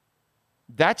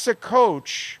 That's a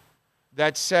coach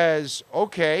that says,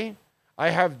 okay, I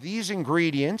have these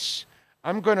ingredients.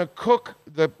 I'm going to cook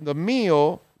the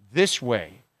meal this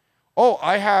way. Oh,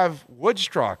 I have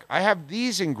Woodstock. I have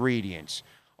these ingredients.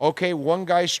 Okay, one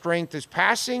guy's strength is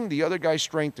passing. The other guy's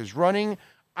strength is running.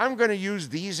 I'm going to use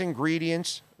these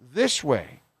ingredients this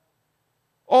way.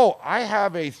 Oh, I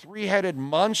have a 3-headed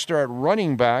monster at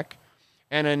running back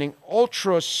and an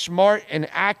ultra smart and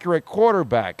accurate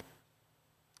quarterback.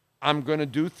 I'm going to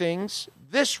do things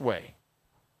this way.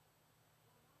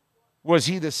 Was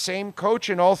he the same coach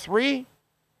in all 3?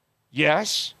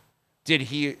 Yes. Did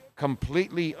he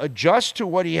completely adjust to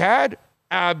what he had?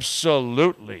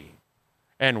 Absolutely.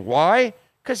 And why?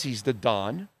 Because he's the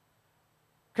Don.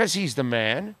 Because he's the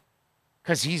man.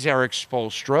 Because he's Eric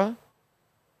Spoelstra,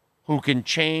 who can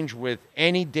change with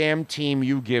any damn team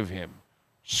you give him.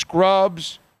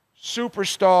 Scrubs,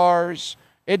 superstars,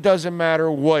 it doesn't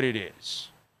matter what it is.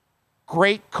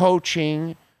 Great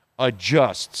coaching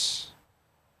adjusts.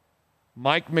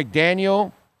 Mike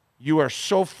McDaniel, you are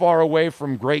so far away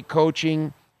from great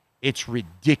coaching, it's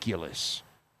ridiculous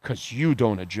because you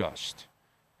don't adjust.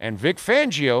 And Vic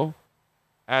Fangio,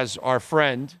 as our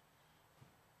friend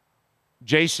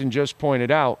Jason just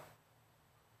pointed out,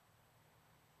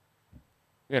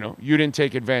 you didn't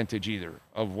take advantage either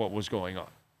of what was going on.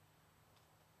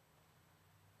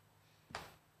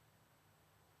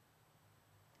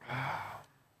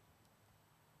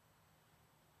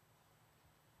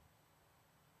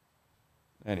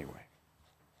 Anyway.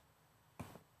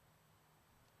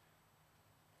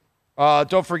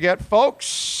 Don't forget,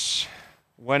 folks,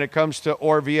 when it comes to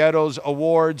Orvieto's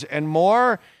awards and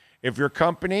more, if your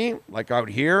company, like out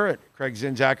here at Craig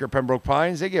Zinzacker, Pembroke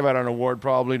Pines, they give out an award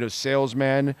probably to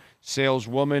salesman,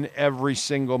 saleswoman every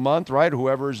single month, right?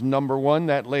 Whoever's number one,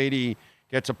 that lady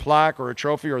gets a plaque or a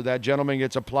trophy, or that gentleman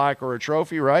gets a plaque or a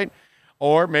trophy, right?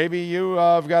 Or maybe you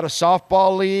have got a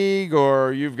softball league,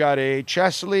 or you've got a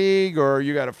chess league, or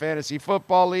you got a fantasy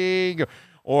football league,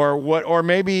 or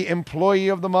maybe employee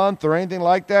of the month or anything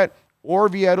like that.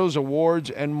 Orvieto's awards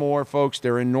and more, folks.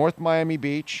 They're in North Miami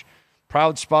Beach.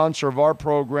 Proud sponsor of our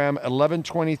program,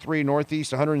 1123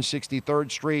 Northeast 163rd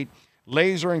Street.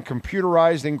 Laser and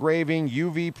computerized engraving,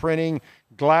 UV printing,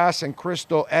 glass and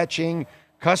crystal etching,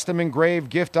 custom engraved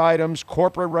gift items,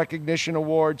 corporate recognition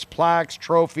awards, plaques,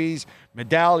 trophies,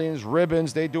 medallions,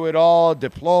 ribbons. They do it all.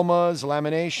 Diplomas,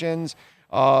 laminations,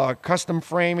 custom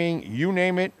framing, you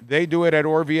name it. They do it at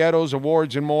Orvieto's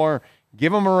Awards and more.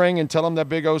 Give them a ring and tell them that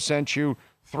Big O sent you.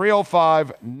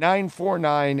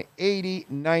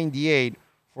 305-949-8098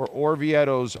 for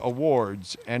Orvieto's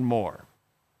Awards and more.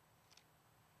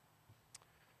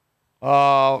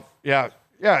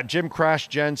 Yeah, Jim Crash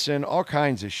Jensen, all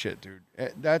kinds of shit, dude.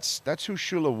 That's who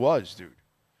Shula was, dude.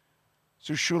 That's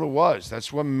who Shula was.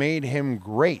 That's what made him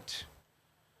great.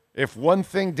 If one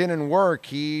thing didn't work,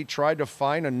 he tried to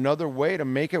find another way to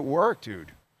make it work,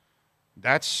 dude.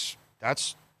 That's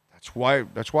why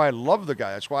I love the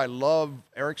guy. That's why I love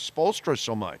Eric Spoelstra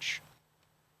so much.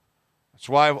 That's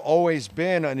why I've always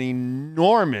been an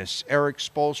enormous Eric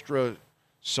Spoelstra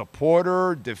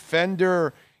supporter,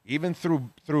 defender, even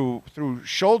through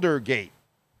shoulder gate,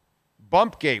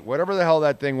 bump gate, whatever the hell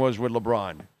that thing was with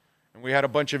LeBron. And we had a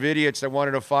bunch of idiots that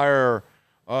wanted to fire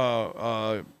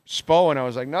Spo, and I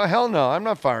was like, no, hell no, I'm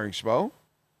not firing Spo.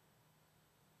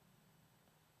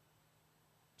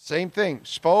 Same thing.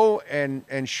 Spo and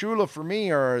Shula, for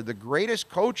me, are the greatest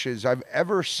coaches I've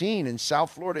ever seen in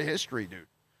South Florida history, dude.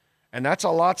 And that's a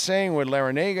lot saying with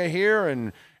Larinaga here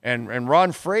and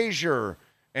Ron Frazier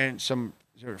and some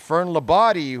Fern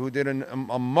Labate, who did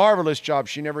a marvelous job.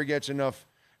 She never gets enough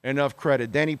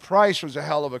credit. Danny Price was a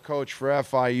hell of a coach for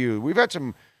FIU. We've had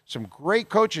some great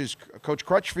coaches. Coach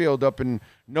Crutchfield up in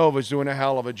Nova's doing a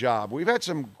hell of a job. We've had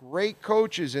some great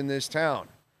coaches in this town.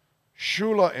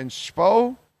 Shula and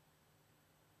Spo,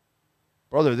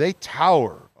 brother, they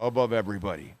tower above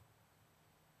everybody.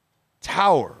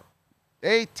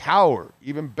 They tower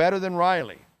even better than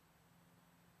Riley.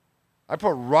 I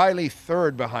put Riley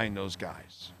third behind those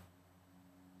guys.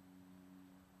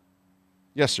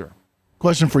 Yes, sir.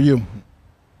 Question for you.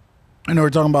 I know we're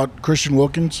talking about Christian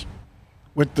Wilkins.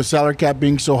 With the salary cap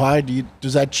being so high,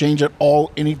 does that change at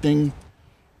all anything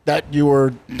that you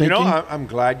were thinking? You know, I'm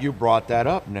glad you brought that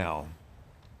up now.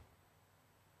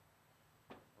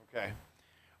 Okay.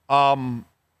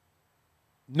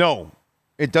 No,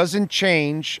 it doesn't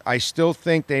change. I still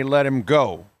think they let him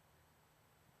go.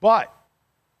 But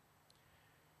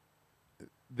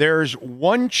there's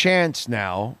one chance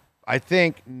now, I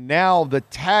think now the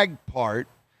tag part,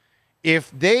 if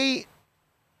they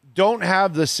don't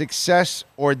have the success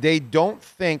or they don't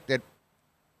think that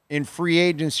in free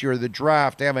agency or the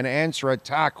draft they have an answer at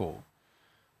tackle,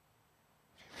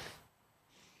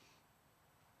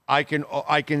 I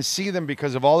can see them,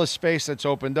 because of all the space that's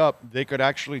opened up, they could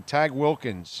actually tag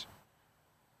Wilkins.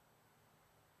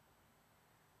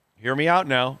 Hear me out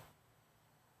now.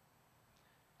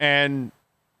 And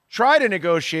try to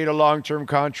negotiate a long-term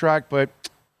contract, but,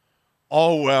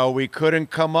 oh, well, we couldn't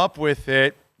come up with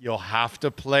it. You'll have to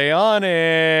play on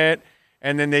it.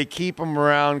 And then they keep him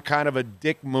around, kind of a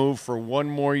dick move for one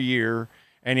more year,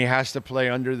 and he has to play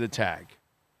under the tag.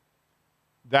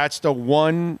 That's the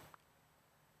one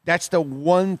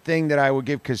thing that I would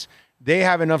give, because they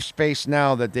have enough space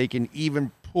now that they can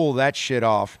even pull that shit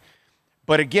off.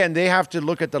 But again, they have to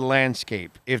look at the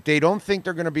landscape. If they don't think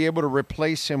they're going to be able to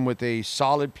replace him with a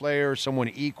solid player, someone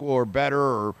equal or better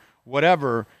or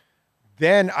whatever,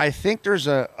 then I think there's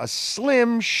a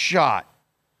slim shot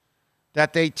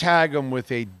that they tag him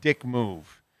with a dick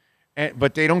move.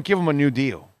 But they don't give him a new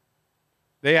deal.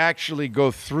 They actually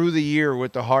go through the year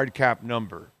with the hard cap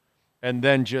number. And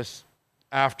then just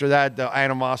after that, the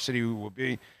animosity will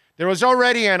be. There was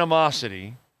already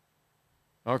animosity.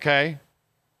 Okay?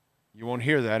 You won't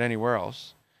hear that anywhere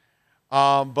else.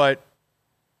 But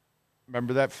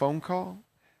remember that phone call?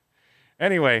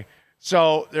 Anyway,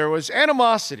 so there was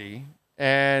animosity,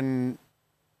 and,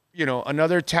 you know,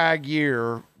 another tag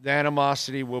year, the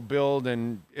animosity will build,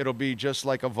 and it'll be just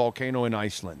like a volcano in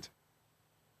Iceland.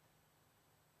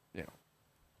 You know,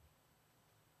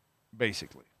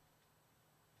 basically.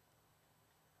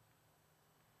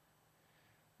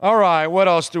 All right, what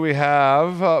else do we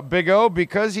have? Big O,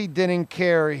 because he didn't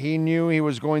care, he knew he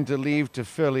was going to leave to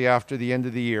Philly after the end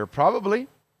of the year. Probably.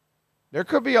 There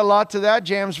could be a lot to that,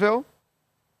 Jamesville.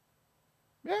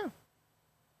 Yeah.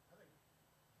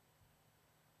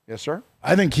 Yes, sir?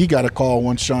 I think he got a call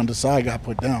once Sean Desai got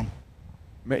put down.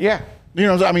 Yeah. You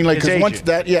know, I mean, like, because once agent.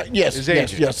 that,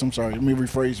 yes, I'm sorry. Let me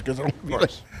rephrase, because I don't Of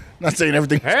course. not saying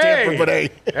everything's Stanford, but hey.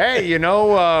 Hey, you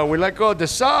know, we let go of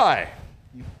Desai.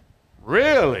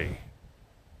 Really?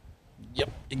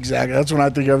 Yep, exactly. That's when I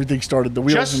think everything started. The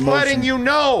wheels Just in motion. letting you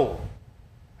know.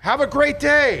 Have a great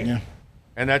day. Yeah.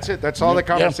 And that's it. That's all the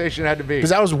conversation had to be.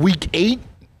 Because that was week 8,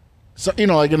 so, you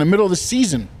know, like in the middle of the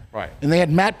season. Right. And they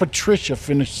had Matt Patricia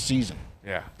finish the season.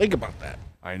 Yeah. Think about that.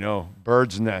 I know.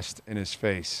 Bird's nest in his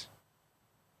face.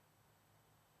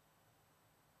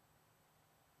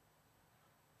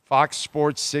 Fox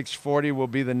Sports 640 will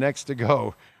be the next to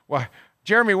go. Why,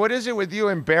 Jeremy, what is it with you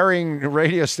and burying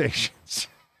radio stations?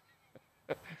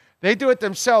 They do it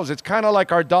themselves. It's kind of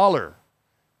like our dollar.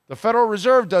 The Federal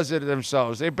Reserve does it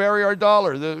themselves. They bury our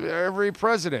dollar, every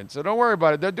president. So don't worry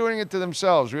about it. They're doing it to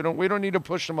themselves. We don't need to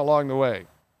push them along the way.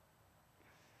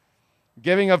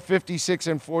 Giving up 56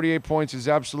 and 48 points is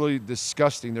absolutely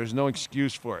disgusting. There's no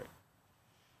excuse for it.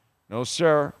 No,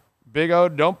 sir. Big O,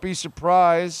 don't be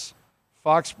surprised.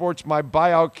 Fox Sports might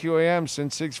buy out QAM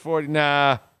since 640.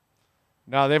 Nah,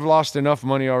 they've lost enough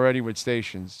money already with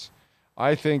stations.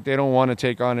 I think they don't want to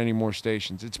take on any more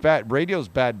stations. It's bad. Radio's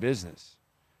bad business.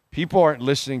 People aren't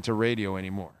listening to radio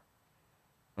anymore.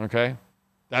 Okay?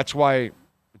 That's why,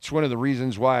 it's one of the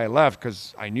reasons why I left,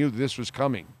 because I knew this was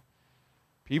coming.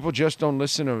 People just don't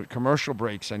listen to commercial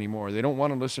breaks anymore. They don't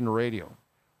want to listen to radio.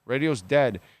 Radio's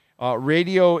dead.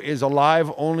 Radio is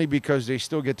alive only because they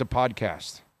still get to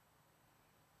podcast.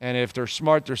 And if they're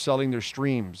smart, they're selling their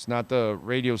streams, not the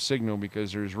radio signal,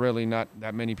 because there's really not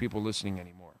that many people listening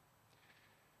anymore.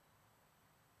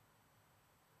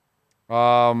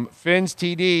 Fins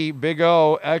TD, Big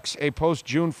O, X, a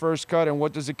post-June 1st cut, and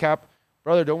what does it cap?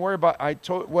 Brother, don't worry about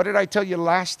what did I tell you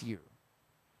last year?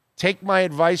 Take my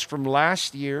advice from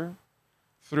last year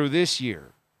through this year.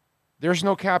 There's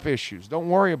no cap issues. Don't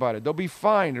worry about it. They'll be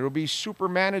fine. It'll be super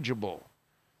manageable.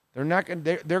 They're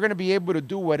going to be able to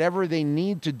do whatever they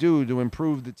need to do to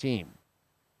improve the team.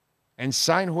 And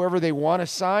sign whoever they want to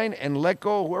sign and let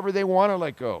go whoever they want to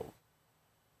let go.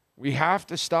 We have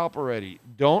to stop already.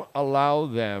 Don't allow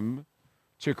them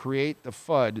to create the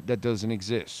FUD that doesn't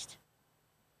exist.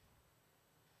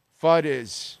 FUD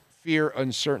is fear,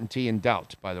 uncertainty, and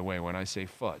doubt, by the way, when I say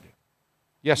FUD.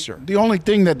 Yes, sir. The only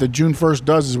thing that the June 1st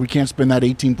does is we can't spend that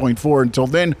 18.4 until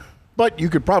then, but you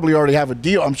could probably already have a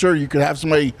deal. I'm sure you could have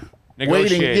somebody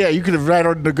waiting. Yeah, you could have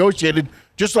already negotiated,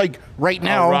 just like right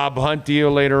now. A Rob Hunt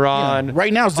deal later on. Yeah.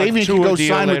 Right now, Xavier can go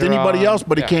sign with anybody else,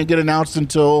 but it can't get announced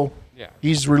until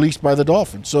he's released by the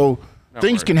Dolphins. So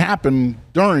things can happen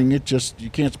during it, just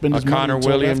you can't spend his money Connor until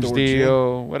Williams afterwards.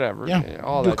 deal, whatever. Yeah,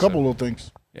 all do that a couple stuff. of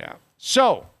things. Yeah.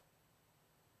 So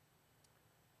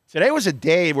today was a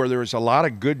day where there was a lot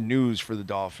of good news for the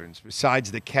Dolphins.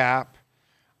 Besides the cap,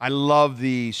 I love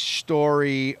the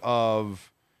story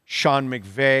of Sean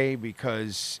McVay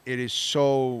because it is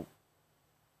so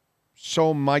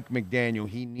Mike McDaniel.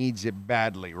 He needs it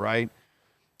badly, right?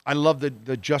 I love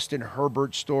the Justin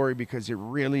Herbert story because it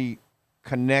really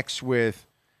connects with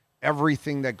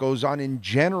everything that goes on in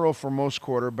general for most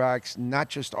quarterbacks, not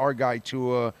just our guy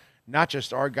Tua, not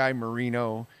just our guy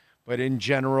Marino, but in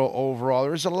general, overall.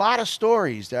 There's a lot of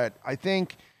stories that I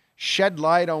think shed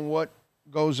light on what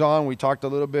goes on. We talked a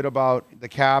little bit about the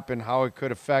cap and how it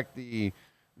could affect the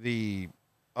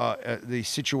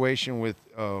situation with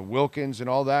Wilkins and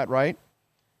all that, right?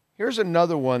 Here's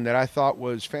another one that I thought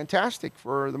was fantastic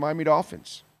for the Miami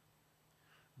Dolphins.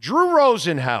 Drew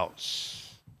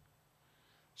Rosenhaus.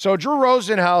 So Drew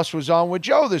Rosenhaus was on with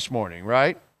Joe this morning,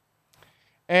 right?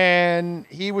 And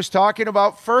he was talking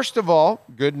about, first of all,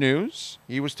 good news.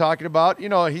 He was talking about,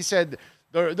 he said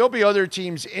there'll be other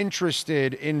teams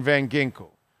interested in Van Ginkel.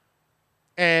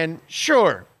 And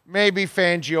sure, maybe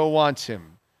Fangio wants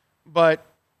him. But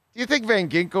do you think Van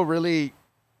Ginkel really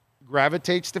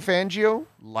gravitates to Fangio,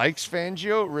 likes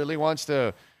Fangio, really wants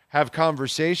to have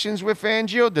conversations with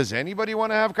Fangio? Does anybody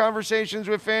want to have conversations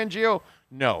with Fangio?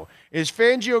 No. Is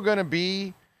Fangio going to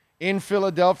be in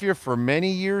Philadelphia for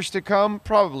many years to come?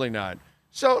 Probably not.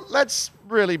 So let's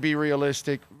really be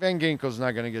realistic. Van Ginkel's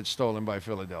not going to get stolen by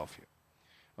Philadelphia.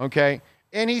 Okay?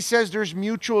 And he says there's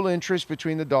mutual interest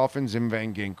between the Dolphins and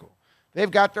Van Ginkel.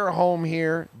 They've got their home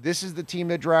here. This is the team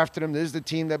that drafted him. This is the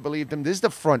team that believed him. This is the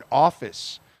front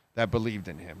office that believed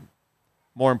in him.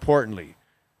 More importantly,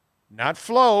 not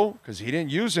Flo, because he didn't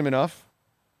use him enough.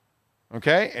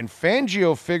 Okay? And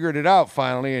Fangio figured it out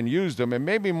finally and used him, and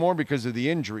maybe more because of the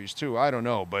injuries too. I don't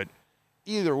know. But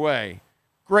either way,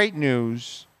 great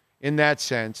news in that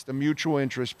sense. The mutual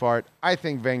interest part, I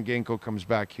think Van Ginkel comes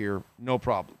back here, no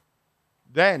problem.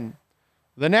 Then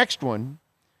the next one,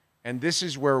 and this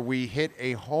is where we hit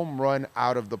a home run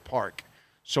out of the park.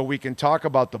 So we can talk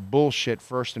about the bullshit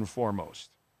first and foremost.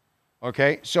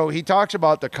 Okay, so he talks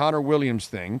about the Connor Williams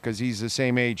thing because he's the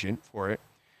same agent for it.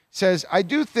 Says, I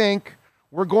do think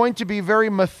we're going to be very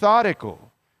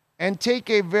methodical and take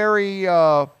a very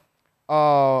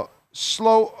slow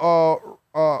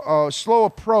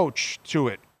approach to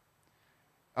it.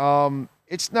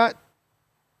 It's not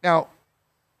now.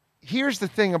 Here's the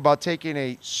thing about taking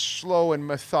a slow and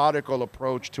methodical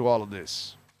approach to all of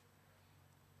this.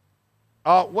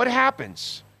 What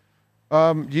happens?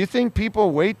 Do you think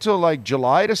people wait till like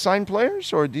July to sign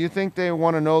players, or do you think they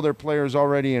want to know their players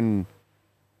already in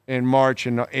March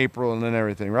and April and then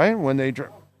everything, right? When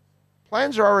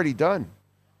plans are already done.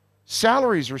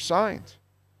 Salaries are signed.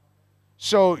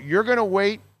 So you're going to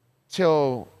wait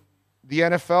till the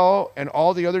NFL and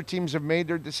all the other teams have made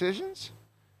their decisions?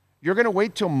 You're going to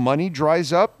wait till money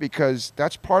dries up because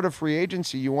that's part of free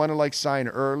agency. You want to sign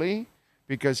early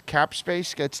because cap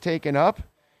space gets taken up,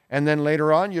 and then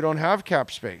later on you don't have cap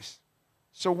space.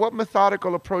 So what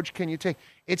methodical approach can you take?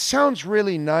 It sounds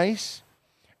really nice,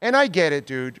 and I get it,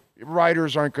 dude.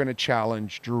 Writers aren't going to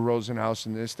challenge Drew Rosenhaus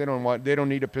in this. They don't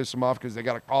need to piss him off because they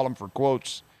got to call him for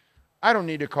quotes. I don't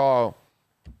need to call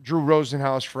Drew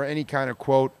Rosenhaus for any kind of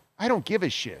quote. I don't give a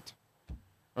shit.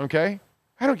 Okay?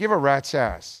 I don't give a rat's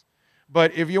ass.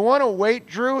 But if you want to wait,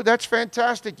 Drew, that's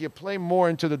fantastic. You play more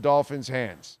into the Dolphins'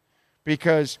 hands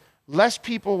because less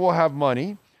people will have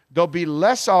money. There'll be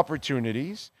less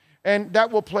opportunities, and that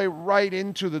will play right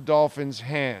into the Dolphins'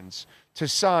 hands to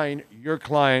sign your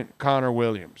client, Connor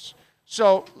Williams.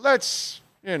 So let's,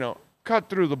 cut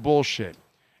through the bullshit.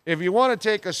 If you want to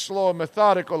take a slow and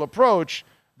methodical approach,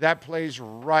 that plays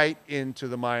right into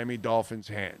the Miami Dolphins'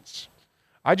 hands.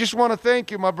 I just want to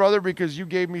thank you, my brother, because you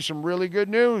gave me some really good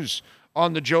news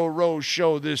on the Joe Rose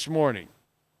show this morning.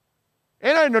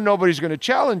 And I know nobody's going to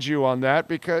challenge you on that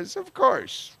because, of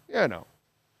course,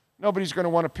 nobody's going to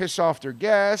want to piss off their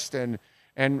guest, and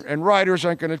writers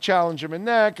aren't going to challenge him in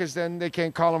that because then they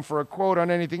can't call him for a quote on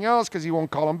anything else because he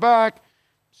won't call him back.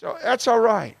 So that's all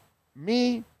right.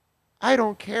 Me, I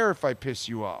don't care if I piss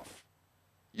you off.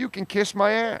 You can kiss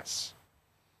my ass.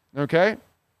 Okay?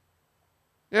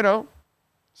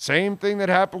 Same thing that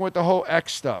happened with the whole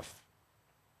X stuff.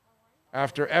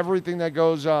 After everything that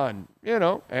goes on,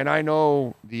 and I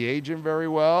know the agent very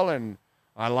well, and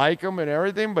I like him and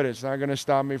everything, but it's not going to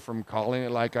stop me from calling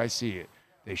it like I see it.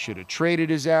 They should have traded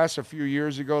his ass a few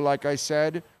years ago, like I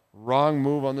said. Wrong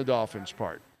move on the Dolphins'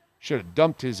 part. Should have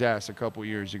dumped his ass a couple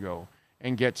years ago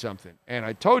and get something. And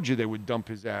I told you they would dump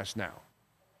his ass now.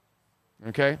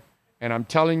 Okay? And I'm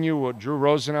telling you what Drew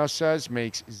Rosenhaus says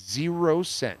makes 0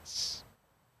 sense.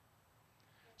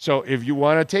 So if you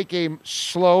want to take a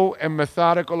slow and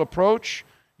methodical approach,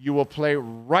 you will play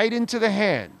right into the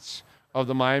hands of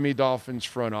the Miami Dolphins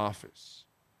front office.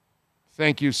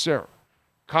 Thank you, sir.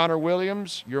 Connor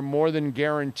Williams, you're more than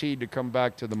guaranteed to come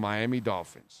back to the Miami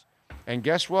Dolphins. And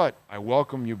guess what? I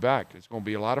welcome you back. It's going to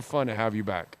be a lot of fun to have you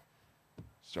back.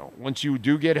 So once you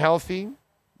do get healthy,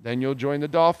 then you'll join the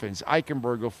Dolphins.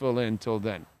 Eichenberg will fill in until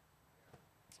then.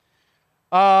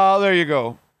 There you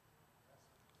go.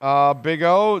 Big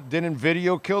O, didn't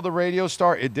video kill the radio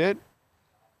star? It did.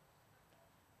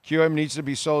 QM needs to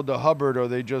be sold to Hubbard or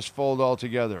they just fold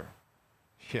altogether.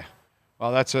 Yeah.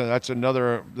 Well, that's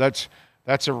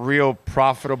a real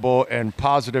profitable and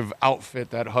positive outfit,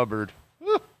 that Hubbard.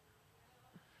 Woo.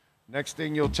 Next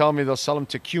thing you'll tell me they'll sell them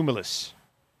to Cumulus.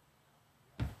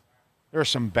 There are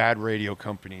some bad radio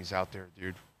companies out there,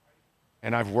 dude.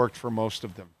 And I've worked for most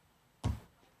of them.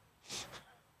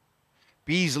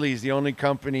 Beasley is the only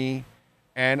company,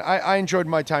 and I enjoyed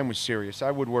my time with Sirius.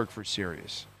 I would work for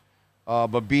Sirius.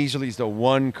 But Beasley's the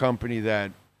one company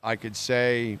that I could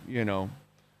say,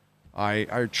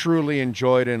 I truly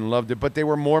enjoyed it and loved it. But they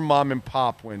were more mom and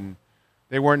pop when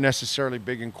they weren't necessarily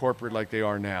big and corporate like they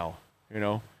are now,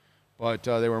 But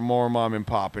they were more mom and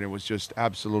pop, and it was just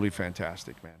absolutely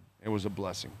fantastic, man. It was a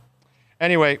blessing.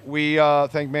 Anyway, we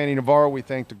thank Manny Navarro. We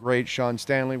thank the great Sean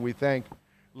Stanley. We thank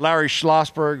Larry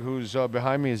Schlossberg, who's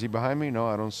behind me. Is he behind me? No,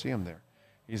 I don't see him there.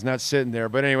 He's not sitting there.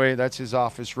 But anyway, that's his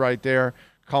office right there.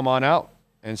 Come on out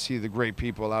and see the great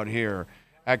people out here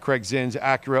at Craig Zinn's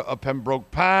Acura of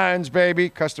Pembroke Pines, baby.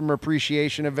 Customer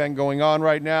appreciation event going on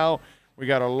right now. We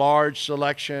got a large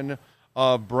selection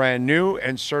of brand new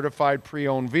and certified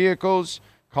pre-owned vehicles.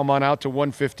 Come on out to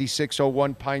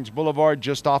 15601 Pines Boulevard,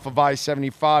 just off of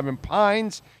I-75 in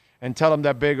Pines, and tell them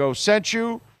that Big O sent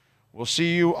you. We'll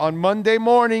see you on Monday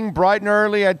morning, bright and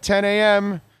early at 10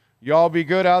 a.m. Y'all be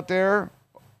good out there.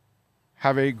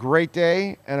 Have a great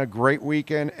day and a great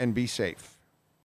weekend, and be safe.